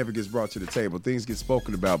brought to the table. Things get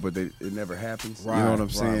spoken about, but it never happens. You know what I'm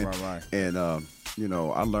saying? Right. And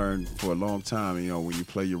I learned for a long time, when you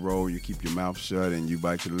play your role, you keep your mouth shut and you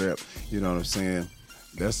bite your lip. You know what I'm saying?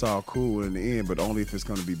 That's all cool in the end, but only if it's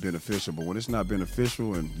going to be beneficial. But when it's not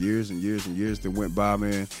beneficial, and years that went by,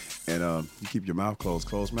 man, and you keep your mouth closed.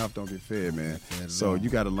 Closed mouth don't get fed, man. So you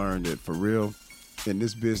got to learn that for real. In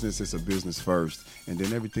this business, it's a business first, and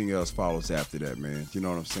then everything else follows after that, man. You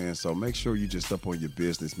know what I'm saying? So make sure you just up on your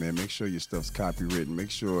business, man. Make sure your stuff's copywritten.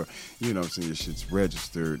 Make sure, your shit's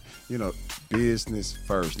registered. Business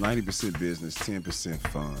first. 90% business, 10%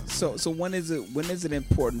 fun. So when is it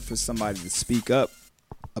important for somebody to speak up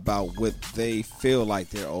about what they feel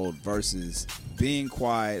like they're owed versus being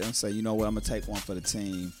quiet and say, you know what, I'm gonna take one for the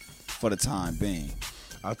team for the time being?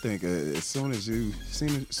 I think as soon as you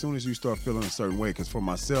start feeling a certain way, because for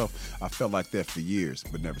myself, I felt like that for years,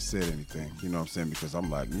 but never said anything. You know what I'm saying? Because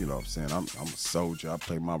I'm like, you know what I'm saying? I'm a soldier. I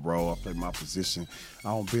play my role. I play my position. I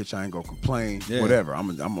don't bitch. I ain't gonna complain. Yeah. Whatever.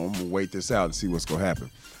 I'm gonna wait this out and see what's gonna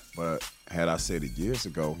happen. But had I said it years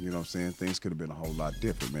ago, you know what I'm saying, things could have been a whole lot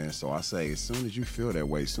different, man. So I say, as soon as you feel that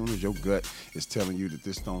way, as soon as your gut is telling you that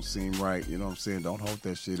this don't seem right, you know what I'm saying, don't hold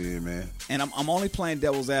that shit in, man. And I'm only playing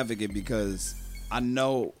devil's advocate because I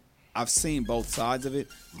know I've seen both sides of it,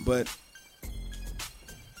 but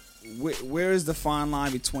where is the fine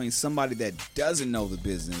line between somebody that doesn't know the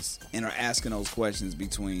business and are asking those questions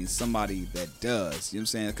between somebody that does? You know what I'm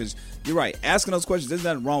saying? Because you're right, asking those questions, there's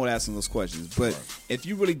nothing wrong with asking those questions, but if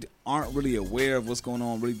you really aren't really aware of what's going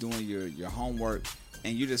on, really doing your homework,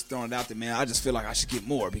 and you're just throwing it out there, man, I just feel like I should get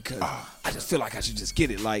more because I just feel like I should just get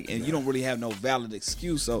it. And you don't really have no valid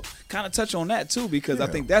excuse. So kind of touch on that, too, because I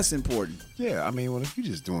think that's important. Yeah, I mean, well, if you're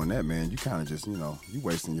just doing that, man, you kind of just, you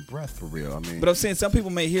wasting your breath for real. I mean, but I'm saying some people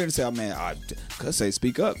may hear it and say, oh, man, I could say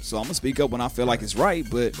speak up. So I'm going to speak up when I feel like it's right.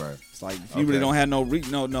 But it's like, if you really don't have no, you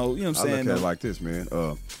know what I'm saying? I look at it like this, man.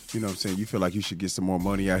 You know what I'm saying? You feel like you should get some more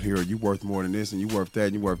money out here, or you worth more than this, and you worth that,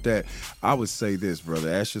 and you worth that. I would say this,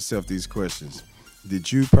 brother. Ask yourself these questions.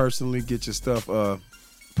 Did you personally get your stuff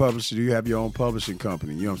published? Do you have your own publishing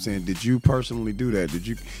company? You know what I'm saying? Did you personally do that?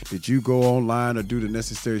 Did you go online or do the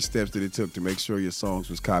necessary steps that it took to make sure your songs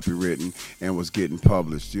was copywritten and was getting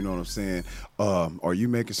published? You know what I'm saying? Are you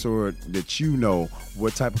making sure that you know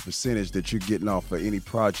what type of percentage that you're getting off for any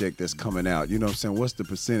project that's coming out? You know what I'm saying? What's the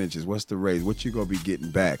percentages? What's the raise? What you gonna be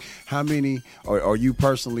getting back? How many are you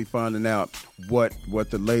personally finding out what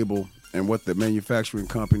the label and what the manufacturing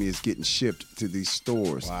company is getting shipped to these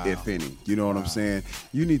stores, if any? You know what I'm saying?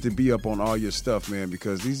 You need to be up on all your stuff, man,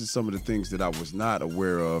 because these are some of the things that I was not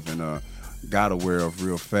aware of and got aware of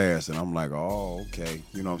real fast. And I'm like, oh, okay.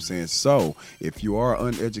 You know what I'm saying? So if you are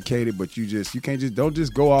uneducated, but don't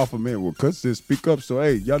just go off of, man, well, Kutt said speak up, so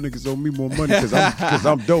hey, y'all niggas owe me more money because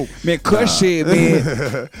I'm dope. Man, Kutt shit,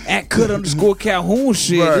 man. At Kutt_Calhoun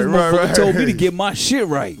shit. This motherfucker told me to get my shit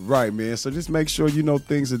right. Right, man. So just make sure you know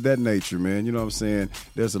things of that nature, man. You know what I'm saying?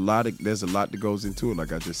 There's a lot that goes into it.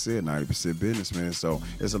 Like I just said, 90% business, man. So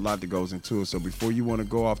there's a lot that goes into it. So before you want to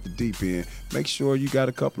go off the deep end, make sure you got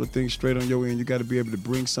a couple of things straight on your end. You got to be able to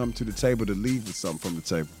bring something to the table to leave with something from the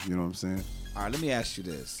table. You know what I'm saying? All right, let me ask you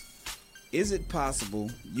this. Is it possible,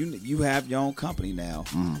 you have your own company now,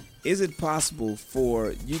 is it possible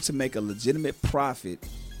for you to make a legitimate profit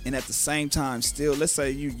and at the same time still, let's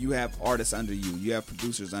say you have artists under you have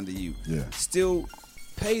producers under you, still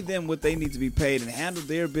pay them what they need to be paid and handle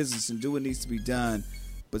their business and do what needs to be done,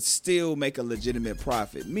 but still make a legitimate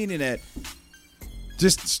profit? Meaning that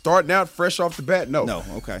just starting out fresh off the bat, no. No,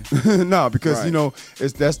 okay. No, because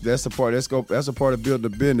that's a part. That's a part of building a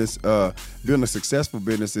business. Building a successful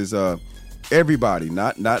business is everybody,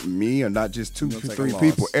 not me, or not just two, 3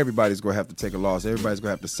 people. Everybody's gonna have to take a loss. Everybody's gonna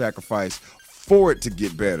have to sacrifice for it to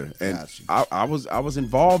get better. And I was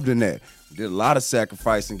involved in that. Did a lot of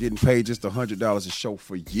sacrifice and getting paid just $100 a show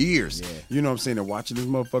for years. Yeah. You know what I'm saying? And watching this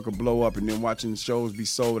motherfucker blow up and then watching the shows be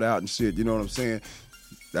sold out and shit. You know what I'm saying?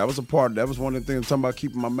 That was one of the things I'm talking about,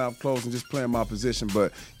 keeping my mouth closed and just playing my position.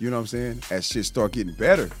 But you know what I'm saying? As shit start getting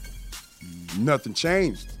better, nothing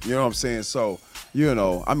changed. You know what I'm saying? So, you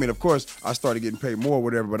know, I mean, of course, I started getting paid more or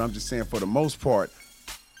whatever, but I'm just saying for the most part,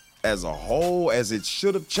 as a whole, as it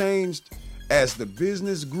should have changed, as the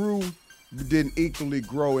business grew, didn't equally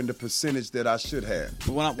grow in the percentage that I should have.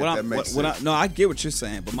 But no, I get what you're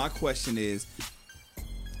saying, but my question is,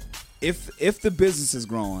 if the business is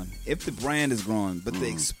growing, if the brand is growing, but the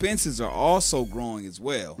expenses are also growing as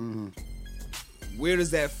well, where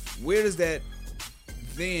does that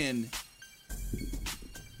then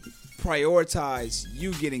prioritize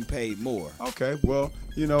you getting paid more? Okay, well,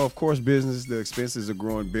 you know, of course, business, the expenses are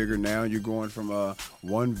growing bigger now. You're going from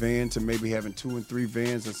one van to maybe having 2 and 3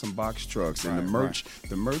 vans and some box trucks. And the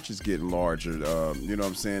merch is getting larger. You know what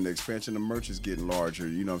I'm saying? The expansion of merch is getting larger.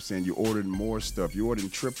 You know what I'm saying? You ordering more stuff. You ordering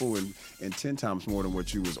triple and 10 times more than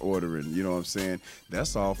what you was ordering. You know what I'm saying?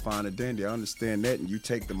 That's all fine and dandy. I understand that. And you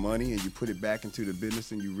take the money and you put it back into the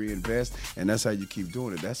business and you reinvest. And that's how you keep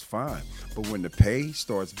doing it. That's fine. But when the pay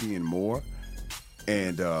starts being more,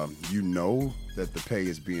 and you know that the pay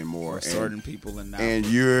is being more for certain people, and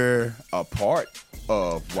you're a part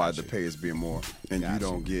of why the pay is being more, and you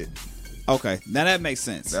don't get. Okay, now that makes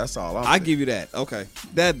sense. That's all. I give you that. Okay,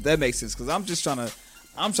 that makes sense because I'm just trying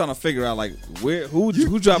to figure out like who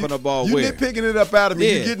dropping the ball where. You're picking it up out of me.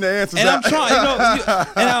 Yeah. You're getting the answers and out. I'm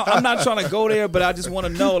trying, I'm not trying to go there, but I just want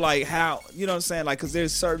to know like how, you know what I'm saying, like because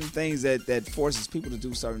there's certain things that forces people to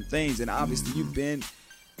do certain things, and obviously you've been.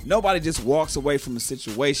 Nobody just walks away from a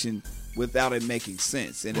situation without it making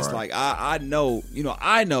sense. And it's like, I know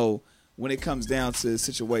when it comes down to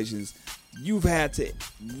situations, you've had to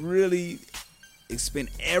really expend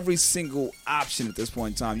every single option at this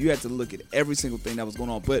point in time. You had to look at every single thing that was going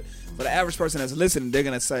on. But for the average person that's listening, they're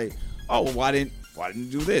going to say, oh, well, why didn't you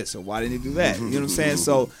do this? Or why didn't you do that? You know what I'm saying?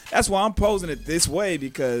 So that's why I'm posing it this way,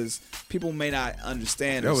 because people may not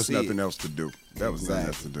understand There or was see nothing it. else to do. That was nothing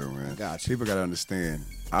else to do, man. Gotcha. People got to understand.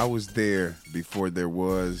 I was there before there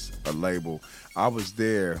was a label. I was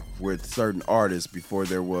there with certain artists before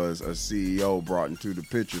there was a CEO brought into the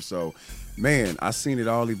picture. So, man, I seen it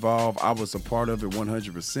all evolve. I was a part of it,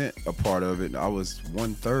 100% a part of it. I was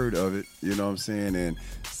 1/3 of it, you know what I'm saying? And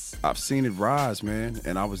I've seen it rise, man.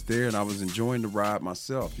 And I was there and I was enjoying the ride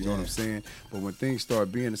myself, you know what I'm saying? But when things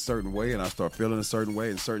start being a certain way and I start feeling a certain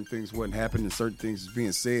way and certain things wasn't happening and certain things was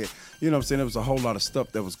being said, you know what I'm saying? There was a whole lot of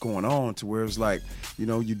stuff that was going on to where it was like, you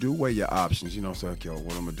know, you do weigh your options, you know, so like, yo,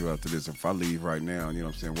 what I'm gonna do after this? If I leave right now, you know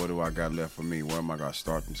what I'm saying, what do I got left for me? Where am I gonna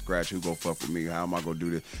start from scratch? Who gonna fuck with me? How am I gonna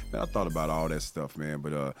do this? Man, I thought about all that stuff, man,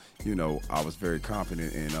 but you know, I was very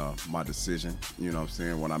confident in my decision, you know what I'm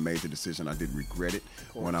saying? When I made the decision, I didn't regret it.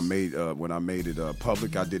 When I made it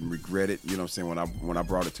public, I didn't regret it, you know what I'm saying? When I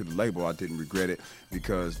brought it to the label, I didn't regret it,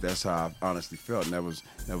 because that's how I honestly felt, and that was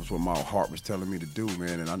what my heart was telling me to do,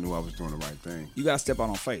 man, and I knew I was doing the right thing. You gotta step out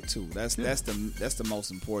on faith too. That's the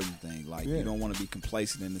most important thing. Like you don't want to be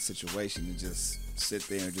complacent in the situation and just sit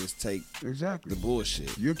there and just take the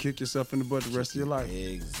bullshit. You'll kick yourself in the butt the rest of your life.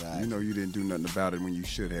 Exactly. You know you didn't do nothing about it when you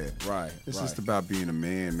should have. Right. It's just about being a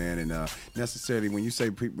man, and necessarily when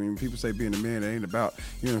people say being a man, it ain't about,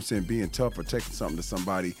 you know what I'm saying, being tough or taking something to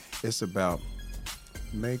somebody. It's about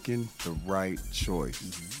making the right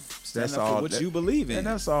choice. That's all what you believe in, and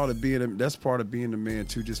that's all that's part of being a man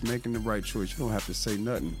too. Just making the right choice. You don't have to say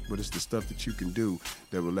nothing, but it's the stuff that you can do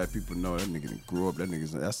that will let people know that nigga didn't grow up.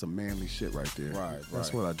 That's some manly shit right there. Right.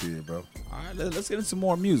 That's what I did, bro. All right, let's get into some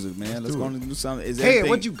more music, man. Let's go and do something. Hey,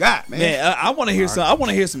 what you got, man? Man, I want to hear some. I want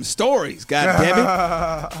to hear some stories. God damn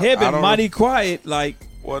it, Head been mighty quiet. Like,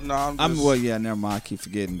 well, no, never mind. I keep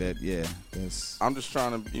forgetting that. Yeah, I'm just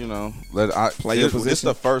trying to, you know, play your position. This is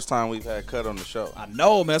the first time we've had Kutt on the show. I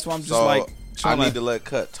know, man. That's why I'm just I need to let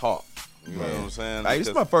Kutt talk. You know what I'm saying? Hey,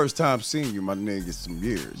 it's my first time seeing you, my nigga, some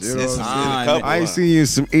years. You know it's what I'm saying? I ain't seen you in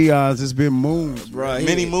some eons. It's been moons, bro.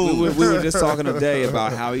 Many moons. We were just talking today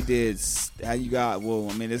about how he did, how you got, well,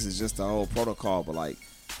 I mean, this is just the whole protocol, but like,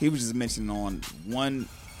 he was just mentioning on one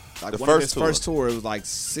of his first tour, it was like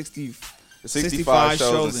 65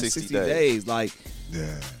 shows in 60 days. Like,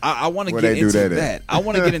 I want to get into that. I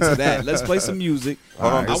want to get into that. Let's play some music.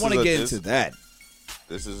 I want to get into that.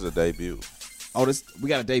 This is a debut. Oh, we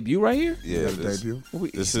got a debut right here? Yeah, debut.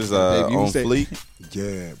 This is on Fleek.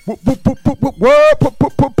 Yeah.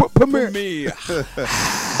 Premiere.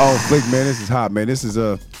 Oh, Fleek, man, this is hot, man.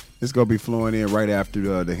 This gonna be flowing in right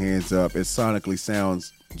after the Hands Up. It sonically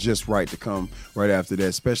sounds just right to come right after that,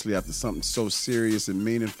 especially after something so serious and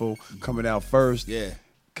meaningful coming out first. Yeah.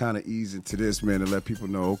 Kind of ease into this, man, to let people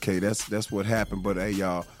know, okay, that's what happened. But hey,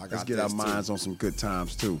 y'all, let's get our minds on some good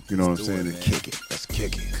times too. You know what I'm saying? And kick it. Let's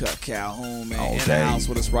kick it. Kutt Calhoun, man, in the house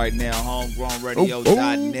with us right now.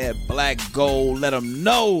 HomegrownRadio.net, Black Gold. Let them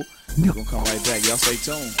know. We're gonna come right back. Y'all stay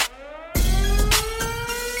tuned.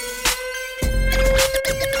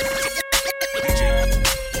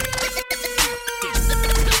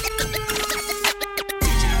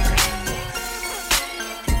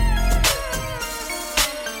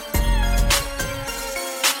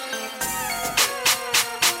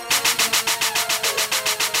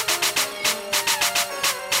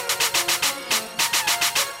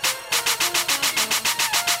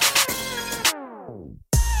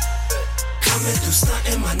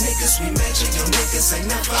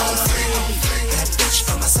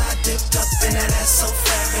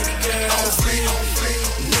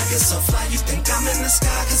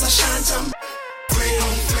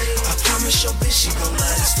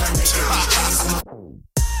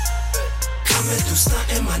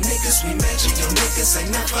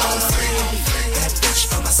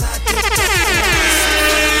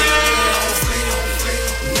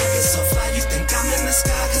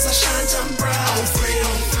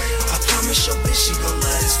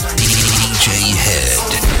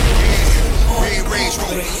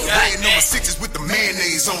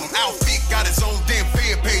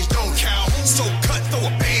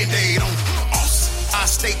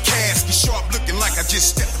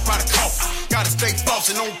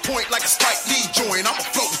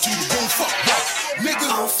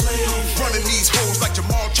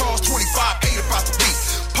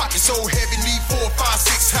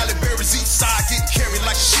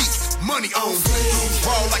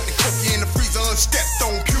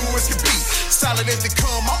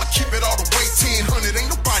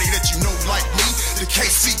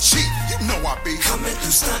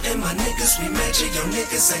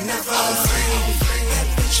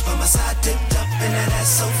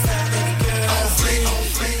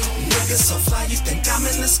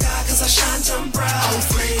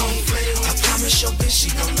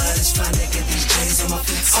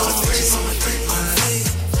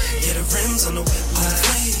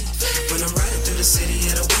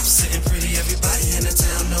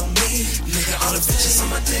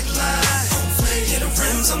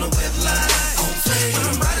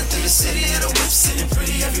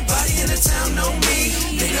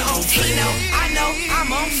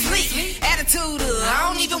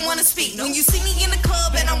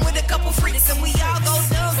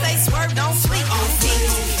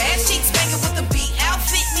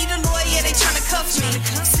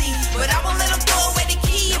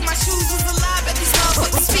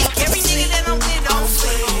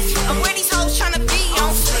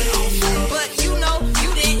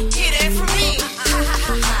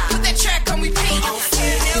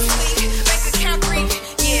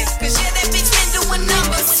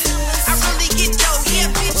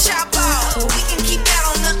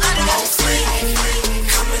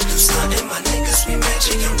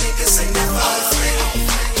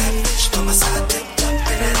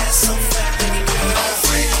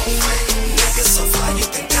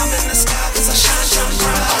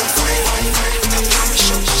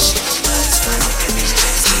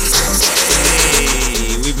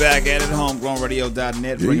 Back at it,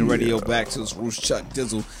 HomegrownRadio.net, bringing radio back to its roots. Chuck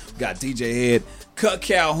Dizzle, got DJ Head, Kutt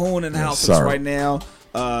Calhoun in the house with us right now.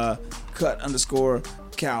 Kutt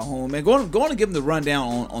 _Calhoun, man. Go on and give them the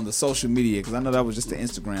rundown on the social media, because I know that was just the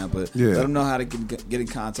Instagram, but let them know how to get in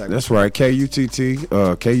contact. That's right, KUTT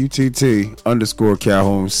 _Calhoun,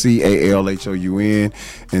 CALHOUN,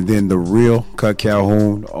 and then the real Kutt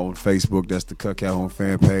Calhoun on Facebook. That's the Kutt Calhoun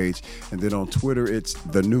fan page, and then on Twitter it's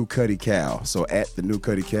the new Kutty Cal. So at the new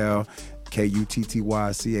Kutty Cal,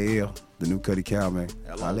 KUTTYCAL. The new Kutty Cal, man.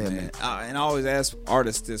 Hello, man. And I always ask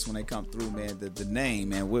artists this when they come through, man. The name,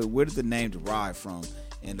 man. Where did the name derive from?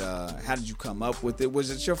 And how did you come up with it?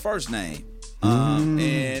 Was it your first name?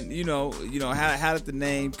 And you know, how did the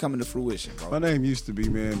name come into fruition, bro? My name used to be,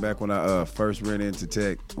 man, back when I first ran into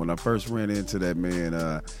tech. When I first ran into that,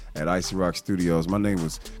 man, at Icy Rock Studios, my name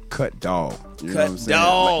was Kutt Dog. You know what I'm saying?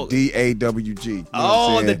 Dog. DAWG. You know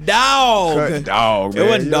oh, the dog. Kutt Dog, man. It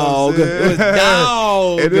wasn't dog. It was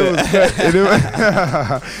dog.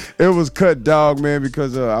 It was Kutt Dog, man,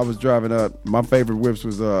 because I was driving up. My favorite whips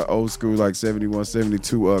was old school, like 71,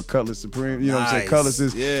 72 Cutlass Supreme. You know what I'm saying?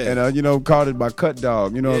 Cutlasses. Yeah. And, Carter started by Kutt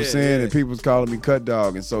Dog, you know what I'm saying? And people was calling me Kutt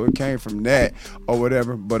Dog, and so it came from that or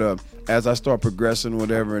whatever. But as I start progressing,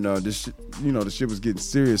 whatever, and this, the shit was getting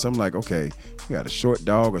serious. I'm like, okay, we got a Short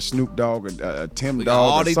Dog, a Snoop Dog, a Tim We Dog, got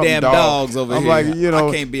all or these something damn dog. dogs over I'm here. like,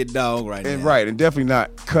 I can't be a dog right now. Right, and definitely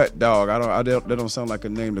not Kutt Dog. That don't sound like a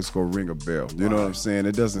name that's gonna ring a bell. You know what I'm saying?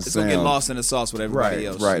 It doesn't It's sound. gonna get lost in the sauce with everybody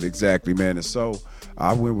else. Right, exactly, man. And so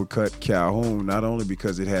I went with Kutty Calhoun not only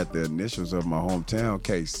because it had the initials of my hometown,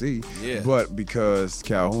 KC, but because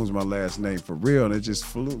Calhoun's my last name for real, and it just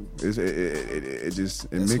flew. It mixed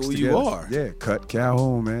who together. you are. Yeah, Kutty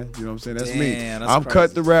Calhoun, man. You know what I'm saying? That's me. That's I'm crazy.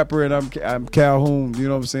 Kutt the rapper, and I'm Calhoun. You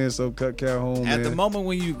know what I'm saying? So Kutty Calhoun, At man. the moment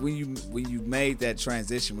when you made that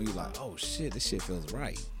transition, when you like, oh shit, this shit feels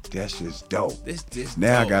right. That's just dope. This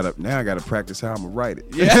now dope. I gotta practice how I'm gonna write it.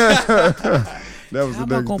 Yeah. That was How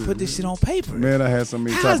the am I next gonna thing. put this shit on paper? Man, I had so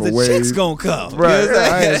many How's type of the ways. checks gonna come? Right. You know what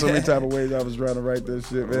I'm I had saying? so many type of ways I was trying to write this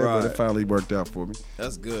shit, man. Right. But it finally worked out for me.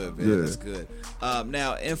 That's good, man. Yeah. That's good.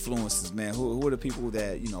 Now, influences, man. Who are the people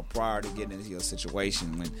that, prior to getting into your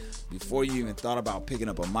situation, before you even thought about picking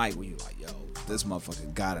up a mic, where you like, yo, this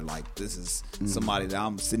motherfucker got it. Like, this is somebody that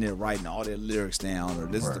I'm sitting there writing all their lyrics down, or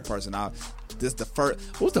this is the person what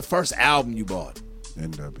was the first album you bought?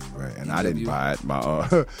 NW, right. And I didn't buy it.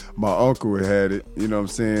 My uncle had it. You know what I'm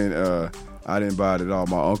saying? I didn't buy it at all.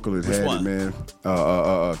 My uncle had it, man.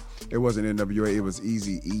 It wasn't NWA. It was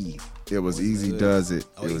Easy E. It was Easy Does It.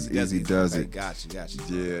 It was Easy Does It. Got you.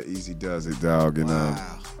 Yeah, Easy Does It, dog. And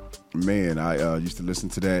man, I used to listen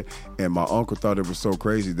to that, and my uncle thought it was so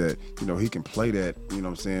crazy that he can play that. You know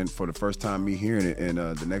what I'm saying? For the first time, me hearing it, and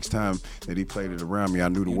the next time that he played it around me, I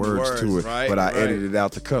knew the words to it, right, but I right. edited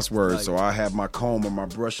out the cuss words. So I have my comb or my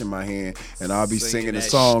brush in my hand, and I'll be singing the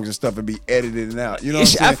songs and stuff and be editing it out. You know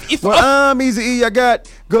what I'm saying? Well, I'm Easy E. I got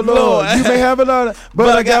good Lord. You may have a lot,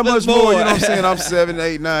 but I got much more. You know what I'm saying? I'm 7,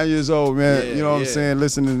 8, 9 years old, man. You know what I'm saying?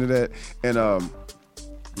 Listening to that, and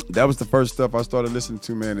that was the first stuff I started listening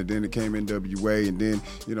to, man, and then it came NWA, and then,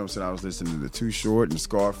 you know what I'm saying, I was listening to the Too Short and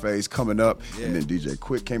Scarface coming up, and then DJ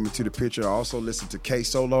Quick came into the picture. I also listened to K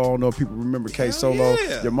Solo. I don't know if people remember K Solo.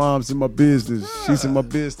 Yeah. Your mom's in my business. She's in my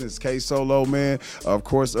business. K Solo, man. Of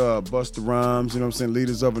course, Busta Rhymes, you know what I'm saying,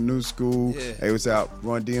 Leaders of a New School. Yeah. It was out.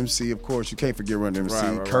 Run DMC, of course. You can't forget Run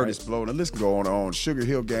DMC. Right, Curtis Blow. The list can go on and on. Sugar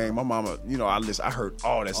Hill Gang. My mama, I heard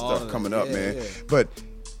all that stuff coming up, man. Yeah. But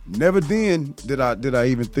never then did I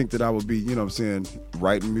even think that I would be, you know what I'm saying,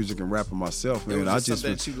 writing music and rapping myself, man. It was just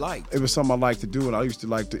something that you liked. It was something I liked to do, and I used to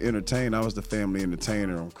like to entertain. I was the family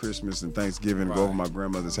entertainer on Christmas and Thanksgiving, go over to my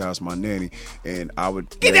grandmother's house, my nanny, and I would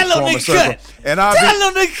get that little nigga Cut. And tell that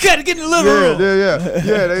little nigga Cut to get in the living room. Yeah.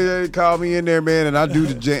 They call me in there, man, and I'd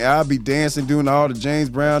be dancing, doing all the James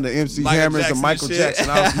Brown, the MC Hammers, and Michael Jackson.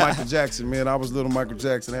 I was Michael Jackson, man. I was little Michael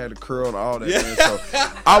Jackson. I had the curl and all that, man. So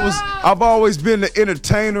I've always been the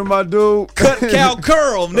entertainer, my dude. Cut, cow,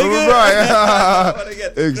 curl, nigga. Right.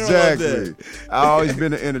 Exactly. I always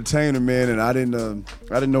been an entertainer, man, and I didn't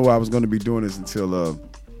know I was going to be doing this until my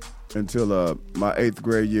 8th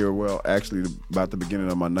grade year. Well, actually, about the beginning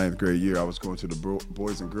of my 9th grade year, I was going to the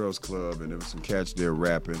Boys and Girls Club, and there was some cats there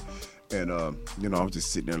rapping. And I was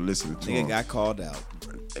just sitting there listening to them. Nigga got called out.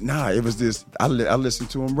 Nah, it was this. I listened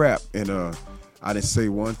to him rap, and I didn't say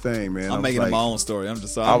one thing, man. I'm making my own story. I'm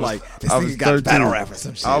just I like, this nigga got a battle rap or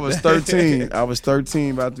some shit. I was 13. I was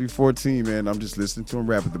 13, about to be 14, man. I'm just listening to him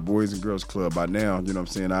rap at the Boys and Girls Club. By now, you know what I'm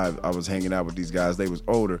saying, I was hanging out with these guys. They was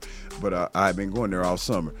older, but I had been going there all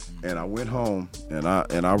summer. And I went home, and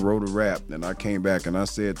I wrote a rap, and I came back, and I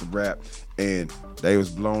said the rap, and they was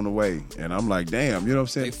blown away. And I'm like, damn, you know what I'm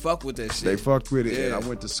saying? They fuck with that shit. They fucked with it. Yeah. And I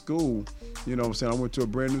went to school, you know what I'm saying? I went to a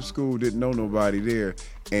brand new school, didn't know nobody there.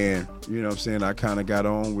 And, you know what I'm saying, I kind of got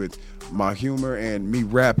on with my humor and me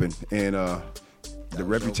rapping. And the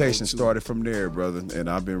reputation started from there, brother. And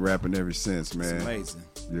I've been rapping ever since, man. That's amazing.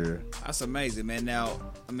 Yeah. That's amazing, man. Now,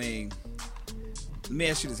 let me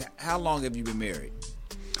ask you this. How long have you been married?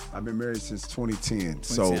 I've been married since 2010. 2010,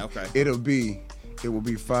 So okay. It will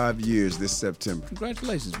be 5 years this September.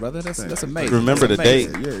 Congratulations, brother. That's amazing. Remember that's the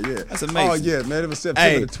date? Yeah. That's amazing. Oh, yeah, man. It was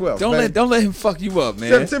September the 12th. Don't let him fuck you up,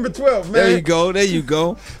 man. September 12th, man. There you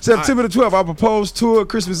go. September the 12th. I proposed to her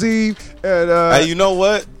Christmas Eve. And, hey, you know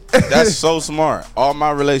what? That's so smart. All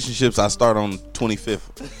my relationships, I start on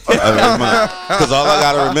 25th of every month. Because all I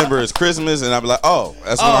got to remember is Christmas, and I be like, oh,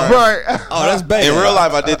 that's right. Oh, that's bad. In real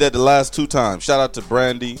life, I did that the last 2 times. Shout out to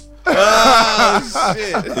Brandy. Oh shit!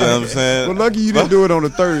 You know what I'm saying? Well, lucky you didn't do it on the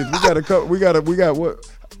 30th. We got what?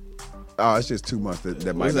 Oh, it's just 2 months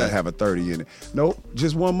that might not have a 30 in it. Nope,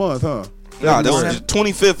 just 1 month, huh? Nah,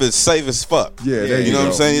 25th is safe as fuck. Yeah, there you know go.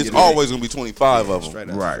 what I'm saying? It's always gonna be 25 of them.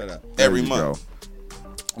 Straight up, right? Straight up. Every month.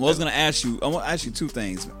 Well, I was gonna ask you. I want to ask you two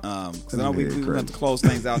things. Because I know we have to close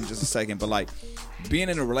things out in just a second. But like being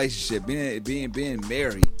in a relationship, being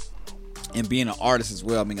married, and being an artist as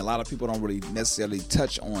well. I mean, a lot of people don't really necessarily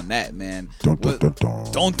touch on that, man.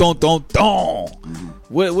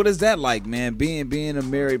 What is that like, man? Being a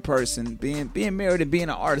married person, being married and being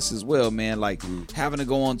an artist as well, man. Like having to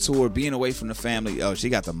go on tour, being away from the family. Oh, she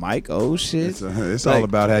got the mic. Oh shit. It's all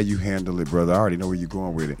about how you handle it, brother. I already know where you're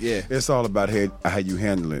going with it. Yeah. It's all about how you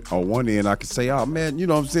handle it. On one end, I could say, oh man, you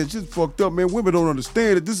know what I'm saying? Just fucked up, man. Women don't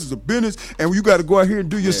understand that this is a business, and you got to go out here and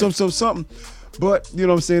do your something. But you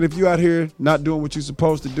know what I'm saying, if you out here not doing what you're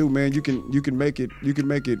supposed to do, man, you can make it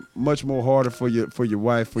much more harder for your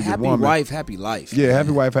wife, your woman. Happy wife, happy life. Yeah, man.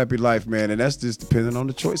 Happy wife, happy life, man. And that's just depending on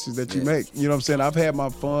the choices that you make. You know what I'm saying? I've had my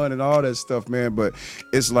fun and all that stuff, man, but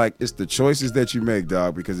it's the choices that you make,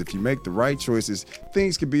 dog, because if you make the right choices,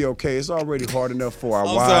 things can be okay. It's already hard enough for our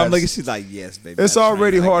wives. So I'm looking, she's like, yes, baby. It's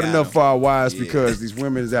already hard enough for our wives because these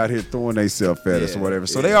women is out here throwing themselves at us or whatever.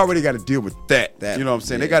 So they already got to deal with that. You know what I'm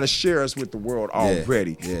saying? They got to share us with the world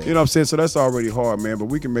already. You know what I'm saying? So that's already hard, man. But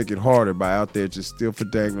we can make it harder by out there just still for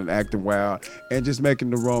dangling, acting wild, and just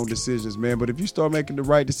making the wrong decisions, man. But if you start making the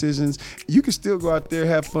right decisions, you can still go out there,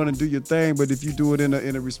 have fun, and do your thing. But if you do it in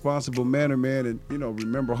a responsible manner, man, and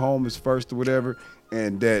remember home is first or whatever,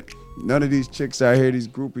 and that none of these chicks out here, these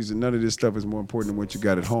groupies, and none of this stuff is more important than what you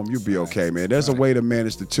got at home, you'll be okay, man. There's a way to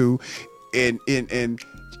manage the two, and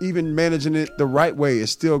even managing it the right way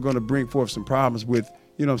is still going to bring forth some problems with.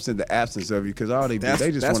 You know what I'm saying? The absence of you, because all they do,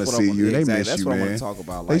 they just want to see you. They miss you, man. That's what I want to talk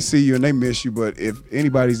about. They see you and they miss you, but if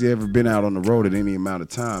anybody's ever been out on the road at any amount of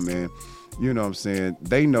time, man, you know what I'm saying?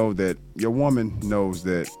 They know that your woman knows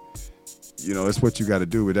that, it's what you got to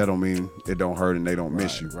do, but that don't mean it don't hurt and they don't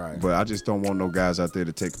miss you. Right. But I just don't want no guys out there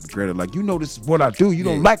to take it for granted. Like, this is what I do. You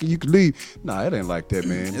don't like it, you can leave. Nah, it ain't like that,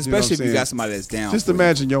 man. Especially if you got somebody that's down. Just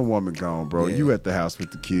imagine your woman gone, bro. Yeah. You at the house with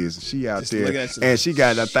the kids, and she out there, and she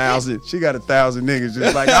got 1,000. She got 1,000 niggas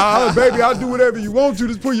just like, baby, I'll do whatever you want to.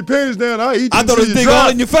 Just put your panties down. I'll eat you. I throw this thing all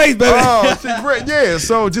in your face, baby. Oh, yeah.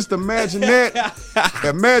 So just imagine that.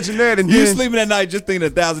 Imagine that, and you sleeping at night just thinking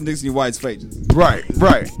 1,000 dicks in your wife's face. Right.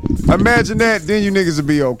 Imagine that, then you niggas will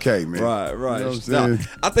be okay, man. Right. You know what I'm saying?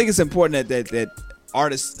 I think it's important that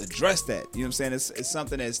artists address that. You know what I'm saying? It's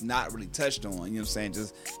something that's not really touched on. You know what I'm saying?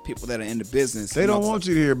 Just people that are in the business. They don't want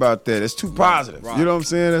you to hear about that. It's too positive. Right. You know what I'm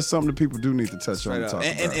saying? That's something that people do need to touch on and talk about.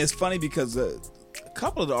 And it's funny because the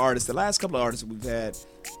last couple of artists we've had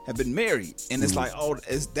have been married, and it's like,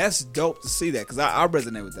 that's dope to see that, because I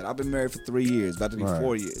resonate with that. I've been married for 3 years, about to be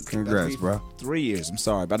 4 years. Congrats, bro. 3 years. I'm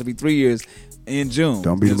sorry, about to be 3 years in June.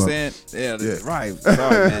 Don't beat you know them up. Yeah, right.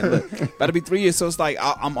 Sorry, man. Look, about to be 3 years, so it's like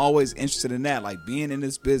I'm always interested in that, like being in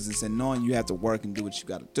this business and knowing you have to work and do what you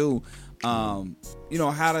got to do. How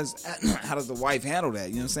does the wife handle that?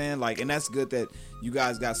 You know what I'm saying? Like, and that's good that you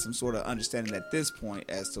guys got some sort of understanding at this point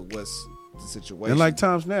as to what's the situation. And like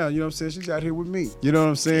times now, you know what I'm saying? She's out here with me. You know what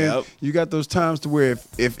I'm saying? Yep. You got those times to where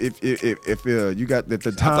if you got the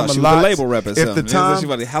time allots, the label rep or if the time,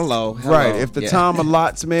 hello, right? If the time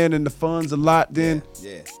allots, man, and the funds a lot, then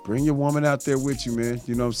bring your woman out there with you, man.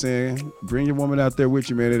 You know what I'm saying? Bring your woman out there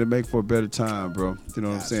with you, man. It'll make for a better time, bro. You know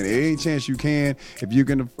what I'm saying? Any chance you can,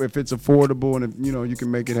 if it's affordable and if you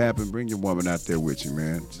can make it happen, bring your woman out there with you,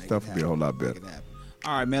 man. Stuff will be a whole lot better.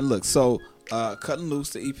 All right, man. Look, so Cutting Loose,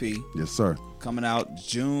 the EP. Yes, sir. Coming out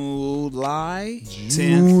July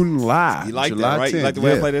 10th. July. You like July that, right? 10th, You like the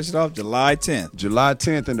way I play that shit off? July 10th. July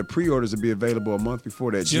 10th, and the pre-orders will be available a month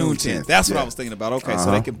before that. June 10th. That's what I was thinking about. Okay,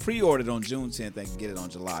 so they can pre-order it on June 10th. They can get it on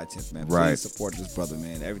July 10th, man. Please support this brother,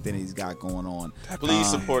 man. Everything he's got going on. Please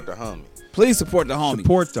support the homie. Please support the homie.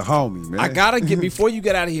 Support the homie, man. I gotta get before you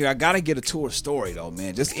get out of here. I gotta get a tour story though,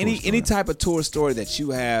 man. Just any type of tour story that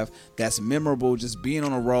you have that's memorable. Just being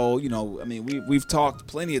on a roll. I mean, we've talked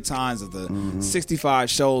plenty of times of the 65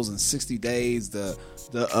 shows in 60 days. The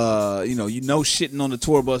shitting on the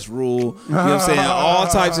tour bus rule. You know what I'm saying? All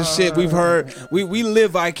types of shit we've heard. We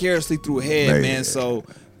live vicariously through Head, man. So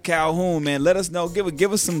Calhoun, man, let us know.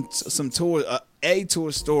 Give us some tour. A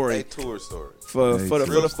tour story. For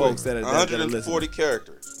the folks that are 140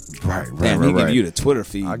 characters. Right. Damn, he give you the Twitter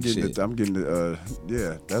feed. I'm getting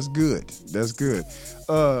that's good. That's good.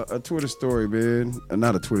 A Twitter story, man.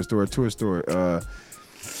 Not a Twitter story. A tour story. God,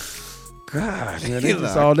 man,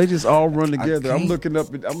 they just all run together. I'm looking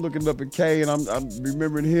up at K, and I'm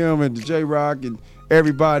remembering him and J Rock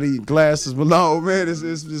everybody glasses below, man.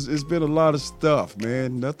 It's been a lot of stuff,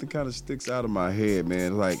 man. Nothing kind of sticks out of my head,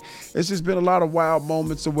 man. Like, it's just been a lot of wild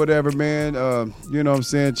moments or whatever, man. You know what I'm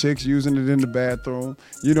saying? Chicks using it in the bathroom.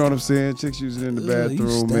 You know what I'm saying? Chicks using it in the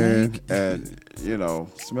bathroom, man. And, you know,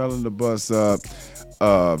 smelling the bus up.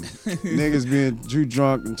 Niggas being too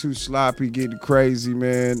drunk and too sloppy, getting crazy,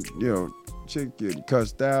 man. You know, chick getting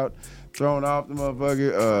cussed out, thrown off the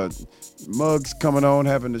motherfucker. Mugs coming on,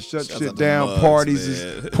 having to shut shit down. Mugs, parties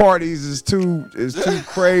is too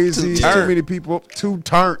crazy. Too many people. Too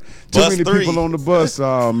many people on the bus.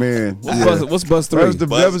 Oh man. What's bus 3?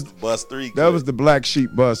 That was bus 3. That was the black sheep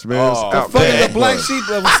bus, man. Fuck is the black sheep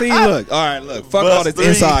bus? See, look. All right, look. Fuck Bus all this 3.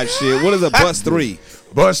 inside shit. What is a bus 3?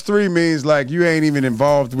 Bus 3 means like you ain't even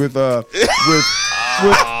involved with the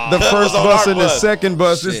first bus and the second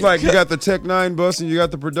bus. Shit. It's like you got the Tech 9 bus and you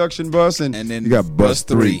got the production bus and then you got bus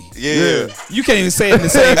 3. Yeah. You can't even say it in the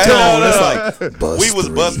same tone. It's like bus we was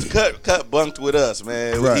 3. bust Kutt bunked with us,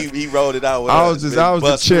 man. Right. He rolled it out with I us. was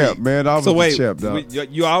the champ, man. I was So the wait, champ, dog.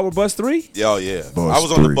 you all were bus 3? Oh yeah. Bus I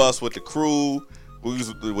was on the 3. bus with the crew. We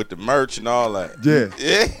was with the merch and all that. Yeah.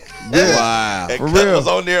 Wow. And For Kutt real. was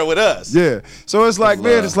on there with us. Yeah. So it's like,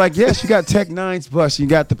 man, it's like, yes, you got Tech 9's bus, you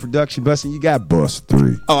got the production bus, and you got bus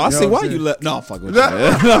 3. Oh, I You know see what why I'm you saying? left. No, I'm fucking with you.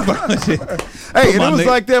 I'm fucking with you. Hey, and Come it on, was nigga.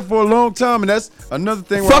 like that for a long time, and that's another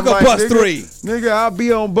thing. Where Fuck I'm a like, bus nigga, 3. Nigga, I'll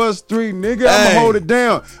be on bus 3. Nigga, Hey. I'ma hold it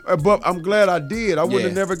down. But I'm glad I did. I would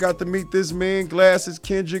have Yeah. never got to meet this man, Glasses,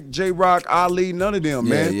 Kendrick, J-Rock, Ali, none of them,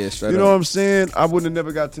 Yeah, man. yeah, straight you know up. what I'm saying? I wouldn't have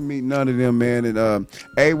never got to meet none of them, man. And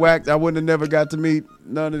AWAC, I wouldn't have never got to meet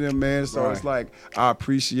none of them, man. So Right. it's like, I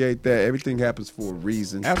appreciate that. Everything happens for a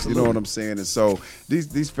reason. Absolutely. You know what I'm saying? And so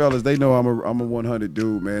these fellas, they know I'm a 100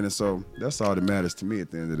 dude, man. And so that's all that matters to me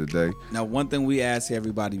at the end of the day. Now, one thing we ask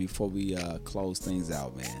everybody before we close things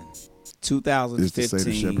out, man. Is 2015. to say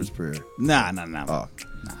the shepherd's prayer. Nah, I'm not gonna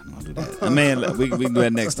do that. Man, we can do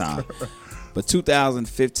that next time. But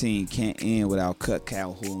 2015 can't end without Kutty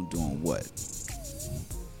Calhoun doing what?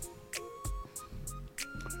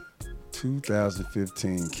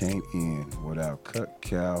 2015 can't end without Kutty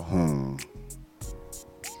Calhoun.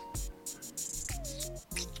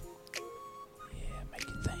 Yeah, make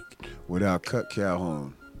you think. Without Kutty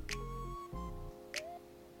Calhoun.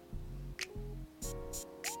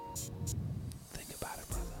 Think about it,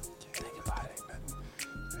 brother. Think about it. Man,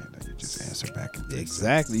 you just answer back and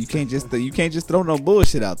Exactly. You can't just throw no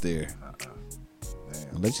bullshit out there.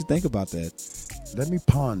 I'll let you think about that. Let me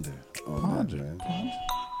ponder on that, man.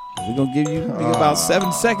 We're gonna give you about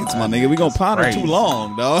 7 seconds, my nigga. We're gonna ponder too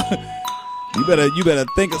long, dog. You better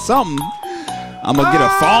think of something. I'm gonna get a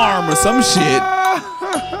farm or some shit.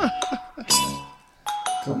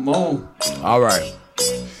 Come on. All right.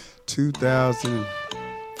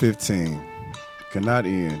 2015 cannot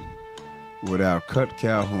end without Kutty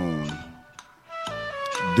Calhoun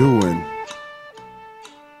doing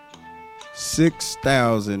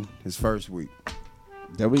 6,000 his first week.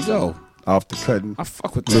 There we go. Off the Cutting I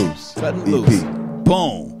fuck with Loose. that. Cutting EP. Loose.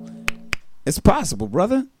 Boom. It's possible,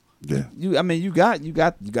 brother. Yeah. You got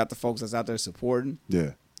the folks that's out there supporting.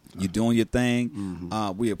 Yeah. You're doing your thing.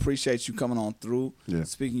 We appreciate you coming on through,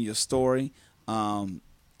 speaking your story.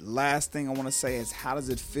 Last thing I want to say is, how does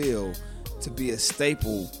it feel to be a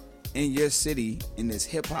staple in your city in this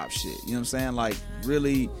hip hop shit? You know what I'm saying? Like,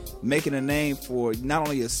 really making a name for not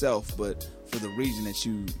only yourself, but for the region that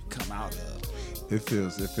you come out of. It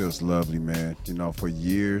feels lovely, man. You know, for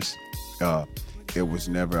years, it was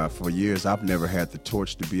never. For years, I've never had the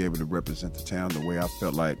torch to be able to represent the town the way I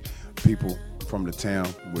felt like people from the town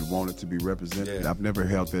would want it to be represented. I've never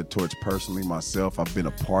held that torch personally myself. I've been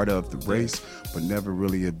a part of the race, but never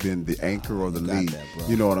really have been the anchor or the lead.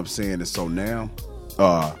 You know what I'm saying? And so now,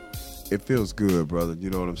 it feels good, brother. You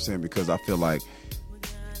know what I'm saying? Because I feel like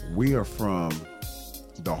we are from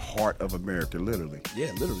the heart of America, literally.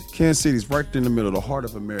 Yeah, literally. Kansas City's right in the middle of the heart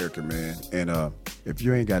of America, man. And if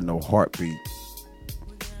you ain't got no heartbeat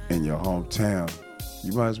in your hometown,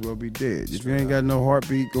 you might as well be dead. If you ain't got no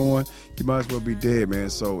heartbeat going, you might as well be dead, man.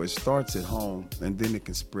 So it starts at home, and then it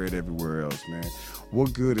can spread everywhere else, man.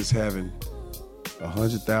 What good is having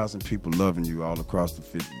 100,000 people loving you all across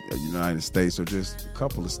the United States, or just a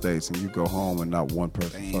couple of states, and you go home and not one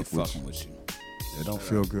person fucking with you? It don't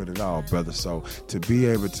feel good at all, brother. So to be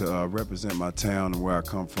able to represent my town and where I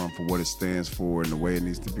come from for what it stands for and the way it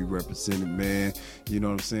needs to be represented, man, you know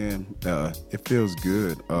what I'm saying? It feels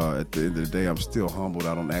good. At the end of the day, I'm still humbled.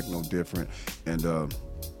 I don't act no different. And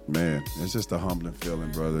man, it's just a humbling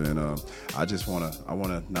feeling, brother. And I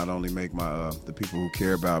wanna not only make my the people who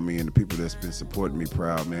care about me and the people that's been supporting me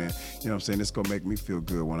proud, man. You know what I'm saying? It's gonna make me feel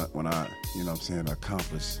good when I you know what I'm saying,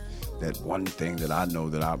 accomplish that one thing that I know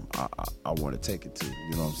that I want to take it to.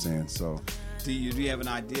 You know what I'm saying? So, do you have an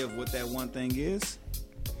idea of what that one thing is?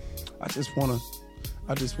 I just wanna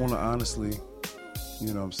honestly,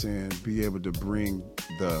 you know what I'm saying, be able to bring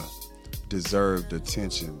the deserved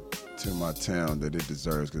attention to my town that it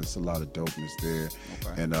deserves, because it's a lot of dopeness there.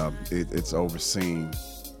 Okay. And it's overseen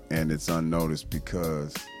and it's unnoticed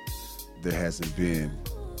because there hasn't been,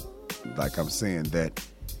 like I'm saying, that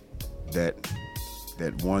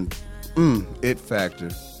one it factor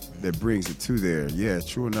that brings it to there. Yeah,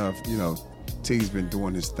 true enough, you know, T's been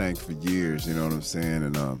doing his thing for years, you know what I'm saying?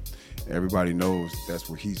 And everybody knows that's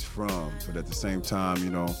where he's from. But at the same time, you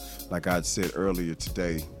know, like I said earlier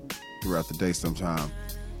today, throughout the day sometime,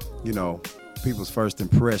 you know, people's first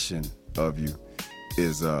impression of you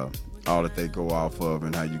is all that they go off of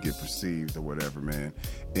and how you get perceived or whatever, man.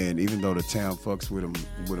 And even though the town fucks with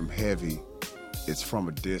them heavy, it's from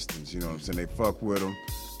a distance, you know what I'm saying? They fuck with them.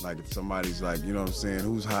 Like if somebody's like, you know what I'm saying,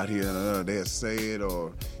 who's hot here, they'll say it, or,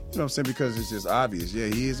 you know what I'm saying, because it's just obvious. Yeah,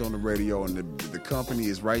 he is on the radio and the company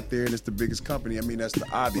is right there and it's the biggest company. I mean, that's the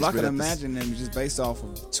obvious. Well, I can imagine them just based off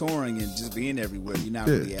of touring and just being everywhere. You're not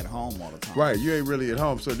really at home all the time. Right, you ain't really at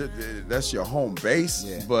home. So that's your home base.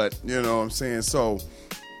 Yeah. But, you know what I'm saying, so,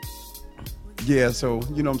 yeah, so,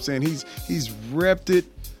 you know what I'm saying, he's repped it,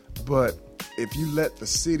 but if you let the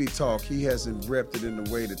city talk, he hasn't repped it in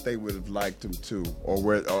the way that they would have liked him to, or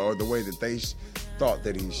the way that they thought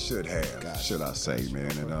that he should have, should I say,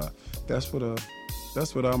 man. And that's what I'm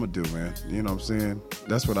gonna do, man. You know what I'm saying?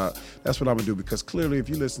 That's what I'm gonna do, because clearly, if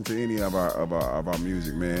you listen to any of our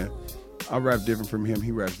music, man, I rap different from him.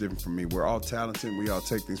 He raps different from me. We're all talented. We all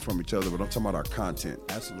take things from each other, but I'm talking about our content.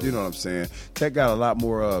 Absolutely. You know what I'm saying? Tech got a lot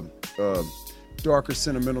more darker,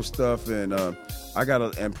 sentimental stuff, and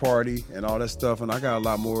and party and all that stuff, and I got a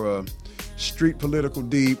lot more street political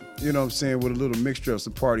deep, you know what I'm saying, with a little mixture of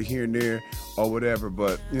some party here and there or whatever,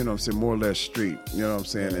 but, you know what I'm saying, more or less street, you know what I'm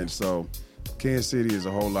saying? And so Kansas City is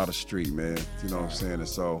a whole lot of street, man, you know what I'm saying? And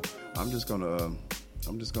so I'm just gonna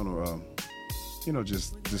you know,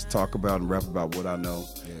 just talk about and rap about what I know.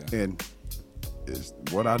 Yeah. And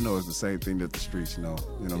what I know is the same thing that the streets know,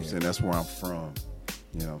 you know what I'm saying? That's where I'm from,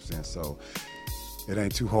 you know what I'm saying? So it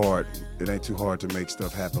ain't too hard to make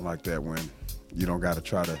stuff happen like that when you don't got to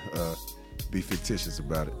try to be fictitious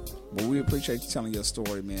about it. Well, we appreciate you telling your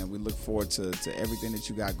story, man. We look forward to everything that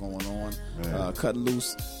you got going on. Cut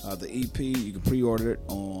Loose, the EP, you can pre-order it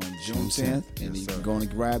on June 10th, and you can go and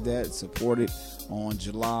grab that, support it on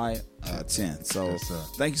July 10th. So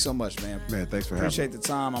thank you so much, man. Man, thanks for having me. Appreciate the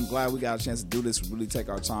time. I'm glad we got a chance to do this. We really take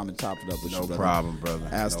our time and top it up with you, brother. No problem, brother.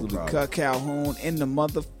 Absolutely. No problem. Kutt Calhoun in the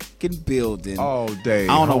motherfucking building. All day.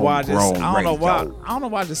 I don't know why I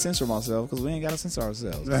just censor myself, because we ain't got to censor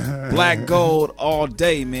ourselves. Black Gold all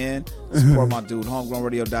day, man. Support my dude,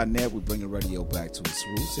 homegrownradio.net. We bring the radio back to its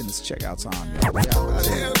roots, and it's checkout time, y'all.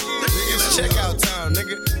 It's checkout time,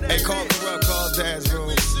 nigga. Hey, call Corrupt, call Dad's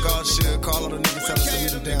room, call Suge, call all the niggas, tell us to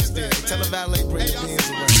meet them downstairs. Tell the valet bring the beans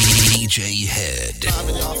around. DJ Head.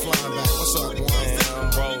 Driving y'all flying back. What's up, man?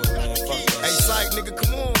 I'm rolling, man. Hey, psych, nigga,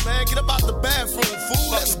 come on, man. Get up out the bathroom,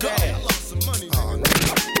 fool. Let's go. I lost some money.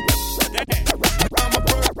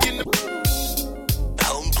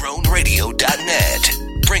 HomegrownRadio.net.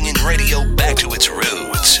 Bringing radio back to its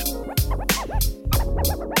roots.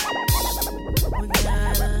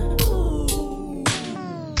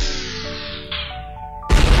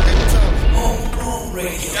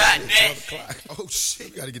 HomegrownRadio.net. Oh shit,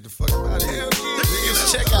 you gotta get the fuck out of here. Nigga,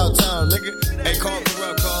 it's checkout time, nigga. Hey, call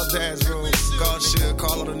Corrupt, call Dad's room, call Suge,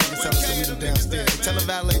 call all the niggas, tell us to meet them downstairs. Tell the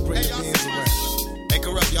valet bring the beans around. Hey,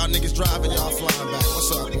 Corrupt, y'all niggas driving, y'all flying back.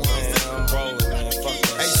 What's up, man? I'm rolling, man. Fuck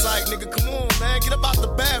that. Hey, psych, nigga, come on, man. Get up out the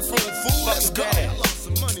bathroom, fool. Let's go. I lost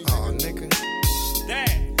some money. Oh, nigga.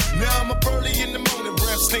 Damn. Now I'm up early in the morning,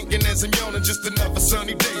 breath stinking as I'm yawning. Just another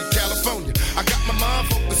sunny day in California. I got my mind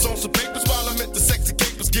focused on some papers while I'm at the sexy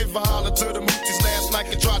capers. Give a holler to the moochies last night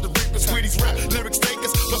and tried to rape us. Sweeties rap, lyrics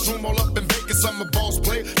takers, plus room all up in Vegas. I'm a boss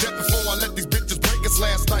player. That before I let these bitches break us.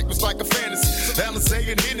 Last night was like a fantasy. Alizé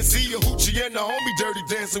and Hennessy, a hoochie and a homie dirty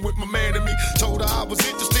dancing with my man and me. Told her I was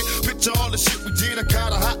interested. Picture all the shit we did. I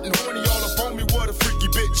kinda hot and horny all up on me. What a freaky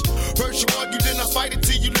bitch. First you argue, then I fight it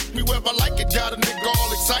till you lick me where I like it. Got a nigga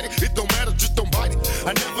all excited. It don't matter, just don't bite it.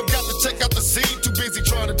 I never got to check out the scene. Too busy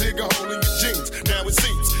trying to dig a hole in your jeans. Now it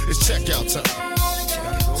seems it's checkout time.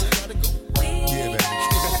 Gotta go. Yeah, baby.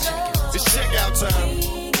 It's checkout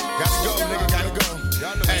time. Gotta go, nigga. Gotta go.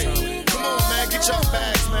 Hey, come on, man. Get your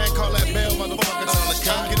bags, man.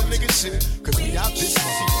 action, cause we out this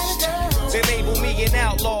motherfucker. They label me an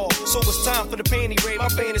outlaw, so it's time for the panty raid. My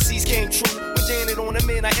fantasies came true. With Janet on the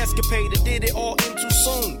man, I escapaded, did it all in too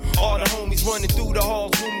soon. All the homies running through the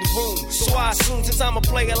halls, room to room. So I assume since I'm a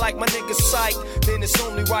player like my nigga Psych, then it's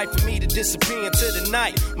only right for me to disappear into the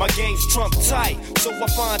night. My game's trump tight, so I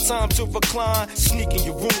find time to recline. Sneak in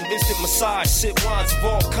your room, instant massage, sip wines of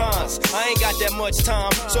all kinds. I ain't got that much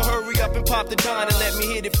time, so hurry up and pop the dime and let me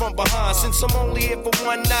hit it from behind. Since I'm only here for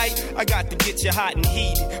one night, I got to get you hot and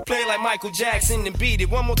heated. Play like Michael Jackson and beat it.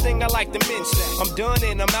 One more thing I like to mention, I'm done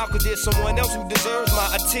and I'm out cause there's someone else who deserves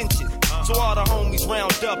my attention. So all the homies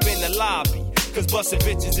round up in the lobby, cause bustin'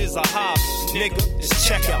 bitches is a hobby. Nigga, it's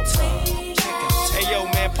checkout time. Hey yo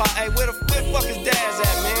man, hey where the fuck is Daz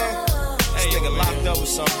at, man? Hey, nigga locked up with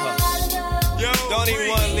something. Yo, don't even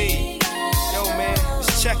wanna leave. Yo man,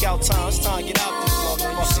 it's checkout time. It's time to get out this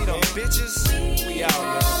motherfucker. You see them bitches? We out,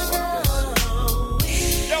 man.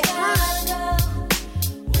 Fuck that shit.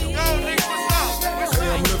 Yo, nigga, what's up? Hey,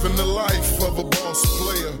 I'm living the life of a boss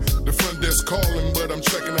player. The front desk calling, but I'm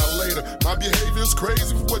checking out later. My behavior's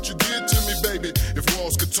crazy for what you did to me, baby. If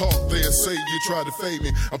walls could talk, they'd say you tried to fade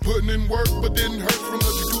me. I'm putting in work, but didn't hurt from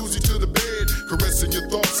the jacuzzi to the bed. Caressing your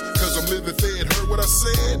thoughts, cause I'm living fed. Heard what I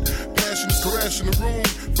said? Passion is crashing the room.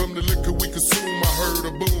 From the liquor we consume, I heard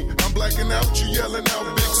a boom. I'm blacking out, you yelling out,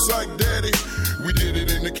 big psych daddy. We did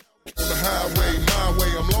it in the on the highway, my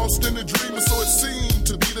way. I'm lost in the dream, and so it seemed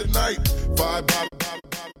to be the night. 5 bottles,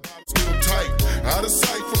 still tight. Out of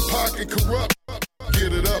sight from pocket corrupt.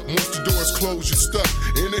 Get it up, once the doors close, you're stuck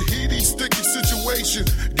in a heady, sticky situation.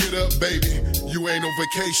 Get up, baby, you ain't on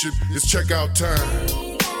vacation. It's checkout time.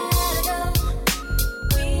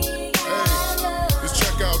 Hey, it's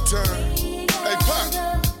checkout time. Hey, Pop,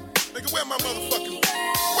 nigga, where my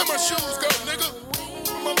shoes go, nigga?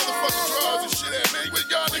 Where my motherfucking drawers and shit at, man?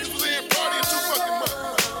 Y'all